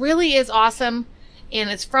 It really is awesome, and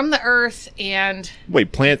it's from the earth. And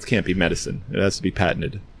wait, plants can't be medicine. It has to be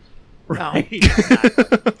patented. Right.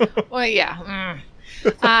 Well, yeah.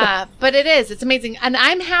 But it's amazing, and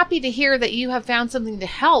I'm happy to hear that you have found something to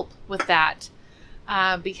help with that,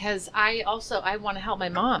 because I want to help my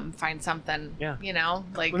mom find something. You know,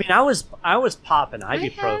 like, I mean, I was popping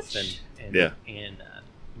ibuprofen and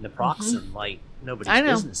naproxen like nobody's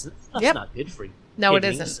business. That's not good for you. No, it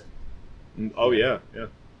isn't. Oh yeah.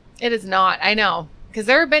 It is not. I know, because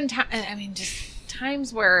there have been just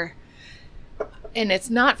times where. And it's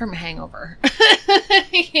not from a hangover,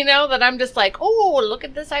 you know, that I'm just like, oh, look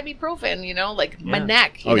at this ibuprofen, you know, like my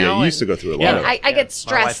neck. You know, you used to go through a lot of it. I get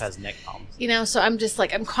stressed. My wife has neck problems. You know, so I'm just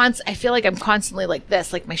like, I feel like I'm constantly like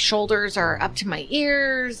this, like my shoulders are up to my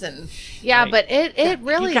ears, and but it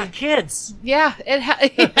really. You got kids. Yeah,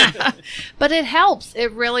 but it helps.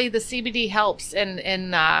 It really, the CBD helps, and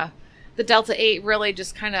the Delta 8 really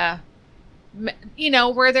just kind of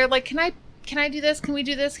where they're like, can I do this? Can we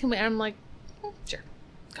do this? And I'm like, sure,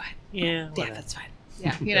 go ahead. Yeah, that's fine.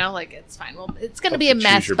 Yeah, like it's fine. Well, it's going to be a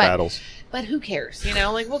mess, but who cares?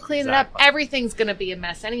 Like we'll clean it up. Everything's going to be a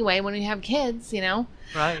mess anyway when you have kids.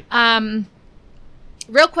 Right.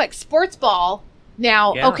 Real quick, sports ball.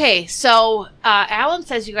 Now, okay, so Alan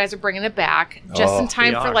says you guys are bringing it back just in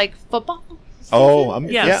time for like football. Oh, I'm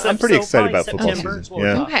pretty excited about football season.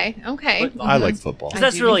 Yeah. Okay. I like football.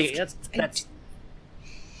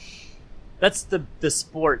 That's the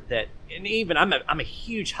sport that, and even I'm a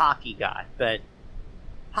huge hockey guy, but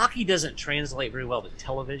hockey doesn't translate very well to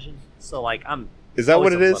television. So like Is that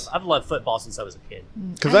what it is? I've loved football since I was a kid.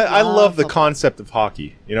 Because I love the concept of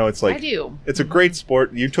hockey. It's like I do. It's a great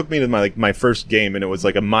sport. You took me to my first game, and it was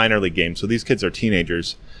like a minor league game. So these kids are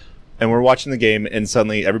teenagers, and we're watching the game, and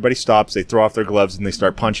suddenly everybody stops. They throw off their gloves and they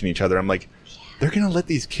start punching each other. I'm like, they're gonna let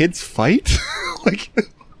these kids fight? like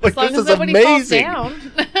as long this as is nobody amazing. falls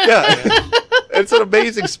down. Yeah. It's an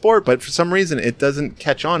amazing sport, but for some reason it doesn't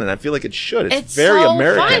catch on, and I feel like it should. It's very so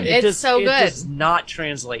American. Fun. It's so good. It does not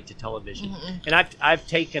translate to television. Mm-hmm. And I've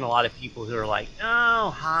taken a lot of people who are like, oh,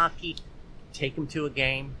 hockey, take them to a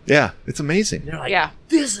game. Yeah, it's amazing. And they're like,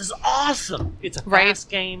 this is awesome. It's a fast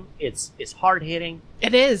game. It's hard hitting.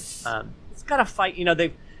 It is. It's got a fight.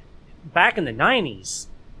 They've back in the 90s,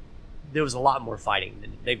 there was a lot more fighting.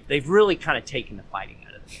 They've really kind of taken the fighting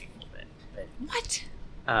out of the game a little bit. What?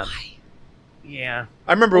 Why? Yeah.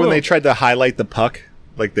 I remember when they tried to highlight the puck,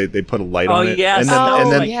 like they put a light on it. Yes.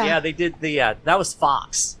 And then they did that was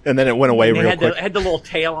Fox. And then it went away real quick. Had the little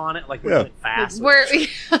tail on it, like went fast.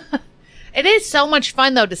 It is so much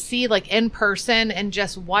fun though to see like in person and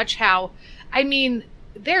just watch how,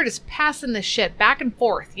 they're just passing the shit back and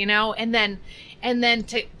forth, and then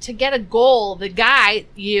to get a goal, the guy,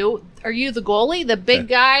 are you the goalie, the big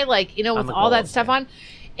guy, like, with all that stuff on,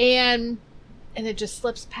 and it just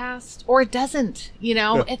slips past, or it doesn't,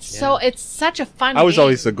 it's such a fun I was game.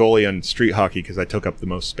 always the goalie on street hockey because I took up the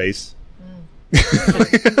most space.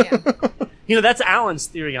 That's Alan's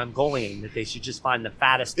theory on goalieing, that they should just find the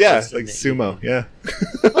fattest person. Like sumo,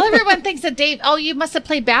 Well, everyone thinks that Dave, you must have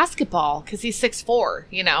played basketball because he's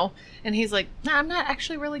 6'4", and he's like, no, I'm not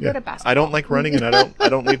actually really good at basketball. I don't like running, and I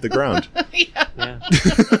don't leave the ground.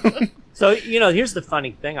 So here's the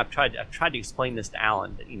funny thing. I've tried to explain this to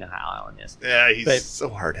Alan, but you know how Alan is. Yeah, he's so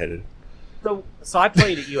hard-headed. So I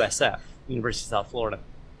played at USF, University of South Florida,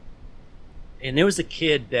 and there was a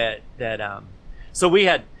kid that you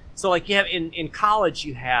have in college,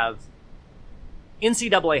 you have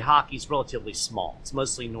NCAA hockey is relatively small. It's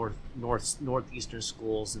mostly northeastern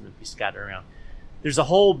schools, and if you scatter around, there's a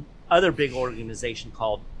whole other big organization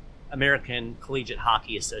called American Collegiate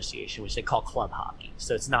Hockey Association, which they call club hockey.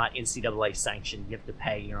 So it's not NCAA sanctioned. You have to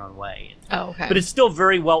pay your own way. Okay. But it's still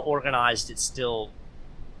very well organized. It's still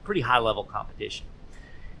pretty high level competition.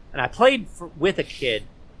 And I played with a kid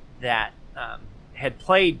that had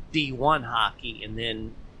played D1 hockey, and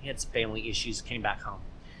then he had some family issues, came back home.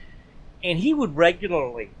 And he would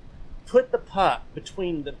regularly put the puck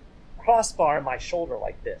between the crossbar and my shoulder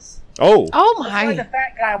like this. Oh my! That's why the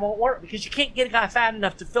fat guy won't work, because you can't get a guy fat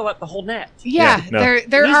enough to fill up the whole net. Yeah, there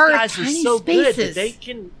These are guys tiny are so spaces. good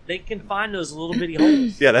that they can find those little bitty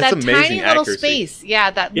holes. Yeah, that's that amazing tiny little accuracy. space. Yeah,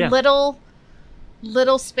 that little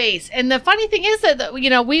space. And the funny thing is that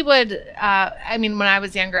we would. When I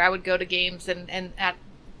was younger, I would go to games and at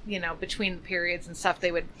between periods and stuff,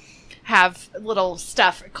 they would have little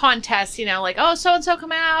stuff contests. Like, oh, so and so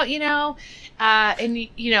come out. And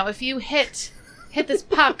if you hit this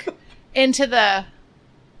puck into the,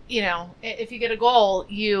 if you get a goal,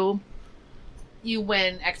 you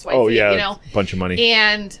win X, Y, Z. Oh yeah, bunch of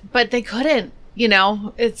money. But they couldn't.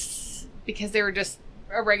 It's because they were just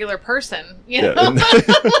a regular person.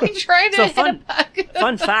 Like trying to hit a puck.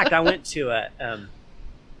 Fun fact: I went to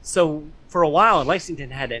so for a while, Lexington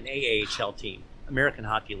had an AAHL team, American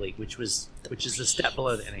Hockey League, which is a step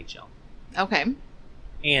below the NHL. Okay.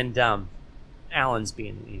 And Alan's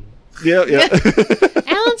being Yeah.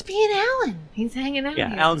 Alan's being Alan. He's hanging out. Yeah,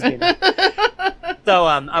 here. Alan's being So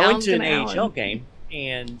I went to an Alan. AHL game,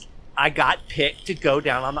 and I got picked to go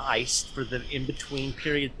down on the ice for the in-between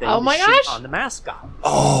period thing Oh my to gosh. shoot on the mascot.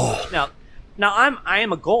 Oh. Now I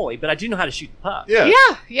am a goalie, but I do know how to shoot the puck. Yeah.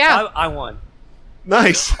 Yeah. So I won.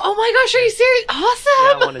 Nice. Oh my gosh, are you serious? Yeah,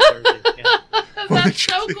 I Awesome. won a jersey. Yeah. That's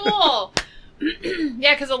so cool.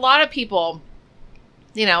 Yeah, because a lot of people,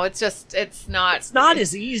 it's not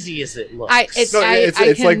as easy as it looks.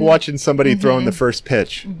 It's like watching somebody throwing the first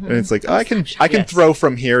pitch, and it's like, I can throw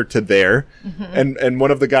from here to there, and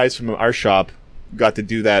one of the guys from our shop got to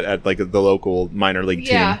do that at like the local minor league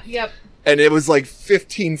team. Yep. and it was like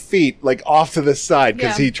 15 feet like off to the side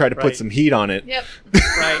because Yeah. he tried to put Right. some heat on it. Yep.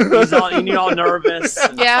 Right. You're all nervous.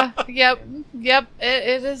 Yeah. Yep. Yep.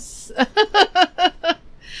 It is.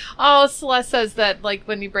 Oh, Celeste says that like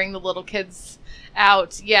when you bring the little kids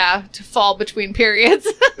out, to fall between periods.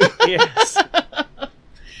 Yes.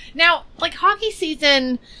 Now, like hockey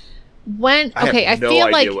season went I have okay. I no feel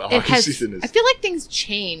idea like what it hockey has. season is. I feel like things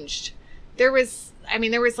changed. There was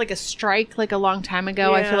like a strike like a long time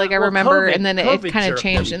ago. I feel like I well, remember, COVID- and then it COVID kind of jerked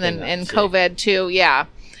changed, and then everything and up, too. COVID too. Yeah.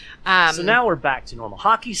 So now we're back to normal.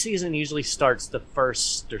 Hockey season usually starts the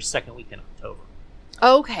first or second week in October.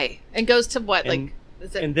 Okay, and goes to what And- like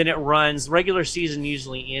is it? And then it runs. Regular season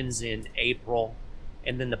usually ends in April,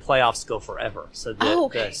 and then the playoffs go forever. So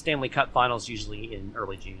the Stanley Cup Finals usually in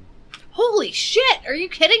early June. Holy shit! Are you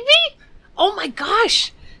kidding me? Oh my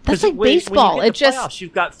gosh, that's 'Cause like when baseball. you get It the just playoffs,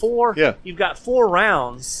 you've got four. Yeah. You've got 4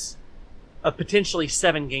 rounds of potentially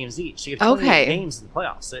 7 games each. So you have 28 Okay. games in the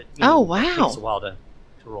playoffs. It wow. takes a while to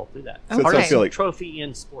roll through that. So it's Hardest I feel like- trophy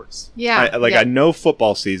in sports. yeah. I know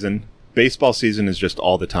football season. Baseball season is just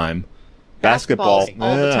all the time. Basketball Basketball's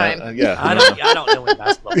all the time. Yeah. I don't know in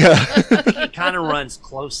basketball. Yeah. I think it kind of runs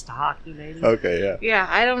close to hockey, maybe. Okay. Yeah. Yeah,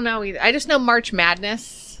 I don't know either. I just know March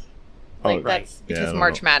Madness. Like Oh, that's Yeah, I because don't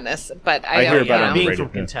March know. Madness, but I I hear don't about it know. on the Being radio,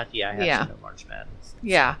 from yeah. Kentucky, I have Yeah. to know March Madness.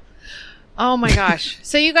 Yeah. Oh my gosh.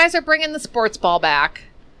 So you guys are bringing the sports ball back.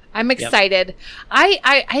 I'm excited. I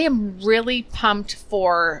am really pumped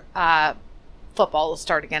for football to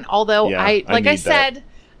start again. Although Yeah, I I need said,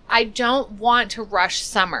 I don't want to rush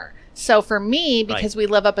summer. So for me, because we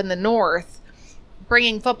live up in the north,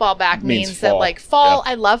 bringing football back Means means that fall. like fall.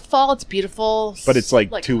 Yeah. I love fall. It's beautiful. But it's like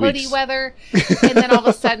 2 hoodie weeks. weather, and then all of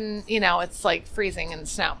a sudden, it's like freezing and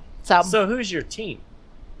snow. So, So who's your team?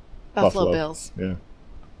 Buffalo Bills. Yeah.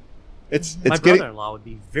 It's My getting brother-in-law would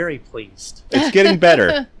be very pleased. it's getting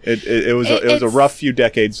better. It was a It's- rough few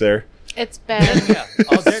decades there. It's been Yeah.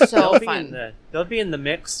 Oh, so they'll be fun. they'll be in the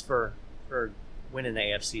mix for winning the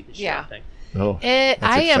AFC this year, Yeah. I think. Oh, I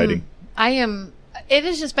exciting. am. It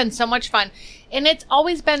has just been so much fun, and it's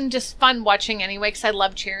always been just fun watching anyway because I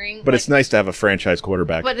love cheering. But it's nice to have a franchise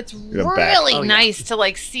quarterback. But it's Go back. really Oh, yeah. nice to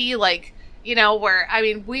like see like where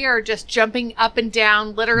we are just jumping up and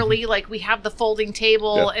down, literally like we have the folding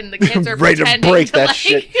table Yeah. and the kids are Ready to pretending break to that like,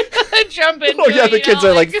 shit. jump into Oh yeah, it, the you kids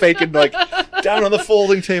know, are like faking like down on the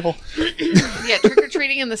folding table. yeah, trick or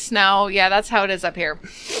treating in the snow. Yeah, that's how it is up here.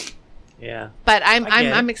 Yeah. But I get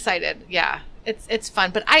it. I'm excited. Yeah, it's fun.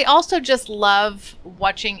 But I also just love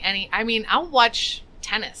watching I'll watch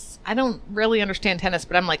tennis. I don't really understand tennis,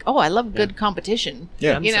 but I'm like, oh, I love good competition.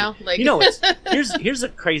 Yeah. Here's a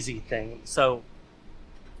crazy thing. So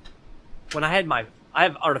when I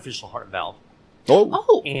have artificial heart valve, Oh,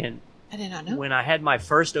 Oh, and I did not know. when I had my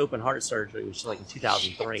first open heart surgery, which was like in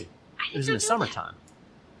 2003, it was in the summertime.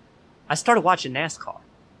 I started watching NASCAR.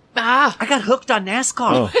 Ah, I got hooked on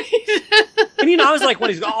NASCAR. And I was like,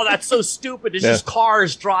 oh, that's so stupid. It's Yeah. just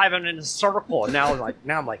cars driving in a circle. And now I'm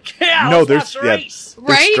like, yeah, No, let's there's- watch the yeah. race.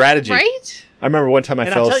 right, strategy. right? I remember one time I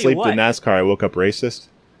And fell I'll tell you asleep what. in NASCAR. I woke up racist.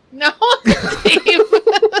 No, Dave.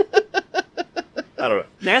 I don't know.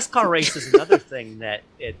 NASCAR race is another thing that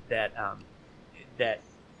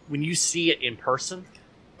when you see it in person,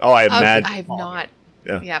 Oh, I imagine. I've not.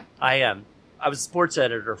 Yeah. Yeah. I was a sports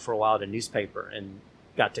editor for a while at a newspaper and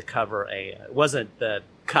got to cover it wasn't the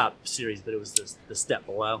Cup series, but it was the step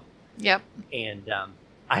below. Yep. And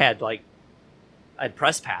I had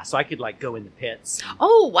press pass, so I could go in the pits.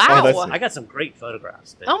 Oh wow. Oh, that's- I got some great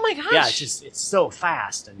photographs. But Oh my gosh. yeah, it's so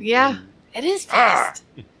fast. And Yeah. It is fast.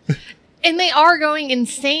 And they are going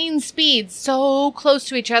insane speeds so close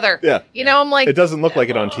to each other. Yeah. I'm like, It doesn't look like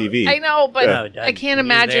it on TV. I know, but No, it doesn't. I can't When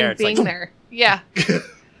you're imagine there, it's being like- there. Yeah.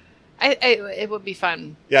 It would be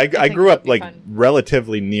fun. Yeah, I think grew that'd up be like fun.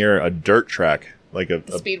 relatively near a dirt track, like a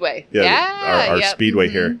Speedway. yeah, our yep, speedway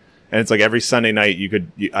mhm. here, and it's like every Sunday night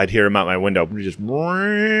I'd hear him out my window, just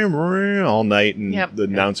all night, and Yep. the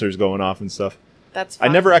announcers going off and stuff. That's I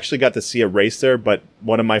fun. never actually got to see a race there, but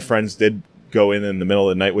one of my friends did go in the middle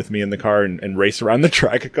of the night with me in the car and race around the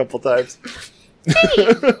track a couple times. Hey,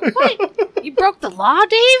 what? You broke the law,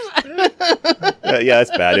 Dave? Yeah, it's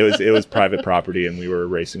bad. It was private property, and we were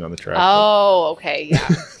racing on the track. Oh, okay. Yeah.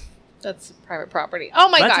 That's private property. Oh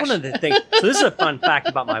my That's gosh. one of the things. So this is a fun fact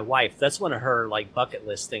about my wife. That's one of her bucket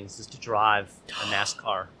list things is to drive a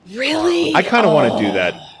NASCAR. Really? I kind of want to do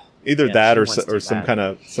that, either Yeah, that she or wants to do some that. kind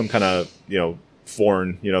of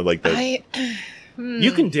foreign, like the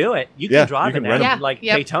You can do it. You can Yeah, drive you can it rent now. 'em. Yeah, Like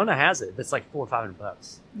yep. Daytona has it. It's like $400 or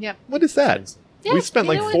 $500. Yep. what is that? Expensive. Yeah, We spent you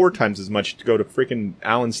like know what? 4 times as much to go to freaking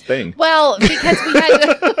Alan's thing. Well, because we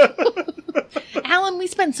had Alan Alan, we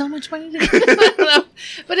spent so much money together.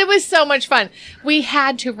 But it was so much fun. We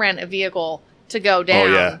had to rent a vehicle to go down.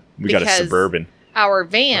 Oh yeah, we got a because Suburban. Our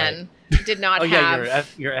van did not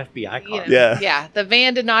have. Your FBI car. Yeah. The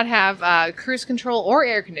van did not have cruise control or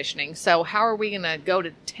air conditioning. So how are we going to go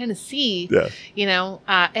to Tennessee? Yeah. You know,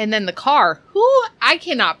 and then the car. I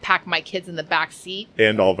cannot pack my kids in the back seat.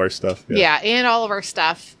 And all of our stuff. Yeah, and all of our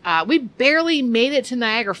stuff. We barely made it to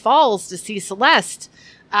Niagara Falls to see Celeste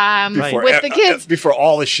with the kids. Before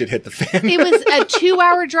all this shit hit the fan. It was a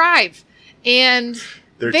 2-hour drive. And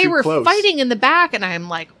they were close. fighting in the back. And I'm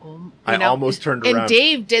like, I almost turned around. And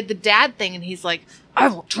Dave did the dad thing. And he's like, I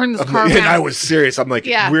will turn this car around. And I was serious. I'm like,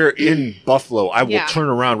 we're in Buffalo. I will turn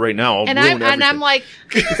around right now. And I'm like,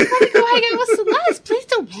 I just want to go hang out with Celeste. Please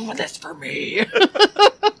don't ruin this for me.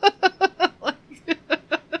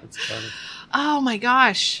 That's funny. Oh my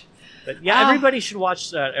gosh. But yeah, everybody should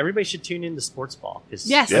watch. Everybody should tune in to Sports Ball.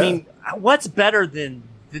 Yes. I mean, what's better than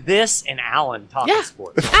this and Alan talking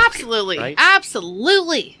sports? Absolutely. Right?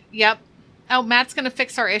 Absolutely. Yep. Oh, Matt's going to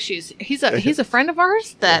fix our issues. He's a friend of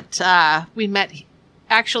ours that we met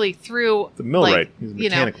actually through the millwright. He's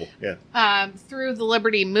mechanical. Through the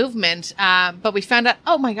Liberty movement. But we found out,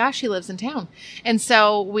 oh my gosh, he lives in town. And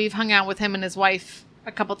so we've hung out with him and his wife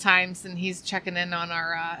a couple times, and he's checking in on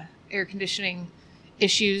our air conditioning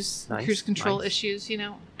issues, cruise control issues. You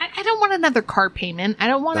know, I don't want another car payment. I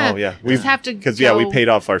don't want to just have to because we paid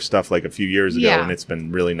off our stuff like a few years ago, and it's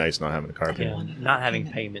been really nice not having a car payment. Not having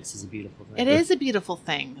payments is a beautiful thing. It is a beautiful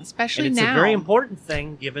thing, especially and now. It's a very important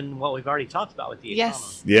thing given what we've already talked about with the economy.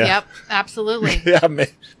 Yes. Yeah. Yep. Absolutely.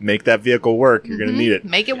 Make that vehicle work. You're gonna need it.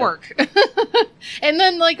 Make it work. And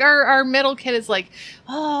then like our middle kid is like,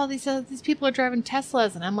 oh, these people are driving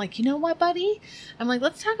Teslas, and I'm like, you know what, buddy? I'm like,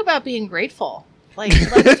 let's talk about being grateful. Like,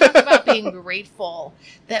 let's talk about being grateful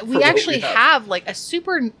that we actually have like a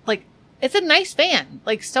super, like, it's a nice van.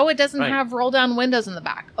 Like, so it doesn't have roll down windows in the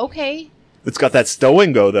back. Okay. It's got that stow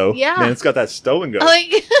and go, though. Yeah. Man, it's got that stow and go.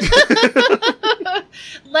 Like,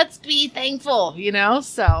 let's be thankful, you know?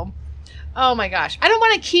 So, oh my gosh. I don't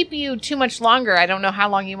want to keep you too much longer. I don't know how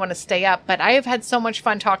long you want to stay up, but I have had so much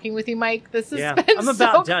fun talking with you, Mike. This has been I'm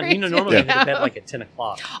about so done. great. You know, normally I go to bed like at 10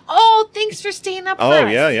 o'clock. Oh, thanks for staying up for us. Oh,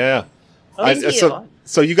 yeah. Thank you.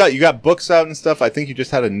 So you got books out and stuff. I think you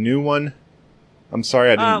just had a new one. I'm sorry,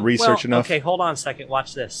 I didn't research enough. Okay, hold on a second.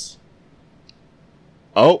 Watch this.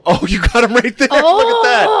 Oh, you got them right there. Oh, look at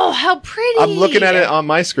that. Oh, how pretty. I'm looking at it on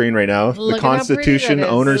my screen right now. Look the Constitution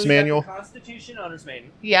Owner's Manual. Constitution Owner's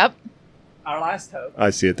Manual. Yep. Our last hope. I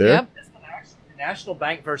see it there. Yep. The National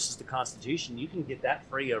Bank versus the Constitution. You can get that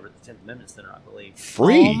free over the 10th Amendment Center, I believe.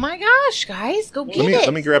 Free? Oh my gosh, guys. Go get it.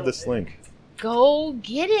 Let me grab this link. Go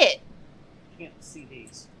get it. Can't see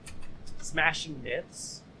these. Smashing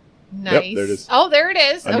Myths. Nice. Yep, there it is. Oh, there it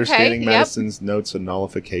is. Understanding Okay. Medicine's Notes on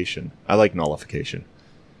Nullification. I like nullification.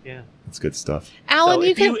 Yeah. It's good stuff. Alan,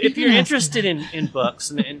 so if you're ask interested in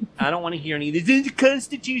books, and I don't want to hear any of this, the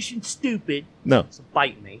Constitution's stupid. No. So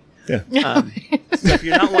bite me. Yeah. So if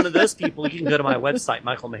you're not one of those people, you can go to my website,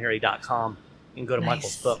 michaelmaharrey.com, and go to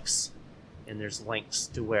Michael's Books. And there's links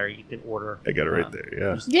to where you can order. I got it right there,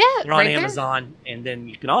 yeah. They're on Amazon. And then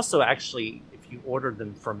you can also actually, if you order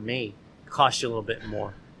them from me, it costs you a little bit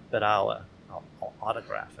more, but I'll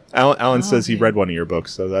autograph it. Alan says he read one of your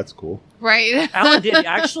books, so that's cool. Right. Alan did.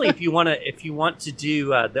 Actually, if you want to do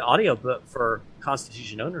the audiobook for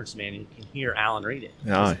Constitution Owner's Manual, you can hear Alan read it.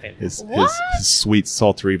 His sweet,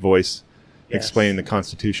 sultry voice explaining the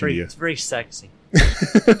Constitution to you. It's very sexy.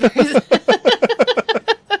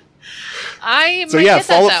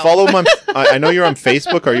 Follow him on. I know you're on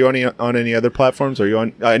Facebook. Are you on any other platforms? Are you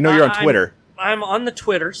on? I know you're on Twitter. I'm on the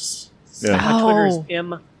Twitters. Yeah. My Twitter is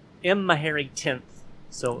M Maharrey 10th.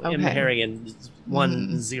 So M Maharrey and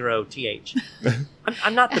 10th.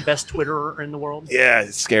 I'm not the best Twitterer in the world. Yeah,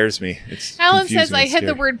 it scares me. Alan says I hit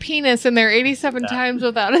the word penis in there 87 times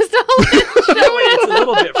without his knowledge. It's a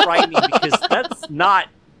little bit frightening because that's not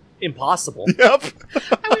impossible. Yep.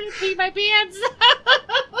 I'm gonna pee my pants.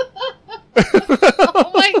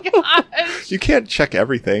 Oh my gosh. You can't check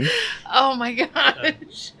everything. Oh my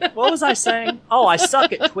gosh. What was I saying? Oh, I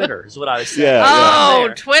suck at Twitter is what I was saying.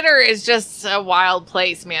 Yeah. Twitter is just a wild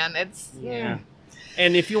place, man. It's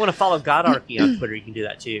And if you want to follow Godarchy on Twitter, you can do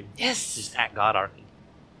that too. Yes. Just at Godarchy.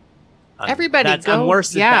 Everybody go. I'm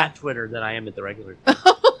worse at that Twitter than I am at the regular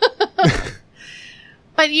Twitter.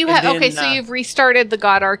 But you have so you've restarted the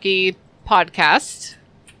Godarchy podcast.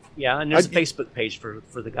 Yeah, and there's a Facebook page for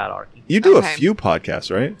the Godarchy. You do a few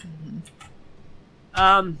podcasts, right?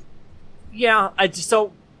 Yeah, I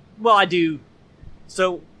do.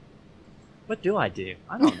 So What do I do?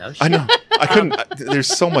 I don't know. I know. I couldn't. There's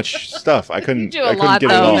so much stuff. I couldn't. do a I couldn't lot, get it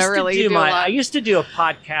though. all. No, really, you do a lot. I used to do a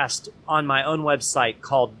podcast on my own website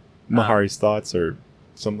called Maharrey's thoughts or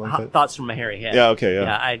something like that. Thoughts from Maharrey. Yeah. Okay.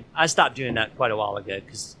 Yeah. I stopped doing that quite a while ago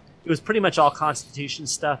because it was pretty much all Constitution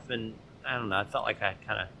stuff, and I don't know. I felt like I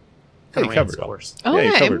kind of You ran covered its it all. course. Yeah, you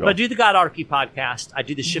Okay. covered it But all. I do the Godarchy podcast. I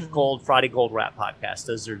do the Shift Gold Friday Gold Rap podcast.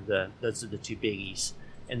 Those are the two biggies.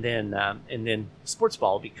 And then Sports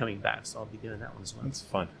Ball will be coming back, so I'll be doing that one as well. That's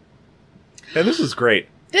fun. Yeah, this was great.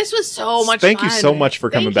 This was so much Thank fun. you so much for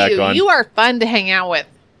coming Thank back you. on. You are fun to hang out with.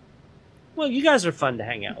 Well, you guys are fun to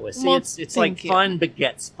hang out with. See, Well, it's like thank you. fun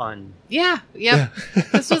begets fun. Yeah. Yep.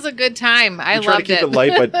 This was a good time. I We try to loved keep it. it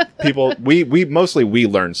light, but people, we mostly we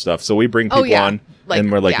learn stuff, so we bring people yeah. on Like, and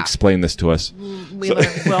we're like, yeah. explain this to us. We So-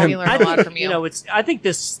 learned, we learned I a lot think, from you. I think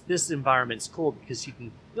this environment's cool because you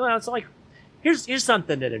can. It's like here's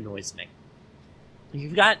something that annoys me.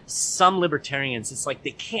 You've got some libertarians. It's like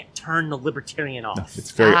they can't turn the libertarian off.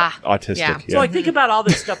 It's very Ah, autistic. yeah. Yeah. So like think about all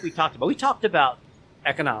this stuff we talked about. We talked about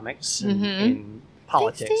economics and, Mhm. and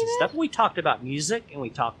politics and David. stuff. We talked about music and we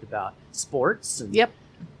talked about sports and Yep.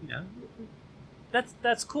 you know,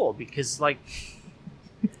 that's cool because like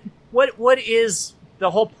what is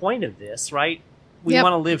the whole point of this, right? We Yep.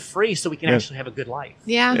 want to live free so we can Yeah. actually have a good life.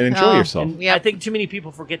 Yeah. And enjoy yourself. And Yep. I think too many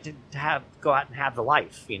people forget to go out and have the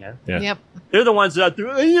life, you know. Yeah. Yep. They're the ones that out there,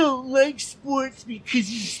 I don't like sports because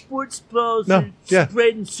these sports balls No, are yeah.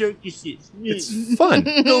 spreading circuses. It's fun.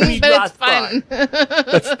 Go eat But it's fun.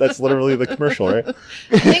 That's literally the commercial, right?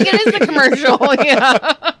 I think it is the commercial. Yeah.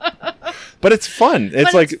 But it's fun.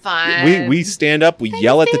 It's But like it's fun. we stand up, we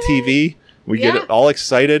yell at the TV, we Yeah. get all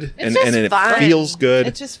excited, It's and just it fun. feels good.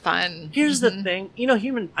 It's just fun. Here's the thing,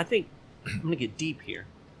 I think I'm gonna get deep here.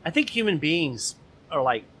 I think human beings are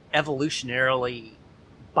like evolutionarily,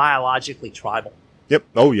 biologically tribal. Yep.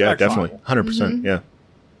 Oh yeah, Or definitely, tribal. 100%. Yeah.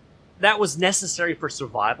 That was necessary for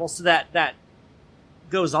survival, so that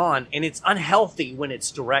goes on, and it's unhealthy when it's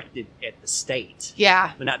directed at the state.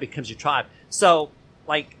 Yeah. When that becomes your tribe. So,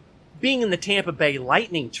 like, being in the Tampa Bay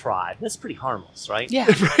Lightning tribe, that's pretty harmless, right? Yeah.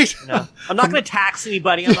 Right. You know, I'm not going to tax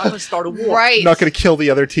anybody. I'm not going to start a war. Right. I'm not going to kill the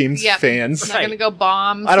other team's Yep. fans. I'm not going to go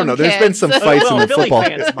bomb. I don't know. some There's been kids. some fights Well, in the Philly football.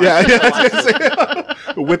 fans might. Yeah, I was gonna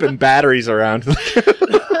say, whipping batteries around.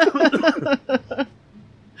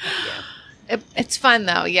 It's fun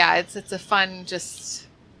though. Yeah. It's a fun. Just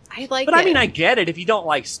I like. But it. I mean, I get it. If you don't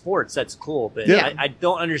like sports, that's cool. But Yeah. I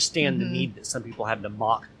don't understand the Mhm. need that some people have to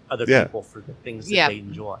mock other Yeah. people for the things that Yeah. they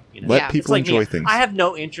enjoy. You know? Let Yeah. It's people like me. enjoy things. I have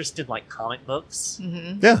no interest in like comic books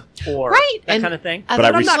Mhm. Yeah. or Right, that and- kind of thing. But I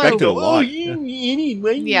I'm not respect gonna it a go, lot. Oh,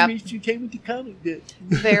 anyway, Yep. Mr. Take with the comic book.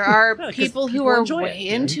 There are No, 'cause people who people are enjoy way it, you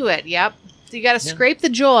know? into it. Yep. So you got to Yeah. scrape the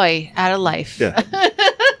joy out of life. Yeah.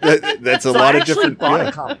 That's a So lot I of actually different. bought Yeah.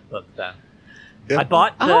 a comic book though. Yeah. I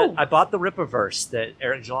bought Oh. the Rippaverse that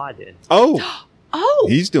Eric July did. Oh, Oh.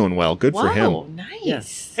 he's doing well. Good for him. Whoa,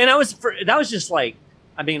 nice. And that was just like,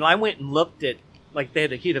 I mean, I went and looked at, like, he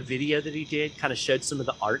had a video that he did, kind of showed some of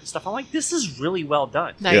the art and stuff. I'm like, this is really well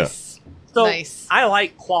done. Nice. So Nice. I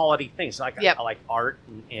like quality things. Like Yep. I like art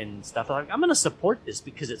and stuff. I'm like, I'm going to support this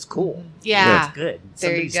because it's cool. Yeah. It's good.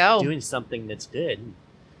 There you Somebody's go. doing something that's good.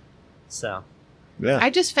 So Yeah.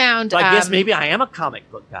 I just found. I guess maybe I am a comic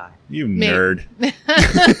book guy. You Maybe. nerd.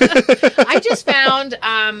 I just found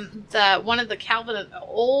the one of the Calvin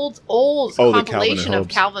old Oh, the Calvin and compilation of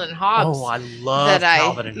Hobbes. Calvin and Hobbes. Oh, I love that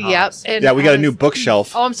Calvin and Yep. Hobbes. and Yeah, we got I a new was-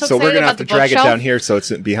 bookshelf. Oh, I'm so we're excited gonna about have to the drag it bookshelf. down here so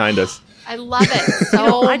it's behind us. I love it so You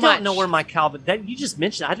know, I don't much. know where my Calvin. That you just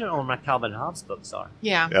mentioned. I don't know where my Calvin and Hobbes books are.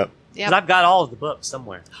 Yeah. Yep. Because Yep. I've got all of the books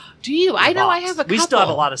somewhere. Do you? I in a know I box. have a couple. We still have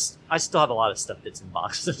a lot of. I still have a lot of stuff that's in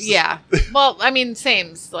boxes. Yeah. Well, I mean,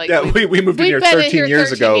 same. Like Yeah, we moved in we've here been 13 in here years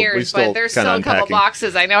 13 ago. years, We still but there's kind still of a couple unpacking.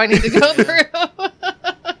 boxes I know I need to go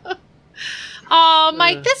through. Oh,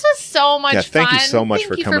 Mike, this was so much Yeah, fun. thank you so much for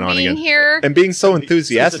Thank you coming on being again. here. And being so He's a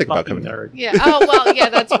enthusiastic about fucking coming. nerd. Yeah. Oh well. Yeah,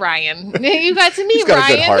 that's Ryan. You got to meet He's got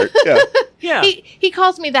Ryan. a good heart. Yeah. Yeah, He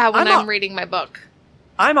calls me that when I'm I'm reading my book.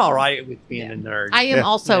 I'm all right with being Yeah. a nerd. I am Yeah.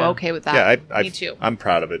 also Yeah. okay with that. Yeah, Me too. I'm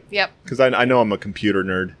proud of it Yep. because I know I'm a computer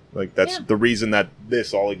nerd. Like that's Yeah. the reason that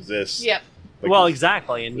this all exists. Yep. Like, well,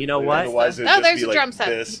 exactly, and you know what? Otherwise, it'd Oh, just there's be a like drum set.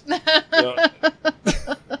 this.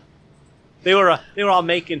 Yeah. They were all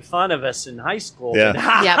making fun of us in high school. Yeah. but,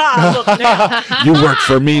 ha, Yep. ha, look now, You work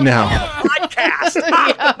for me now. podcast.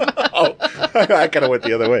 Oh, I kind of went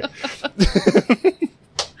the other way.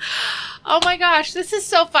 Oh my gosh, this is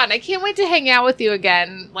so fun! I can't wait to hang out with you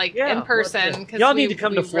again, like Yeah, in person. Y'all need to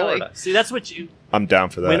come to we Florida. Really, See, that's what you. I'm down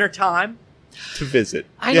for that. Winter time. To visit.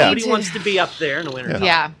 I yeah. need Nobody wants to be up there in the winter time.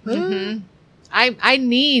 yeah. Mm-hmm. I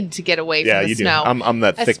need to get away Yeah, from the you do. snow. I'm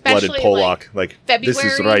that thick-blooded Especially, Pollock. Like, this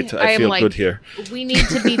is February, right. I am feel like, good here. We need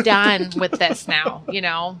to be done with this now, you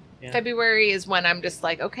know? Yeah. February is when I'm just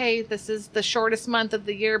like, okay, this is the shortest month of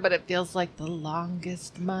the year, but it feels like the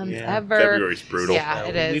longest month Yeah. ever. February's brutal. Yeah,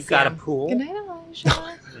 it is. We've got a pool. Good night,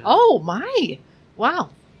 Elijah. Oh, my.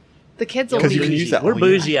 Wow. The kids will Because be you can use that We're all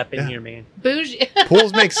bougie year. up in here, man. bougie.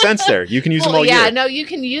 Pools make sense there. You can use them all yeah, year. no, you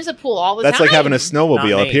can use a pool all the That's time. like having a snowmobile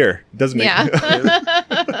Not up me. here. It doesn't make Yeah.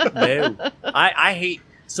 No. I hate.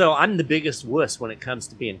 So I'm the biggest wuss when it comes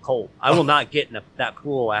to being cold. I will not get in that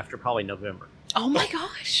pool after probably November. Oh, my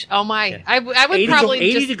gosh. Oh, my. Yeah. I would 80, probably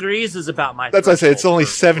 80 just... degrees is about my. That's why I say it's threshold only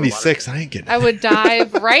for a lot of 76. people. I ain't getting I would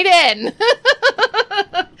dive right in.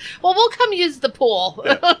 Well, we'll come use the pool.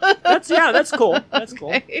 That's cool. That's cool.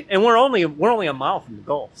 Okay. And we're only a mile from the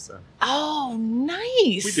Gulf, so Oh,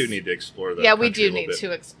 nice. We do need to explore that. Yeah, we do need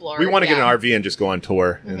to explore. We want to get yeah. an RV and just go on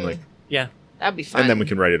tour and like, yeah. That'd be fun. and then we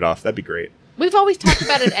can write it off. That'd be great. We've always talked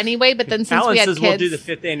about it anyway, but then since Alan we had says kids, we'll do the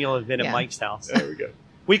 5th annual event Yeah. at Mike's house. There we go.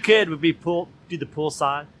 We could do the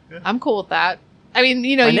poolside. I'm cool with that. I mean,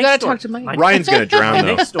 you know, My you next got to door- talk to Mike. my- Ryan's gonna My drown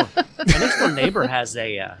though. next door neighbor has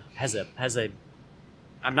a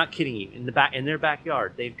I'm not kidding you. In their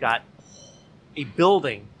backyard, they've got a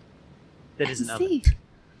building that is an oven. See.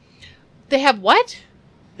 They have what?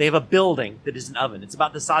 They have a building that is an oven. It's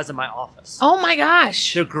about the size of my office. Oh my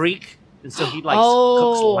gosh. They're Greek, and so he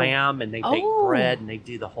Oh. cooks lamb, and they bake Oh. bread, and they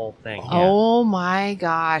do the whole thing. Yeah. Oh my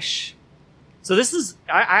gosh. So this is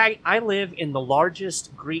I live in the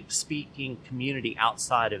largest Greek-speaking community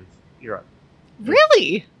outside of Europe.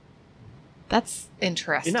 Really? That's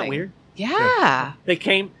interesting. Isn't that weird? Yeah. They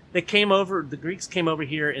came over. The Greeks came over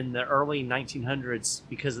here in the early 1900s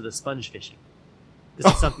because of the sponge fishing.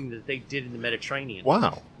 This is something that they did in the Mediterranean.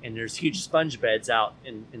 Wow. And there's huge sponge beds out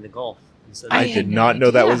in the Gulf. And so I I had did no not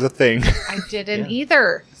know that idea. was a thing. I didn't Yeah.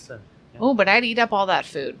 either. so, yeah. Oh, but I'd eat up all that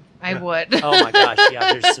food. I would. Oh my gosh,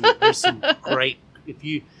 yeah. There's some great.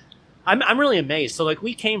 I'm really amazed. So like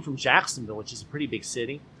we came from Jacksonville, which is a pretty big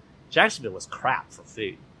city. Jacksonville was crap for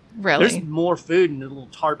food. Really? There's more food in the little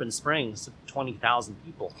Tarpon Springs of 20,000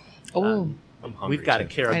 people. Oh. I'm hungry, We've got a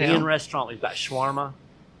too. Caribbean know. restaurant. We've got shawarma.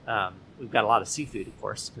 We've got a lot of seafood, of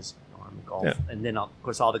course, because we're on the Gulf. Yeah. And then, of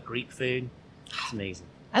course, all the Greek food. It's amazing.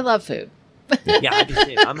 I love food. Yeah, I do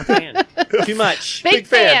too. I'm a fan. Too much. Big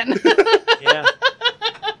fan. Yeah.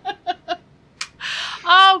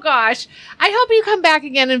 Oh gosh. I hope you come back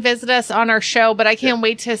again and visit us on our show, but I can't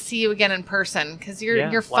wait to see you again in person because you're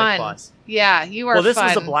Yeah, fun. likewise. Yeah, you are Well, this fun.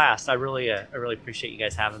 was a blast. I really appreciate you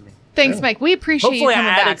guys having me. Thanks, Mike. We appreciate Hopefully, you I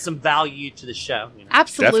coming added back. some value to the show. You know?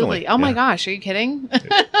 Absolutely. Definitely, Oh my yeah. gosh, are you kidding?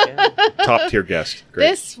 Yeah. Top tier guest. Great.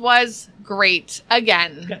 This was great.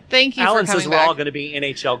 Again, thank you Alan for coming says we're back. all going to be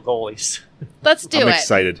NHL goalies. Let's do I'm it.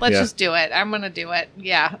 excited, Let's yeah. just do it. I'm going to do it.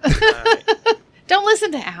 Yeah. All right. Don't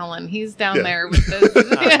listen to Alan. He's down Yeah. there with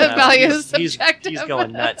the I know. value He's subjective. He's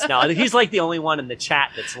going nuts now. He's like the only one in the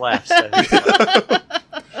chat that's left. So he's like,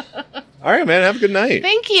 All right, man. Have a good night.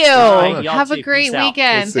 Thank you. All right, y'all Have a too. great Peace out.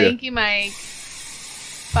 weekend. We'll see ya. Thank you, Mike.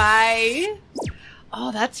 Bye.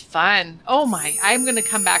 Oh, that's fun. Oh my. I'm going to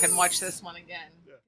come back and watch this one again.